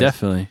with those guys.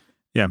 Definitely.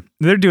 Yeah,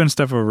 they're doing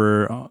stuff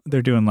over.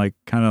 They're doing like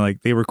kind of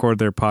like they record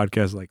their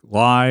podcast like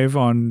live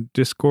on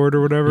Discord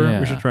or whatever. Yeah.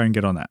 We should try and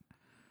get on that.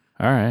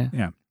 All right.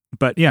 Yeah,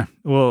 but yeah,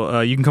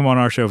 well, you can come on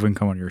our show if we can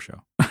come on your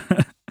show.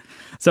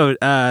 So,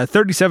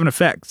 37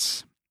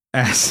 Effects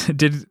asks,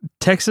 did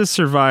Texas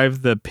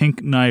survive the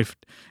pink knife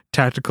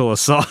tactical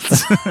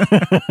assaults?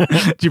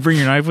 Did you bring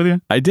your knife with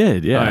you? I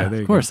did. Yeah, right,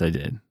 of course I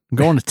did. I'm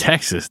going to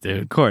Texas,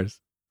 dude. Of course.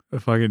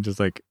 If I can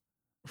just like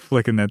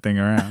flicking that thing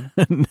around.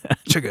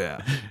 Check it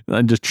out.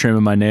 I'm just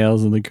trimming my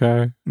nails in the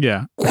car.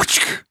 Yeah.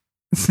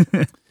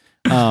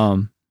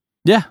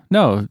 Yeah,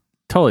 no,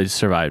 totally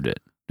survived it.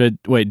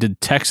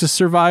 Did Texas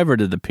survive or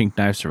did the pink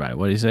knife survive?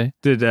 What did he say?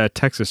 Did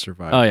Texas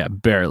survive? Oh yeah,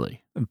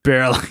 barely.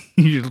 Barely.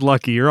 You're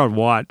lucky. You're on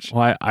watch.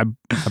 Well, I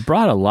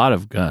brought a lot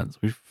of guns.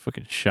 We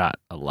fucking shot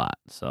a lot.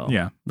 So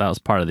yeah, that was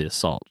part of the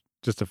assault.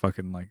 Just to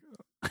fucking like.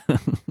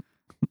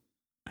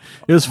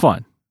 It was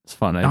fun. It's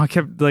fun. I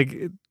kept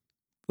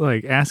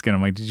like asking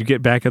him, like, did you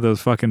get back at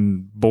those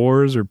fucking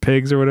boars or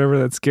pigs or whatever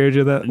that scared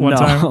you that one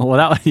time?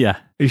 Well, yeah.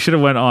 You should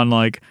have went on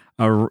like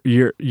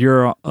your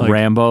like,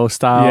 Rambo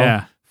style.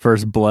 Yeah.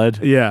 First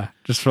blood. Yeah.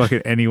 Just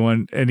fucking any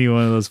one of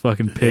those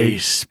fucking pigs. They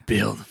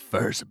spilled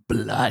first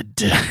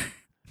blood.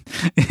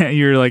 Yeah,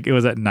 you're like, it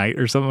was at night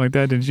or something like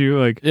that, didn't you?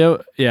 Like,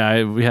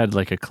 yeah, we had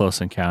like a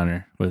close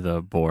encounter with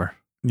a boar.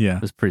 Yeah.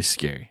 It was pretty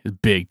scary. It was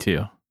big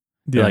too.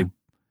 Yeah. Like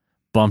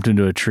bumped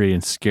into a tree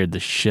and scared the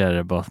shit out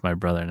of both my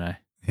brother and I.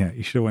 Yeah,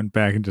 you should have went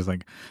back and just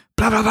like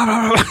blah blah blah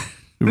blah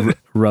blah.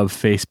 Rub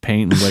face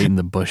paint and wait in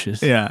the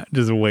bushes. Yeah,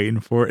 just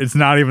waiting for it. It's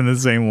not even the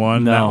same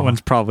one. No. That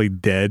one's probably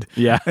dead.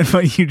 Yeah,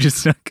 but you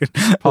just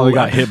probably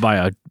got hit by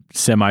a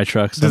semi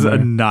truck. Just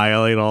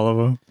annihilate all of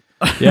them.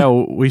 Yeah,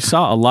 we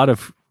saw a lot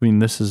of. I mean,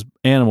 this is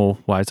animal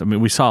wise. I mean,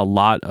 we saw a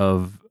lot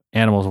of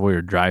animals while we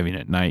were driving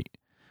at night.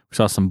 We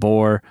saw some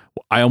boar.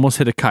 I almost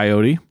hit a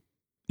coyote.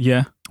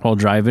 Yeah, while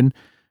driving.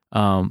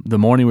 The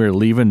morning we were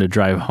leaving to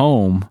drive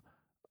home,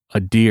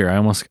 a deer.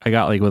 I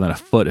got like within a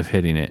foot of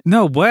hitting it.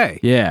 No way.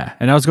 Yeah,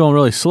 and I was going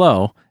really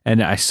slow,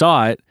 and I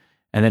saw it,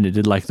 and then it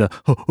did like the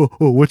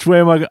which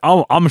way am I?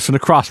 I'm just gonna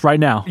cross right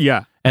now.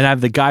 Yeah, and I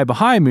have the guy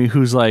behind me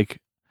who's like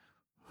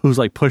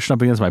pushing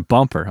up against my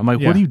bumper. I'm like,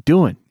 what are you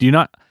doing?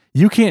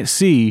 You can't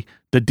see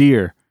the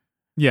deer.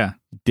 Yeah,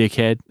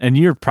 dickhead. And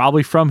you're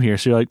probably from here,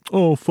 so you're like,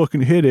 oh,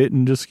 fucking hit it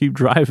and just keep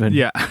driving.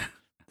 Yeah,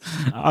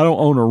 I don't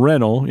own a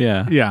rental.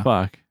 Yeah,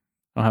 fuck.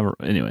 I don't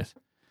have anyways.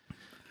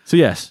 So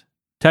yes.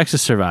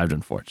 Texas survived,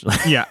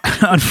 unfortunately. Yeah,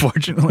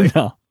 unfortunately.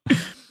 No.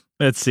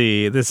 Let's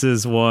see. This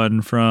is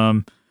one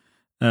from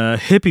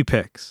Hippie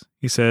Pics.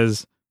 He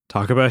says,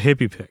 talk about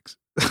hippie pics.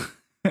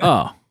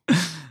 Oh.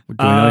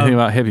 Do we know anything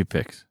about hippie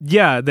picks?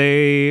 Yeah,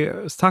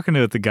 I was talking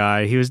to the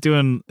guy. He was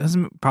doing, this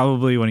is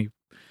probably when he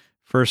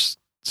first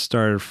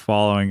started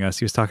following us.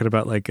 He was talking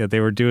about like they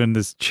were doing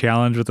this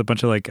challenge with a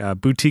bunch of like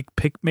boutique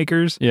pick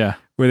makers. Yeah.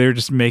 Where they were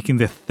just making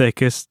the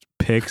thickest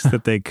picks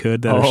that they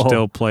could that are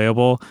still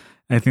playable.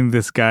 And I think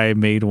this guy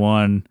made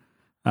one.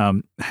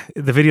 The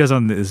video's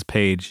on this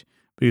page,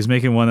 but he was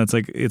making one that's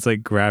like, it's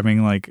like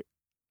grabbing like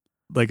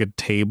a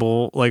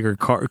table, like or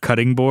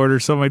cutting board or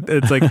something.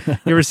 It's like, you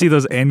ever see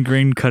those end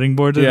grain cutting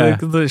boards? Yeah.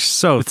 They're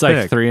so it's thick.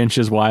 like 3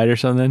 inches wide or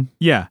something.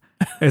 Yeah.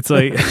 It's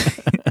like,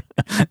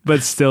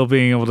 but still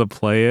being able to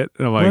play it.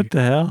 And I'm like, what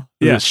the hell?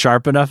 Is Yeah. it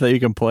sharp enough that you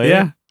can play it?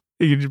 Yeah.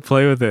 You can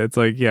play with it. It's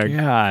like, yeah.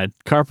 God,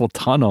 carpal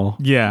tunnel.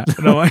 Yeah.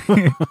 No,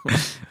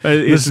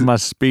 This is my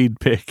speed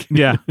pick.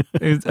 Yeah.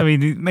 I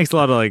mean, it makes a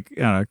lot of like,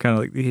 I don't know, kind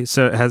of like,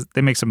 so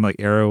they make some like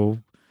arrow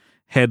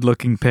head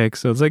looking picks.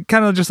 So it's like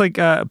kind of just like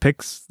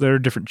picks that are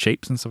different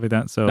shapes and stuff like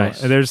that. So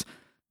Nice. there's,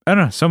 I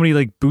don't know, so many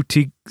like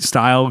boutique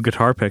style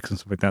guitar picks and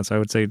stuff like that. So I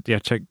would say, yeah,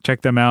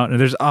 check them out. And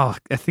there's, I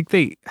think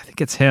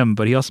it's him,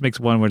 but he also makes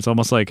one where it's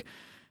almost like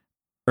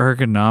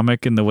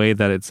ergonomic in the way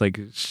that it's like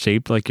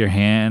shaped like your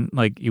hand,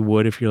 like you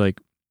would if you're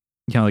like,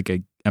 you know, like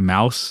a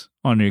mouse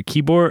on your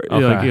keyboard,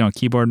 Okay. like, you know,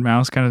 keyboard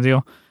mouse kind of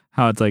deal.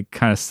 How it's like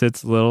kind of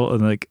sits little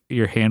and like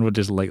your hand would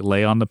just like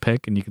lay on the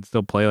pick and you can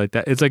still play like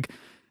that. It's like,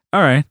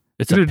 all right.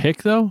 It's a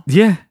pick though?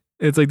 Yeah.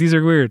 It's like, these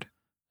are weird.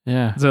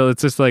 Yeah. So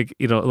it's just like,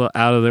 you know, a little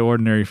out of the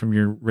ordinary from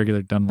your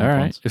regular Dunlop All right.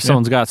 ones. If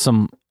someone's got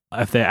some,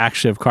 if they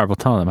actually have carpal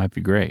tunnel, that might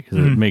be great because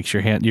it makes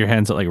your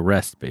hands at like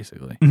rest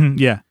basically. Mm-hmm.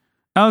 Yeah.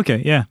 Oh,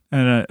 okay. Yeah.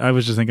 And I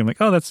was just thinking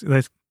like, oh, that's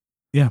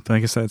yeah. But I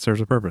guess that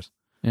serves a purpose.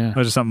 Yeah. It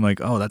was just something like,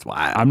 oh, that's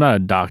why. I'm not a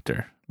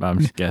doctor, but I'm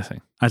just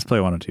guessing. I just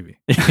play one on TV.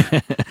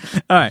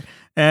 All right.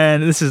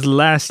 And this is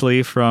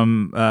lastly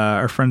from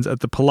our friends at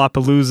the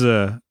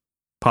Palapalooza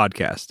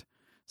podcast.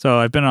 So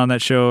I've been on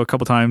that show a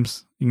couple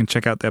times. You can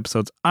check out the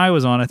episodes I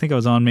was on. I think I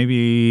was on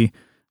maybe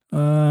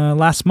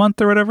last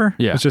month or whatever.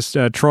 Yeah. It was just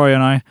Troy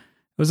and I. It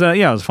was it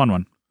was a fun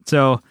one.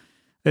 So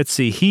let's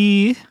see.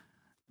 He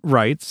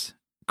writes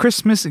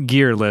Christmas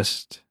gear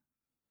list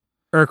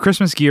or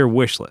Christmas gear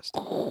wish list.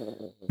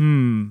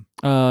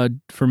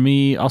 For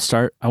me, I'll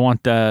start. I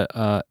want that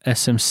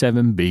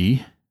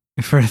SM7B.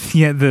 For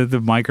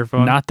the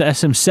microphone. Not the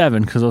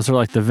SM7 because those are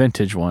like the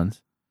vintage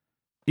ones.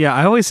 Yeah,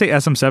 I always say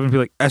SM7. People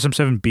like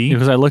SM7B.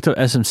 Because I looked up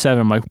SM7,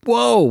 I'm like,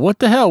 whoa, what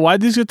the hell?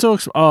 Why'd these get so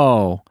expensive?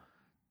 Oh,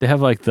 they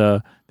have like they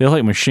have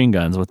like machine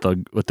guns with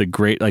the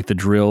grate, like the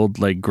drilled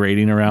like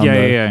grating around.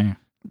 Yeah.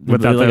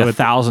 Without like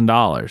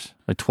 $1,000,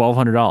 like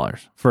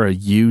 $1,200 for a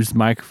used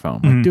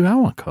microphone. Like, dude, I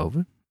want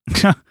COVID.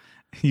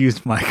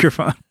 Used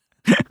microphone.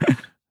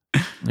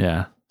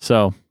 Yeah.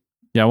 So,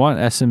 yeah, I want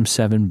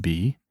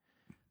SM7B.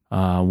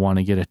 I want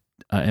to get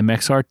a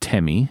MXR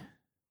Temi.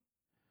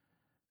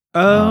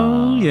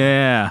 Oh,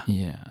 yeah.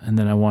 Yeah. And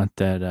then I want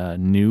that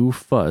new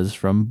fuzz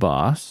from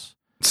Boss.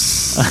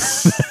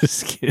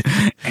 Just kidding.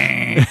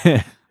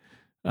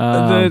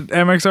 The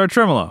MXR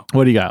Tremolo.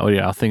 What do you got?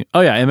 I'll think.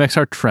 Oh, yeah,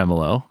 MXR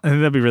Tremolo. I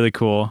think that'd be really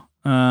cool.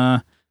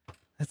 Let's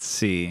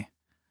see.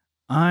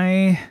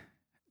 I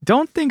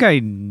don't think I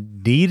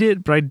need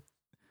it, but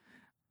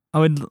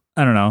I don't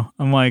know.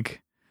 I'm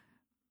like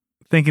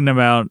thinking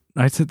about,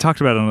 I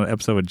talked about it on an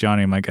episode with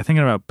Johnny. I'm like, I'm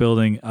thinking about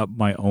building up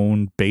my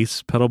own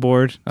bass pedal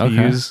board to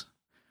use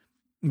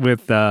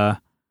with,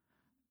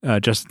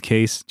 just in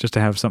case, just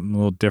to have something a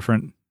little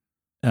different.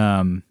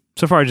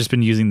 So far I've just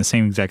been using the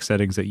same exact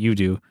settings that you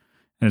do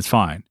and it's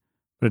fine,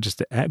 but just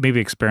to maybe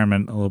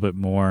experiment a little bit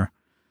more.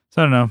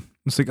 So I don't know.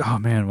 It's like, oh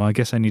man, well, I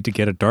guess I need to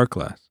get a dark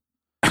glass.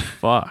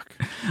 Fuck.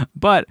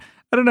 But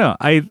I don't know.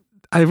 I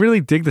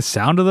really dig the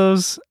sound of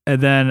those.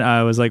 And then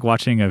I was like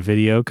watching a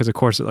video because of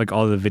course like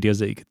all the videos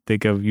that you could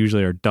think of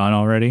usually are done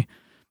already.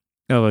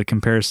 Like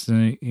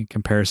comparison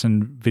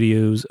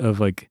videos of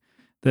like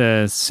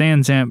the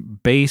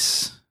SansAmp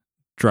bass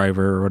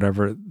driver or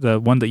whatever, the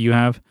one that you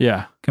have.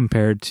 Yeah.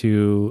 Compared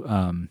to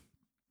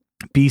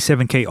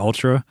B7K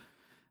Ultra,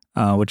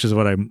 which is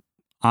what I'm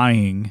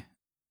eyeing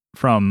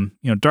from,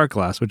 Dark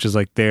Glass, which is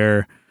like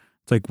it's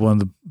like one of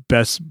the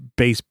best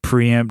bass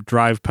preamp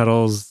drive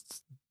pedals,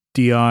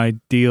 DI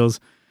deals.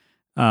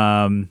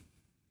 And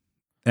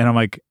I'm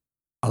like,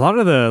 a lot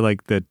of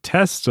the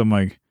tests, I'm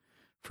like,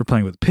 for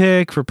playing with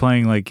pick, for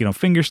playing like,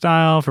 finger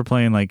style, for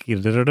playing like,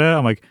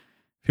 I'm like,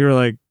 if you were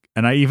like,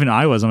 and I'm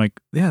like,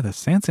 yeah, the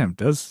SansAmp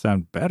does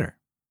sound better.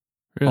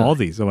 Really? All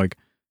these. I'm like,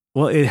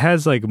 well, it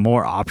has like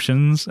more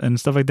options and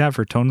stuff like that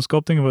for tone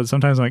sculpting, but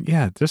sometimes I'm like,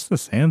 yeah, just the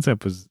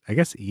SansAmp was, I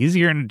guess,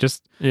 easier and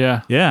just,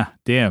 yeah,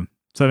 damn.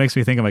 So it makes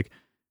me think, I'm like,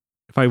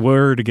 if I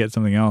were to get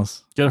something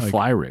else. Get a like,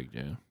 fly rig,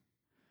 dude.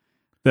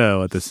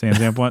 The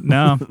SansAmp one?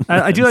 No.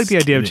 I do like the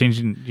idea of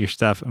changing your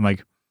stuff. I'm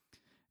like,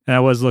 and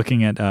I was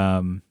looking at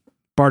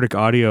Bardic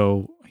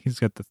Audio. He's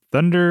got the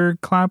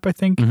Thunderclap, I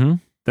think. Mm-hmm.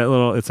 That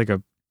little, it's like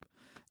a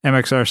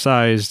MXR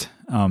sized,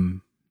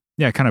 kind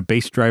of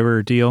bass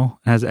driver deal.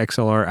 It has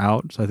XLR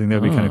out, so I think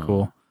that'd be kind of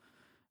cool.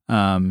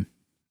 I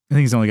think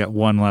he's only got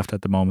one left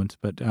at the moment,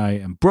 but I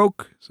am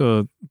broke.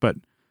 So, but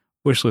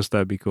wish list,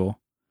 that'd be cool.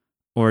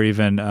 or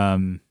even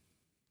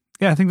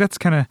I think that's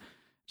kind of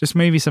just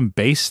maybe some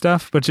bass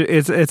stuff, but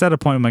it's at a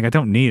point I'm like, I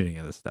don't need any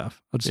of this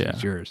stuff. I'll just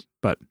use yours.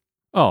 But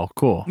oh,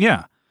 cool.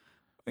 Yeah.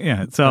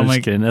 So I'm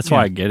like, kidding. That's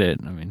why I get it.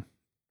 I mean,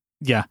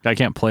 yeah, I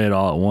can't play it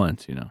all at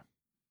once,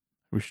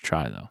 We should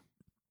try though.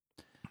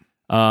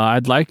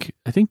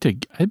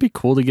 It'd be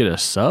cool to get a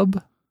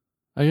sub,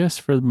 I guess,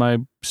 for my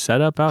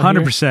setup out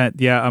 100%.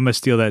 Yeah, I'm gonna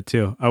steal that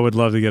too. I would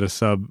love to get a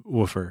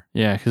subwoofer.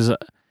 Yeah, because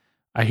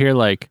I hear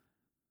I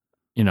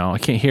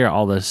can't hear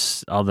all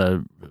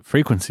the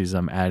frequencies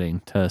I'm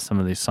adding to some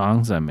of these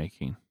songs I'm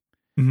making.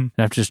 Mm-hmm. And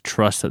I have to just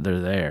trust that they're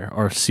there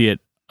or see it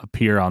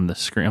appear on the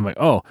screen. I'm like,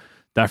 oh,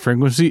 that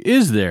frequency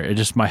is there. It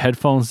just my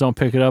headphones don't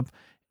pick it up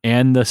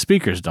and the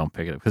speakers don't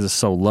pick it up because it's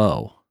so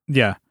low.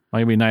 Yeah,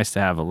 it'd be nice to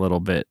have a little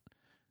bit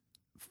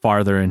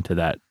farther into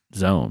that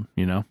zone,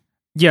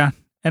 Yeah,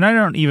 and I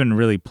don't even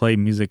really play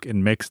music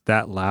and mix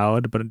that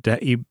loud, but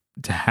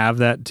to have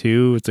that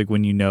too, it's like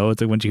when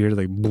it's like once you hear it,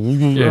 like,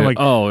 I'm like,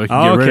 we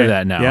can get rid of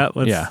that now. Yeah,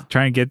 let's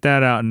try and get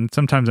that out. And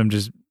sometimes I'm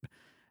just,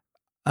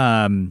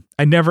 I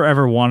never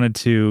ever wanted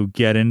to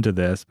get into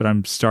this, but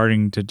I'm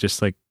starting to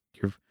just like,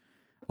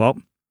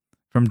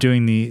 from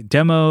doing the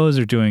demos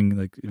or doing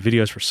like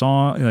videos for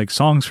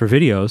songs for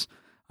videos,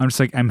 I'm just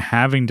like, I'm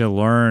having to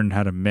learn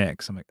how to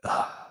mix. I'm like,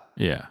 ugh.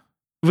 Yeah.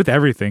 With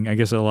everything, I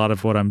guess a lot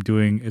of what I'm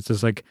doing, it's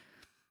just like,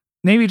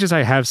 maybe just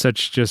I have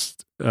such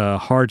just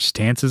hard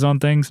stances on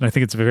things, and I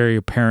think it's very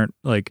apparent,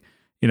 like,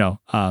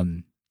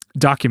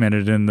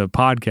 documented in the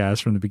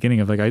podcast from the beginning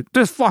of like, I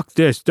just fuck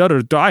this,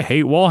 I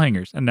hate wall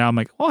hangers, and now I'm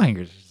like, wall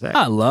hangers are sick.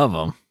 I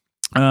love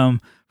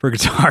them. For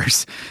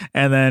guitars,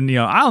 and then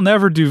I'll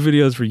never do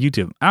videos for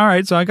YouTube. All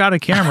right, so I got a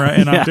camera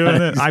and I'm doing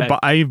this. Exactly.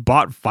 I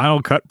bought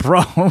Final Cut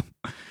Pro,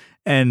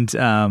 and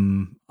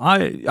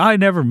I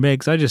never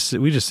mix. We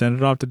just send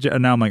it off to.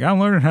 And now I'm like, I'm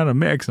learning how to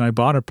mix, and I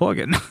bought a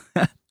plugin.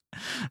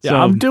 So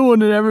I'm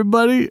doing it,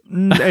 everybody.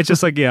 It's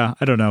just like, I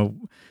don't know.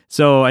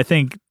 So I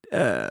think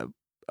a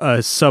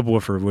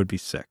subwoofer would be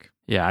sick.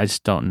 Yeah, I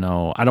just don't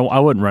know. I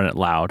wouldn't run it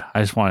loud.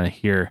 I just want to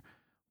hear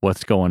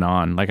what's going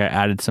on. Like I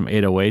added some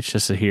 808s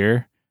just to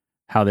hear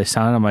how they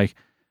sound. I'm like,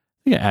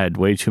 I think I added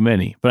way too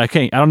many, but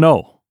I don't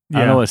know. Yeah.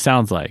 I don't know what it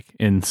sounds like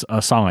in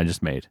a song I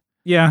just made.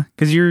 Yeah,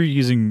 because you're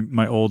using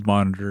my old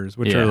monitors,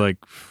 which are like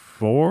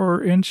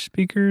 4-inch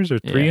speakers or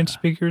 3-inch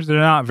speakers. They're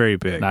not very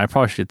big. No, I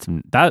probably should get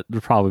some. That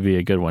would probably be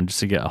a good one just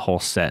to get a whole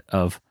set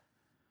of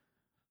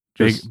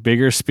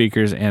bigger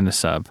speakers and a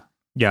sub.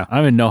 Yeah. I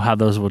don't even know how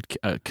those would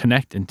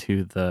connect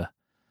into the.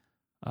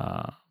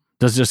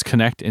 Does just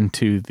connect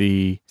into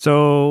the.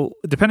 So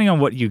depending on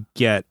what you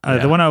get,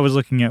 the one I was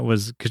looking at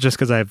was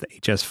because I have the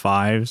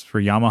HS5s for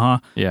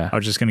Yamaha. Yeah. I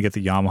was just gonna get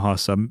the Yamaha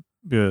sub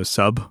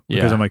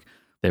because I'm like,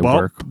 they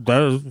work.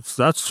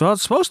 That's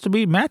supposed to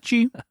be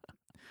matchy.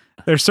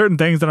 There's certain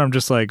things that I'm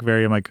just like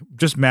I'm like,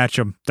 just match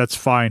them. That's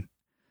fine.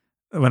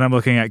 When I'm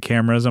looking at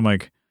cameras, I'm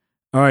like,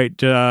 all right,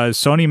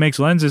 Sony makes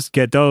lenses,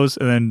 get those.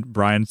 And then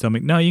Brian's telling me,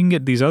 no, you can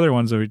get these other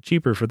ones that are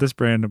cheaper for this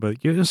brand, but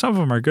some of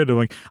them are good. I'm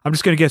like, I'm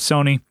just gonna get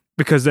Sony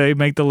because they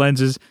make the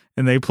lenses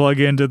and they plug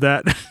into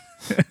that.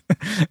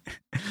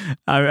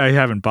 I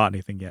haven't bought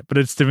anything yet, but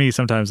it's to me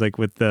sometimes like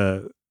with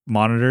the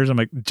monitors, I'm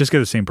like, just get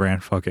the same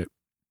brand. Fuck it.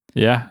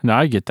 Yeah, no,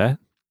 I get that.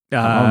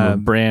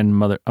 I'm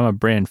a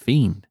brand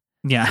fiend.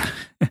 Yeah,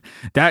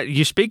 that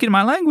you're speaking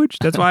my language.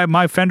 That's why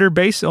my Fender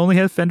bass only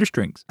has Fender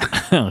strings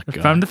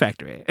from the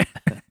factory.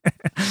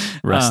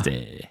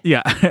 Rusty.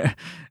 Yeah,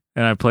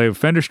 and I play a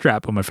Fender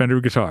strap on my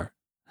Fender guitar,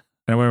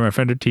 and I wear my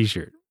Fender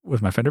T-shirt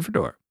with my Fender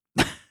fedora.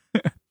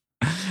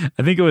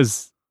 I think it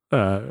was,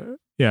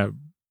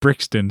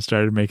 Brixton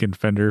started making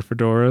Fender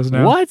fedoras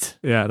now. What?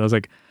 Yeah, and I was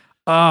like,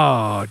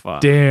 oh,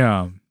 fuck.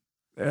 Damn.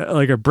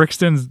 Like, are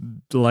Brixton's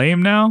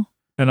lame now?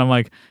 And I'm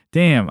like,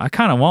 damn, I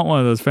kind of want one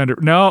of those Fender.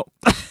 No,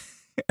 I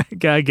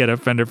gotta get a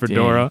Fender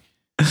fedora.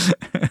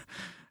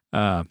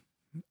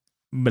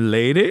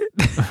 Milady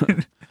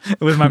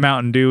with my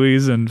Mountain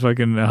Deweys and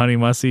fucking Honey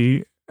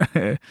Mussy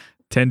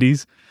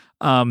tendies.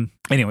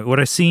 Anyway, what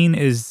I've seen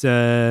is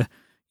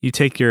you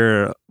take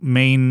your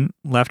main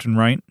left and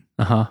right.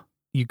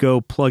 You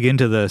go plug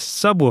into the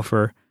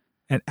subwoofer,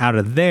 and out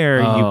of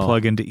there you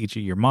plug into each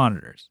of your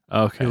monitors.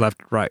 Okay, your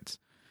left and rights.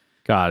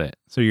 Got it.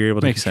 So you're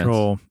able to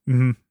control.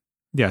 Mm-hmm.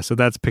 Yeah, so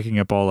that's picking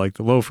up all like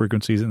the low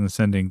frequencies and then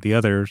sending the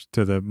others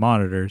to the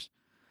monitors.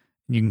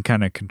 You can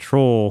kind of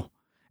control,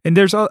 and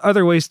there's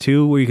other ways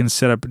too where you can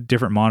set up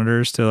different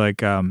monitors to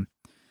like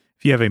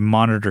if you have a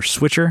monitor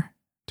switcher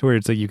to where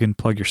it's like you can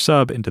plug your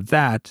sub into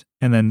that,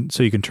 and then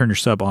so you can turn your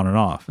sub on and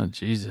off. Oh,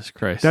 Jesus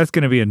Christ. That's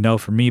going to be a no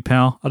for me,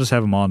 pal. I'll just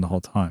have them on the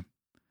whole time.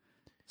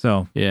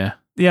 So yeah,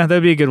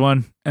 that'd be a good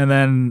one. And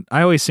then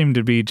I always seem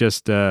to be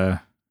just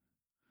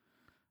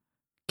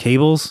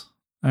cables.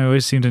 I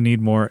always seem to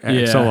need more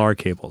XLR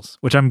cables,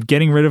 which I'm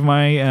getting rid of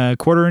my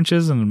 1/4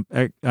 inches, and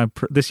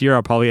this year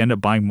I'll probably end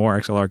up buying more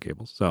XLR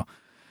cables. So,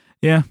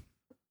 yeah,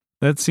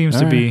 that seems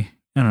to be,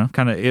 I don't know,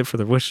 kind of it for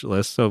the wish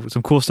list. So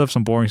some cool stuff,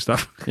 some boring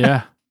stuff.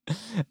 Yeah,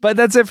 but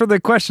that's it for the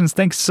questions.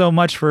 Thanks so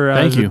much for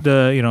Thank you.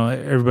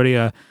 everybody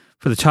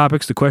for the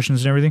topics, the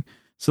questions, and everything.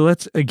 So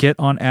let's get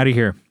on out of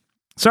here.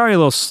 Sorry, a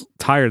little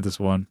tired this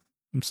one.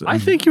 I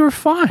think you were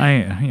fine.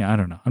 I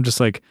don't know. I'm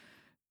just like,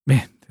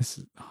 man, this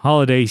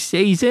holiday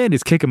season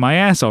is kicking my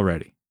ass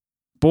already.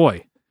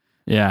 Boy.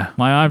 Yeah.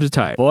 My arms are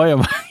tired.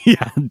 Boy,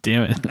 yeah,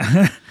 damn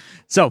it.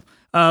 So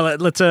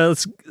let's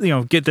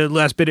get the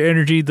last bit of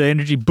energy, the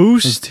energy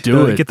boost. Let's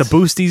do it. Get the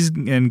boosties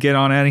and get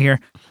on out of here.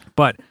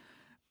 But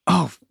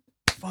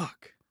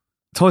fuck.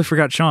 Totally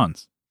forgot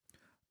Sean's.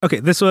 Okay,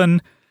 this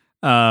one,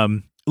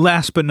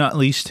 last but not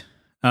least,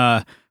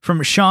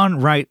 from Sean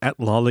Wright at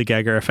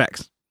Lollygagger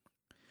FX.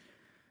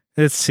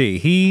 Let's see.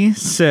 He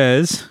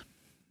says,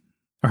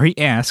 or he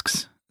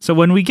asks, so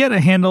when we get a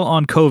handle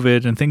on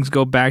COVID and things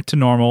go back to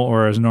normal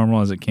or as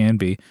normal as it can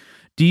be,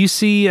 do you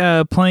see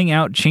playing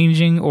out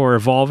changing or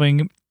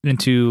evolving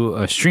into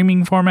a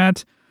streaming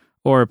format,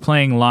 or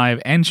playing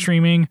live and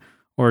streaming,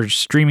 or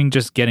streaming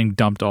just getting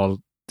dumped all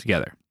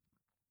together?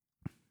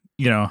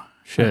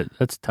 Shit,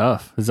 that's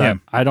tough.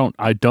 I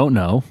don't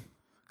know.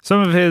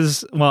 Some of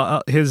his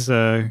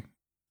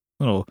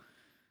little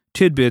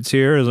tidbits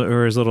here,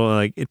 or his little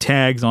like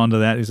tags onto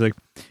that. He's like,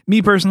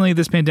 me personally,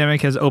 this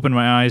pandemic has opened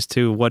my eyes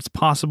to what's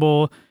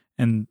possible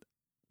and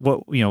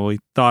what we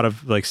thought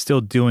of, like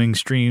still doing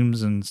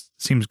streams, and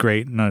seems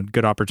great and a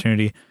good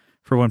opportunity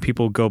for when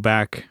people go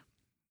back,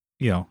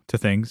 to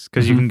things,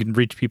 because you can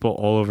reach people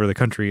all over the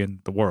country and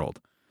the world.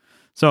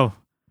 So,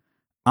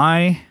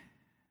 what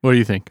do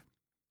you think?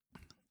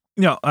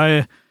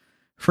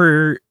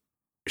 For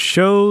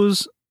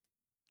shows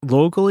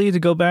locally to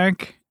go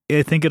back,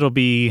 I think it'll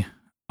be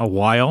a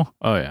while.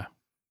 Oh yeah.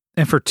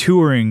 And for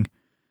touring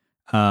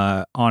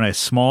on a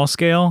small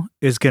scale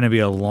is going to be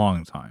a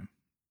long time.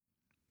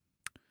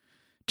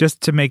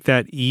 Just to make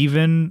that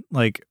even,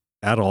 like,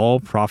 at all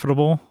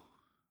profitable,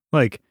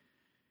 like,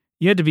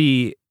 you had to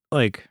be,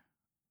 like,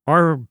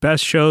 our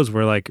best shows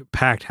were, like,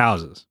 packed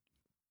houses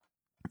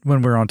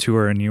when we're on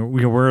tour, and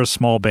we're a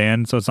small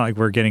band, so it's not like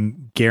we're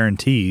getting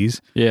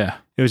guarantees. Yeah.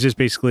 It was just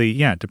basically,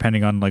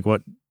 depending on, like,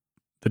 what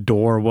the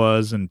door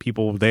was and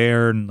people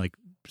there, and, like,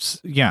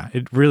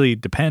 it really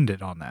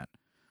depended on that.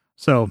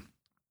 So,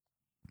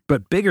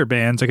 but bigger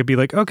bands, I could be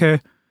like,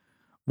 okay,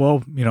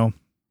 well,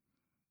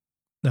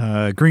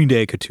 Green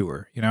Day could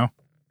tour,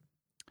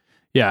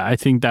 Yeah, I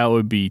think that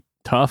would be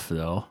tough,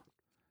 though.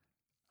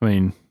 I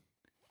mean,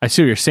 I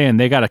see what you're saying.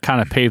 They got to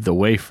kind of pave the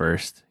way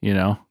first, Is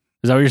that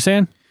what you're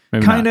saying?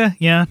 Kind of,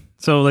 yeah.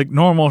 So, like,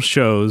 normal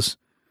shows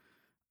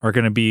are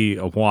going to be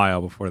a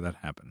while before that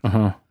happens.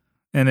 Uh-huh.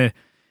 And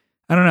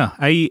I don't know.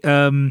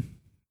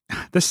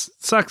 This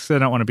sucks that I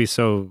don't want to be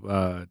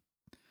so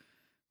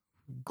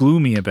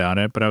gloomy about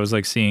it, but I was,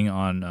 like, seeing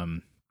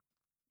on...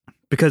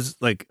 because,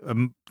 like,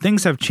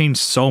 things have changed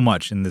so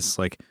much in this,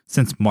 like,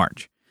 since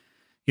March.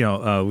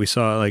 We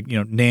saw, like,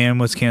 NAMM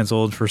was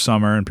canceled for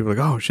summer, and people were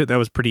like, oh, shit, that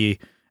was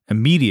pretty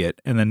immediate.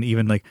 And then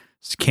even, like,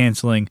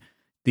 canceling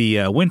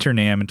the winter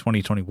NAMM in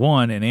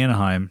 2021 in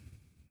Anaheim.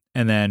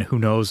 And then who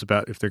knows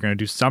about if they're going to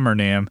do summer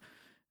NAMM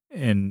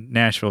in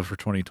Nashville for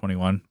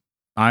 2021.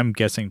 I'm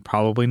guessing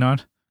probably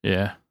not.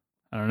 Yeah,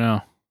 I don't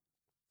know.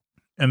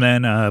 And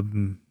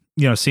then,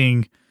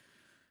 seeing...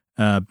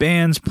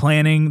 bands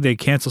planning, they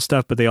cancel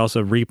stuff, but they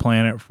also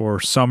replan it for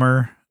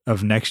summer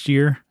of next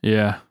year.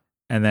 Yeah.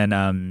 And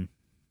then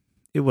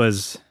it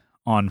was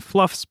on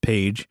Fluff's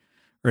page,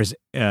 or his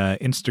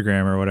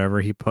Instagram or whatever,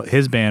 he put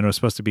his band was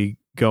supposed to be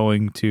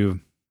going to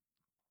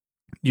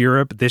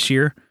Europe this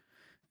year,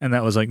 and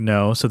that was like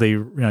no, so they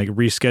like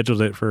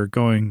rescheduled it for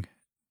going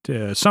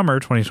to summer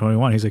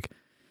 2021. He's like,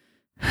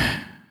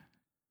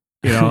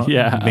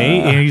 yeah,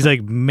 and he's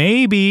like,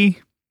 maybe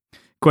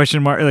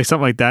question mark, like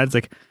something like that. It's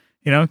like,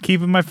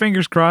 keeping my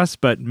fingers crossed,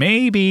 but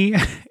maybe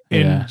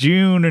in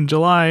June and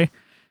July.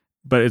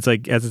 But it's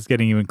like, as it's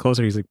getting even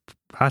closer, he's like,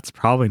 that's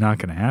probably not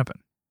going to happen.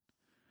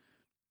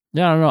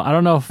 Yeah, I don't know. I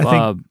don't know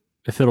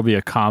if it'll be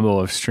a combo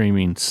of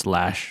streaming /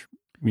 live.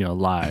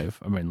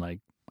 I mean, like,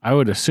 I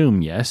would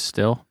assume yes.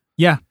 Still,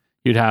 yeah,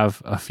 you'd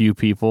have a few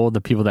people. The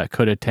people that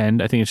could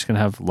attend, I think it's going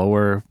to have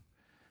lower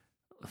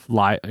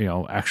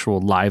actual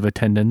live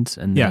attendance,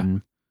 and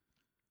then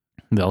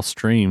they'll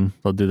stream.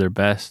 They'll do their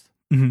best.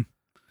 Mm-hmm.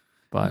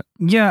 But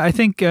yeah, I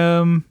think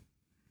venues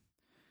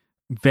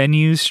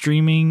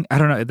streaming, I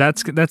don't know,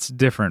 that's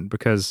different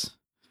because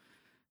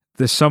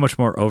there's so much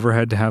more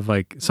overhead to have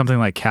like something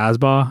like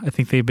Casbah. I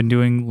think they've been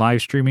doing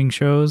live streaming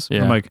shows.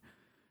 Yeah. I'm like,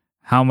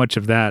 how much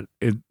of that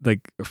is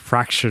like a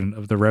fraction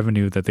of the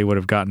revenue that they would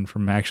have gotten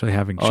from actually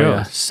having shows?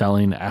 Yeah,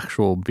 selling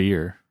actual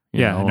beer.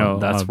 I know.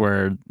 That's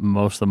where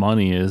most of the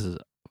money is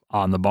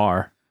on the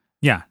bar.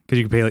 Yeah, because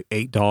you can pay like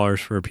 $8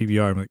 for a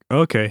PBR. I'm like,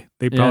 okay,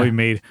 they probably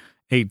made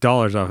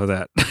 $8 off of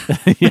that.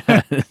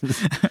 Yeah.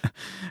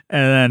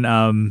 And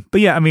then,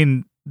 but yeah, I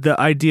mean, the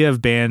idea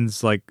of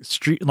bands like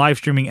live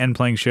streaming and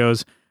playing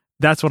shows,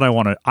 that's what I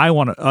want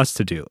us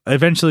to do.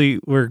 Eventually,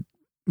 we're,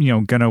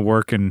 gonna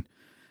work and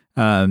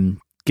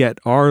get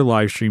our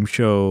live stream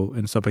show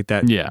and stuff like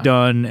that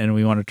done. And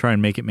we want to try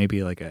and make it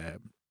maybe like a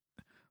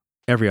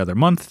every other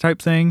month type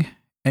thing.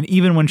 And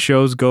even when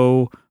shows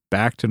go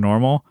back to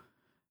normal,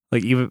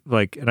 Like even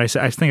like, and I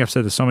think I've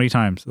said this so many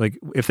times. Like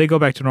if they go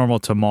back to normal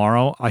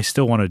tomorrow, I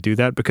still want to do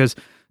that because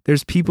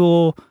there's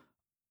people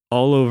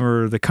all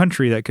over the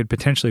country that could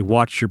potentially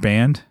watch your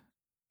band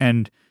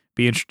and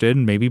be interested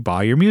and maybe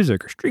buy your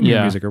music or stream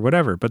your music or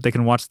whatever. But they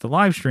can watch the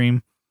live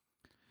stream,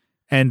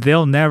 and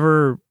they'll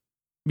never,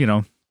 you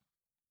know.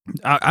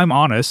 I'm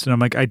honest, and I'm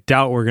like, I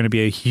doubt we're going to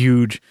be a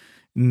huge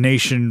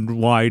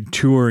nationwide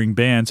touring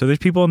band. So there's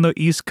people on the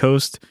East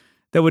Coast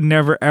that would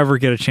never ever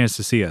get a chance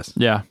to see us.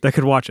 Yeah, that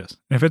could watch us.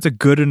 And if it's a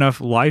good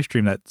enough live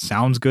stream that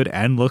sounds good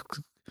and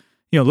looks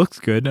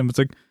good, and it's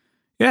like,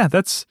 yeah,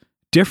 that's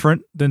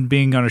different than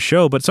being on a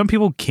show. But some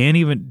people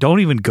don't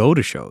even go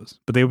to shows,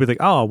 but they would be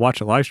like, oh, I'll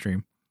watch a live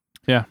stream.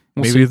 Yeah,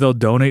 maybe they'll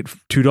donate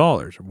 $2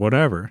 or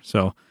whatever.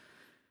 So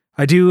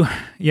I do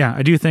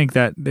think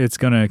that it's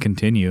going to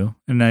continue.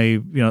 And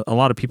a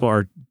lot of people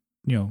are,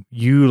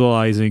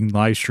 utilizing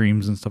live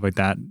streams and stuff like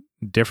that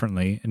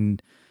differently.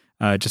 And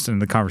just in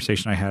the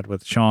conversation I had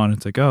with Sean,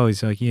 it's like,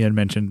 he had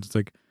mentioned, it's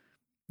like,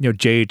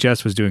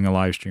 JHS was doing a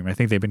live stream. I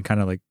think they've been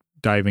kind of like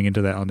diving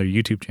into that on their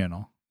YouTube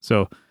channel.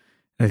 So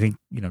I think,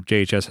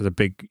 JHS has a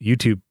big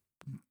YouTube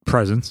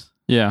presence.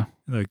 Yeah.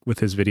 Like with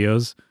his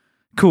videos.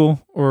 Cool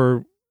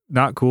or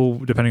not cool,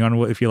 depending on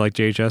if you like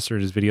JHS or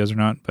his videos or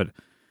not. But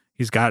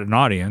he's got an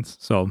audience,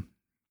 so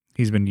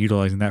he's been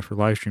utilizing that for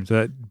live streams. So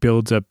that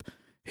builds up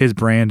his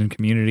brand and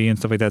community and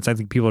stuff like that. So I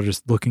think people are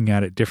just looking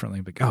at it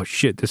differently. Like, oh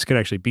shit, this could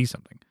actually be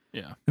something.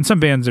 Yeah. And some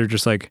bands are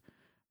just like,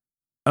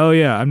 oh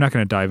yeah, I'm not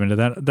going to dive into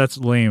that. That's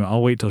lame.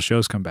 I'll wait till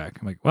shows come back.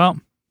 I'm like, well,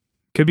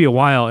 could be a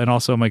while. And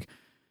also I'm like,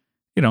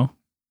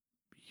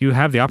 you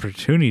have the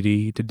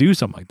opportunity to do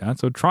something like that,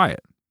 so try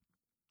it.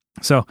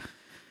 So,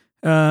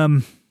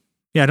 I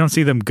don't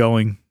see them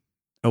going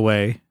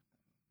away.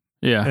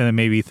 Yeah. And then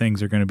maybe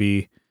things are going to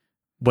be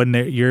when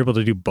you're able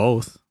to do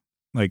both.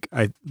 Like,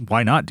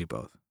 why not do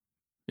both?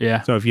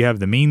 Yeah. So if you have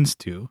the means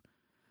to,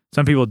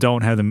 some people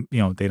don't have them,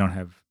 they don't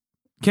have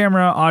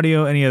camera,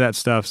 audio, any of that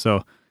stuff.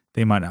 So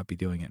they might not be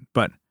doing it.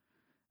 But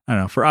I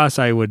don't know. For us,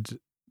 I would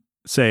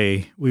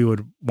say we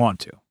would want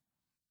to.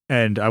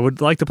 And I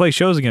would like to play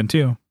shows again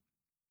too.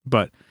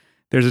 But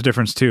there's a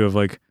difference too of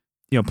like,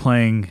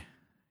 playing,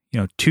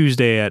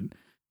 Tuesday at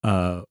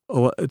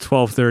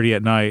 12:30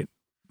 at night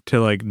to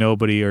like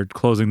nobody or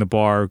closing the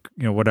bar,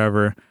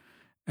 whatever.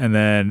 And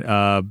then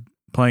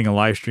playing a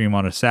live stream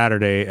on a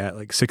Saturday at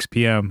like 6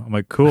 p.m. I'm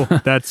like, cool.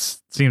 That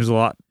seems a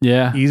lot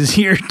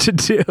easier to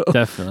do.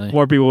 Definitely.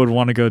 More people would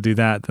want to go do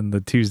that than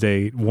the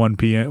Tuesday 1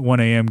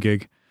 a.m.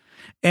 gig.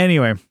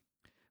 Anyway,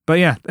 but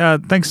yeah,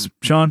 thanks,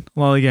 Sean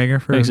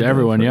Lollygager. Thanks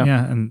everyone,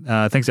 yeah.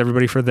 And thanks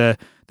everybody for the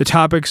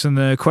topics and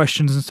the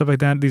questions and stuff like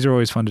that. These are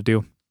always fun to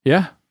do.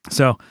 Yeah.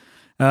 So,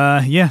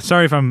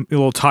 sorry if I'm a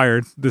little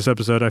tired this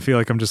episode. I feel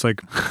like I'm just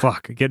like,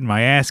 fuck, getting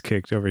my ass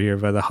kicked over here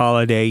by the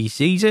holiday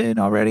season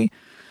already.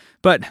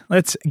 But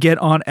let's get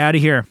on out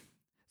of here.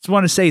 Just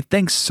want to say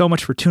thanks so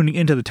much for tuning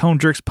into the Tone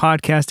Jerks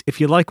podcast. If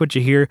you like what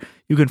you hear,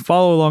 you can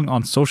follow along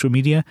on social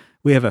media.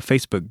 We have a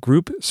Facebook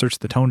group. Search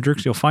the Tone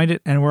Jerks. You'll find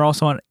it. And we're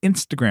also on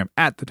Instagram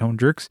at the Tone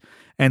Jerks.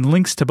 And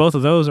links to both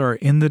of those are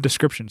in the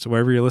description. So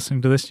wherever you're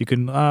listening to this, you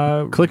can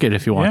click it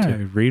if you want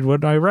to. Read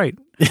what I write.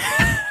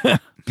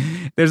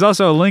 There's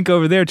also a link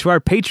over there to our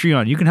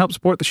Patreon. You can help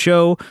support the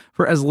show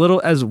for as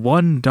little as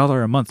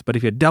 $1 a month. But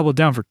if you double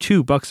down for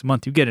 $2 a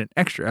month, you get an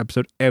extra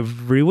episode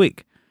every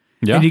week.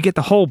 Yeah. And you get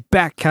the whole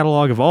back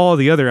catalog of all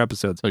the other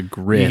episodes. A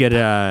grip. You get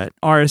a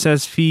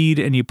RSS feed,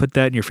 and you put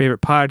that in your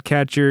favorite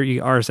podcatcher. You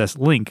get RSS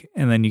link,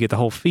 and then you get the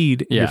whole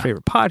feed in your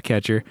favorite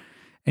podcatcher,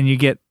 and you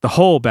get the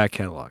whole back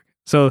catalog.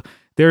 So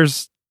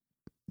there's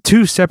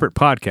 2 separate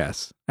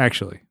podcasts,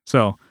 actually.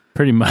 So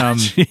pretty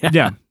much.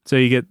 Yeah. So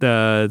you get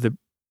the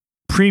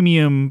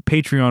premium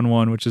Patreon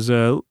one, which is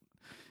some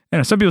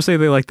people say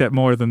they like that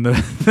more than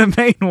the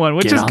main one,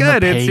 which is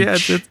good.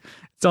 It's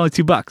only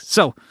 $2.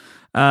 So,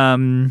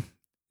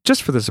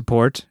 just for the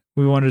support,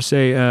 we wanted to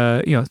say,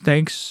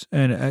 thanks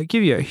and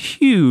give you a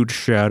huge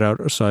shout out,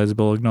 a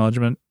sizable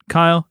acknowledgement.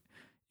 Kyle,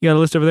 you got a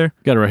list over there?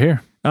 Got it right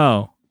here.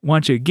 Oh, why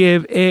don't you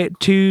give it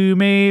to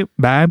me,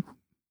 Bab?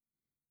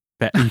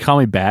 You call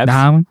me Babs?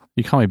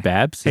 You call me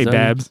Babs? Hey,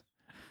 Babs.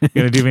 You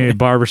gonna do me a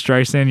Barbara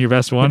Streisand, your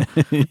best one?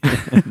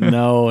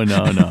 No.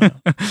 Yeah.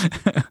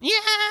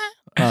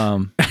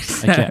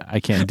 I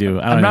can't do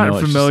it. I'm not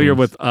familiar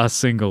with a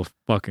single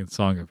fucking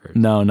song of hers.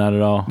 No, not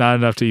at all. Not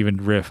enough to even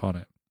riff on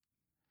it.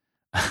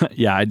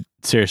 Yeah,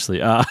 seriously.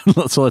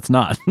 So let's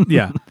not.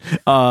 Yeah.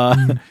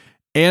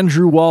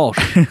 Andrew Walsh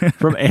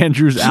from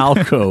Andrew's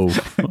Alcove.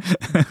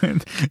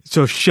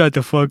 So shut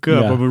the fuck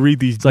up. I'm gonna read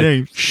these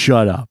names. Like,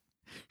 shut up.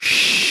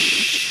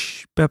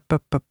 Shh.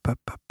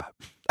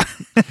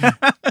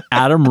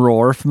 Adam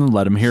Rohr from the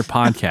Let 'Em Hear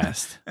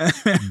podcast.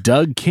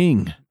 Doug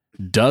King,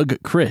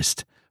 Doug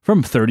Christ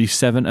from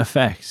 37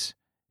 Effects.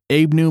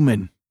 Abe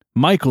Newman,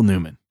 Michael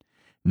Newman,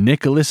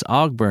 Nicholas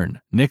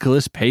Ogburn,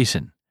 Nicholas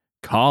Payson,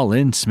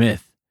 Colin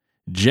Smith,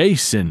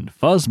 Jason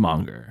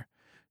Fuzzmonger,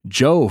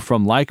 Joe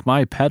from Like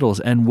My Pedals,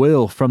 and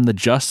Will from the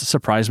Just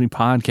Surprise Me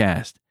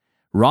podcast.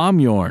 Rom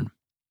Yorn,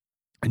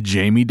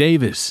 Jamie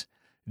Davis,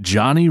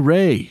 Johnny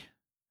Ray,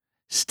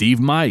 Steve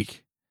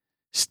Mike,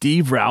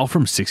 Steve Rowell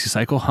from 60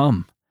 Cycle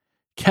Hum,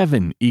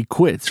 Kevin E.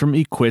 Quits from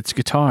E. Quits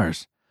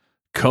Guitars,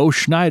 Co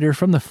Schneider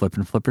from the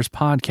Flippin' Flippers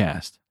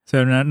podcast.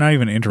 So not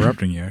even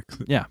interrupting you.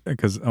 Yeah.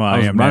 Because I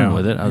was am running now.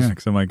 with it. I was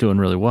I'm like, doing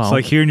really well. It's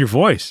like hearing your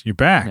voice. You're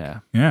back. Yeah.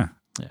 Yeah.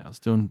 Yeah, I was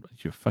doing.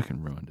 You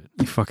fucking ruined it.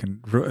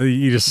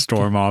 You just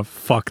storm off.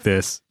 Fuck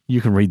this.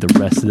 You can read the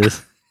rest of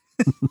this.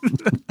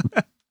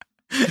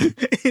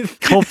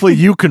 Hopefully,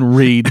 you can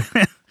read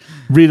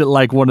it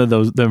like one of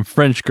them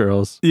French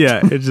girls.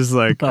 Yeah, it's just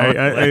like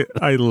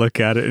I look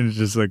at it and it's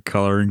just like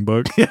coloring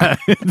book. Yeah,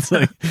 it's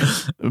like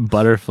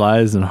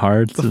butterflies and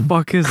hearts. The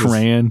fuck is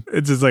crayon? This?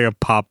 It's just like a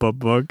pop up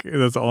book.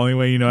 That's the only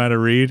way you know how to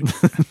read.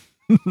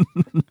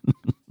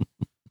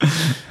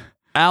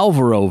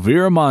 Alvaro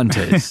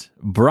Viramontes,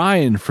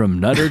 Brian from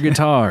Nutter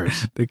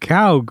Guitars, the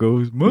cow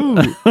goes moo.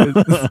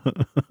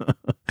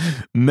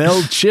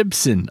 Mel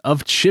Chipson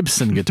of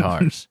Chipson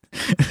Guitars.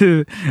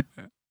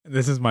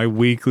 This is my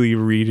weekly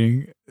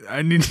reading.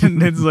 I need to,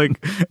 it's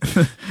like,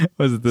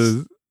 was it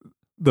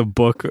the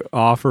book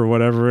off or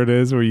whatever it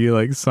is where you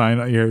like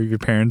sign your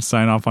parents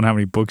sign off on how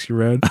many books you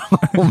read?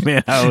 Oh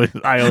man,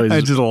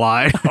 I just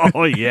lied.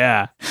 Oh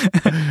yeah.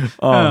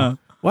 Oh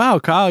wow,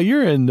 Kyle,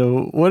 you're in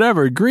the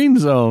whatever green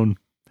zone.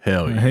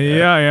 Hell yeah.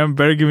 Yeah, I am.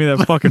 Better give me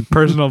that fucking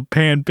personal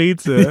pan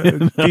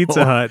pizza.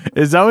 Pizza Hut.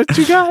 Is that what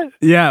you got?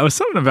 Yeah, it was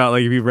something about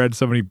like if you read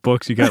so many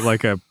books, you got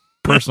like a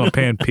personal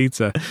pan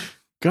pizza.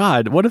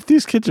 God, what if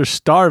these kids are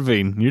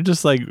starving? You're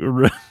just like,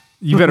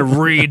 you better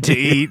read to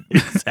eat.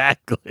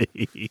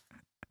 Exactly.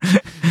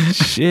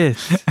 Shit.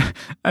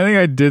 I think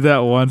I did that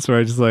once where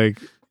I just like,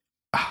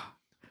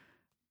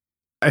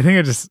 I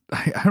don't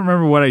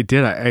remember what I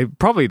did. I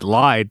probably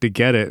lied to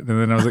get it. And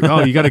then I was like,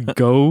 oh, you got to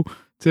go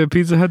to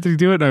Pizza Hut to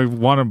do it. And I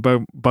want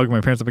to bug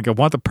my parents. I'm like, I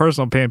want the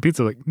personal pan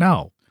pizza. Like,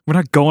 no, we're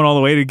not going all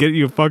the way to get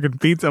you a fucking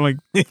pizza. I'm like,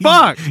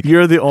 fuck.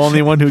 You're the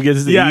only one who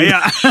gets to eat.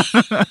 Yeah.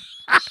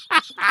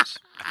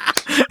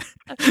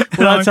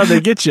 Well, that's how they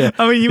get you.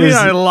 I mean, you mean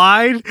I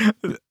lied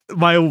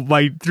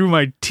through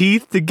my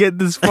teeth to get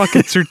this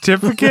fucking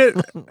certificate?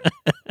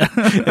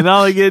 And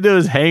all I get to do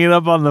is hang it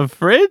up on the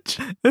fridge?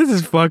 This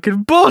is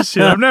fucking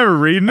bullshit. I'm never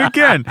reading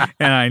again.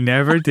 And I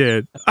never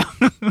did.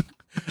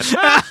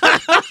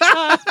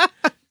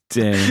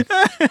 Dang.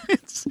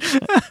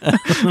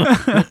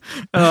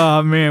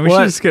 Oh man, we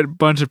should just get a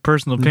bunch of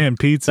personal pan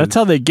pizzas. That's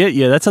how they get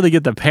you. That's how they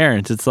get the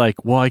parents. It's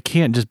like, well, I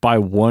can't just buy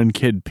one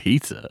kid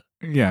pizza.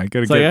 Yeah, I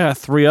gotta like I got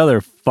 3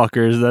 other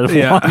fuckers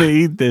that want to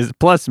eat this.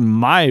 Plus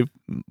my,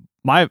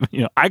 I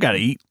gotta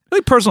eat. I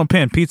think personal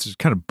pan pizza is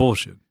kind of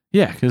bullshit.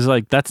 Yeah, because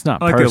like that's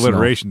not. I like personal. the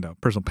alliteration though.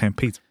 Personal pan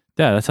pizza.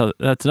 Yeah, that's how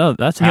they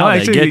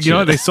actually, get you. You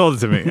know, they sold it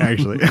to me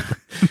actually.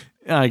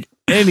 Like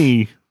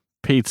any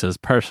pizza is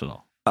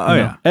personal. Oh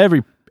yeah,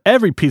 every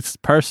pizza is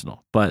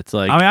personal, but it's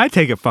like, I mean, I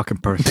take it fucking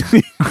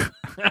personally.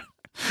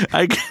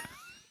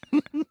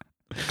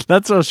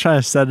 That's what I was trying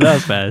to set it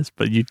up as,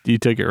 but you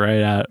took it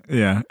right out.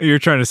 Yeah, you're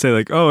trying to say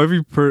like, oh,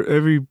 every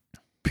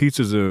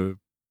pizza's a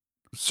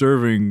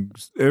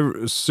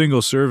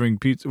single serving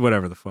pizza,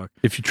 whatever the fuck.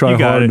 If you try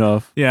hard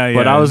enough. Yeah.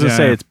 But I was gonna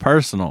say it's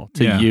personal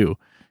to you.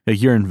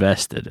 Like you're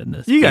invested in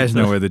this. You guys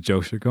know where the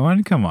jokes are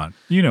going. Come on,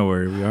 you know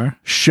where we are.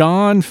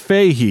 Sean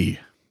Fahey.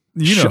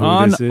 You know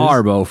Sean who this is.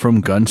 Arbo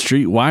from Gun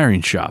Street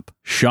Wiring Shop.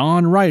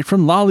 Sean Wright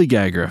from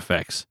Lollygagger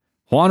Effects.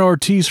 Juan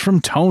Ortiz from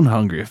Tone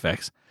Hungry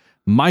Effects.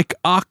 Mike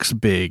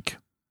Oxbig.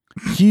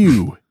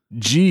 Hugh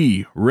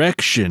G.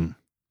 Rection.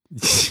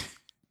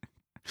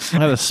 I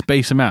had to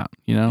space them out,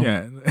 you know?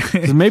 Yeah.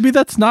 Maybe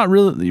that's not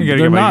really. I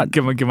gotta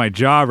get my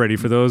jaw ready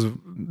for those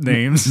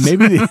names.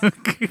 Maybe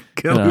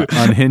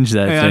unhinge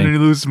that thing. I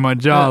loosen my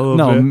jaw a little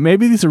bit. No,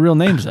 maybe these are real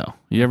names though.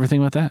 You ever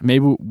think about that?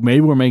 Maybe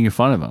we're making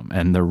fun of them,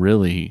 and they're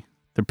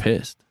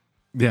pissed.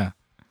 Yeah,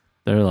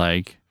 they're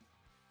like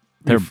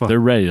they're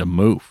ready to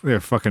move. They're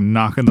fucking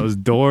knocking those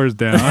doors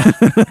down,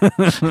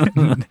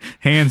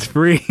 hands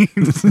free,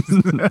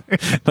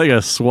 like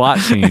a SWAT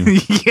team.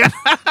 Yeah.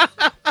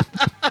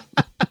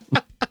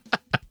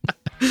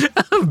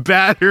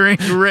 Battering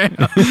ram.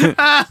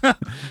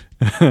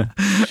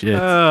 Shit.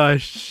 Oh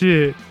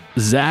shit.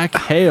 Zach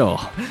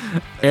Hale,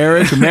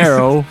 Eric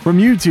Marrow from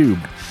YouTube,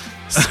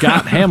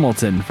 Scott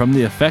Hamilton from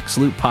the Effects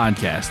Loop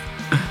podcast,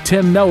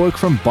 Tim Nowick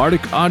from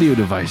Bardic Audio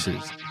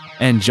Devices,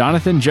 and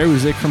Jonathan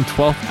Jeruzik from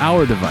 12th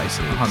Hour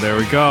Devices. Oh, there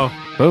we go.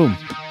 Boom.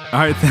 All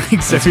right,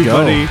 thanks Let's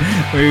everybody. go.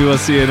 We will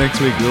see you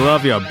next week. We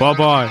love you.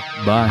 Bye-bye.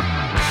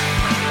 Bye.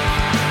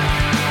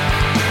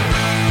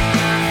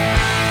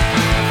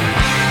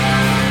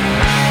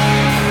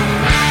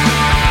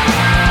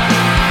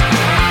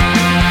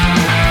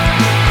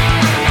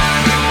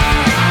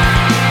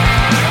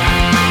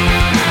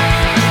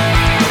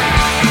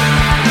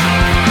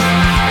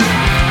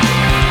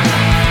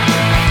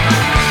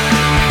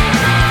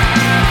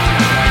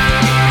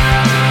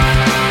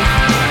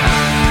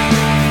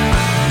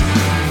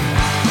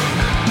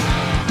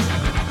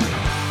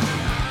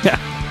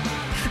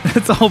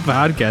 It's a whole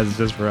podcast is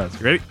just for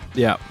us. Ready?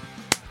 Yeah.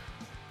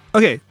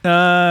 Okay.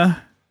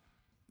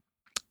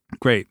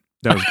 Great.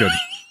 That was good.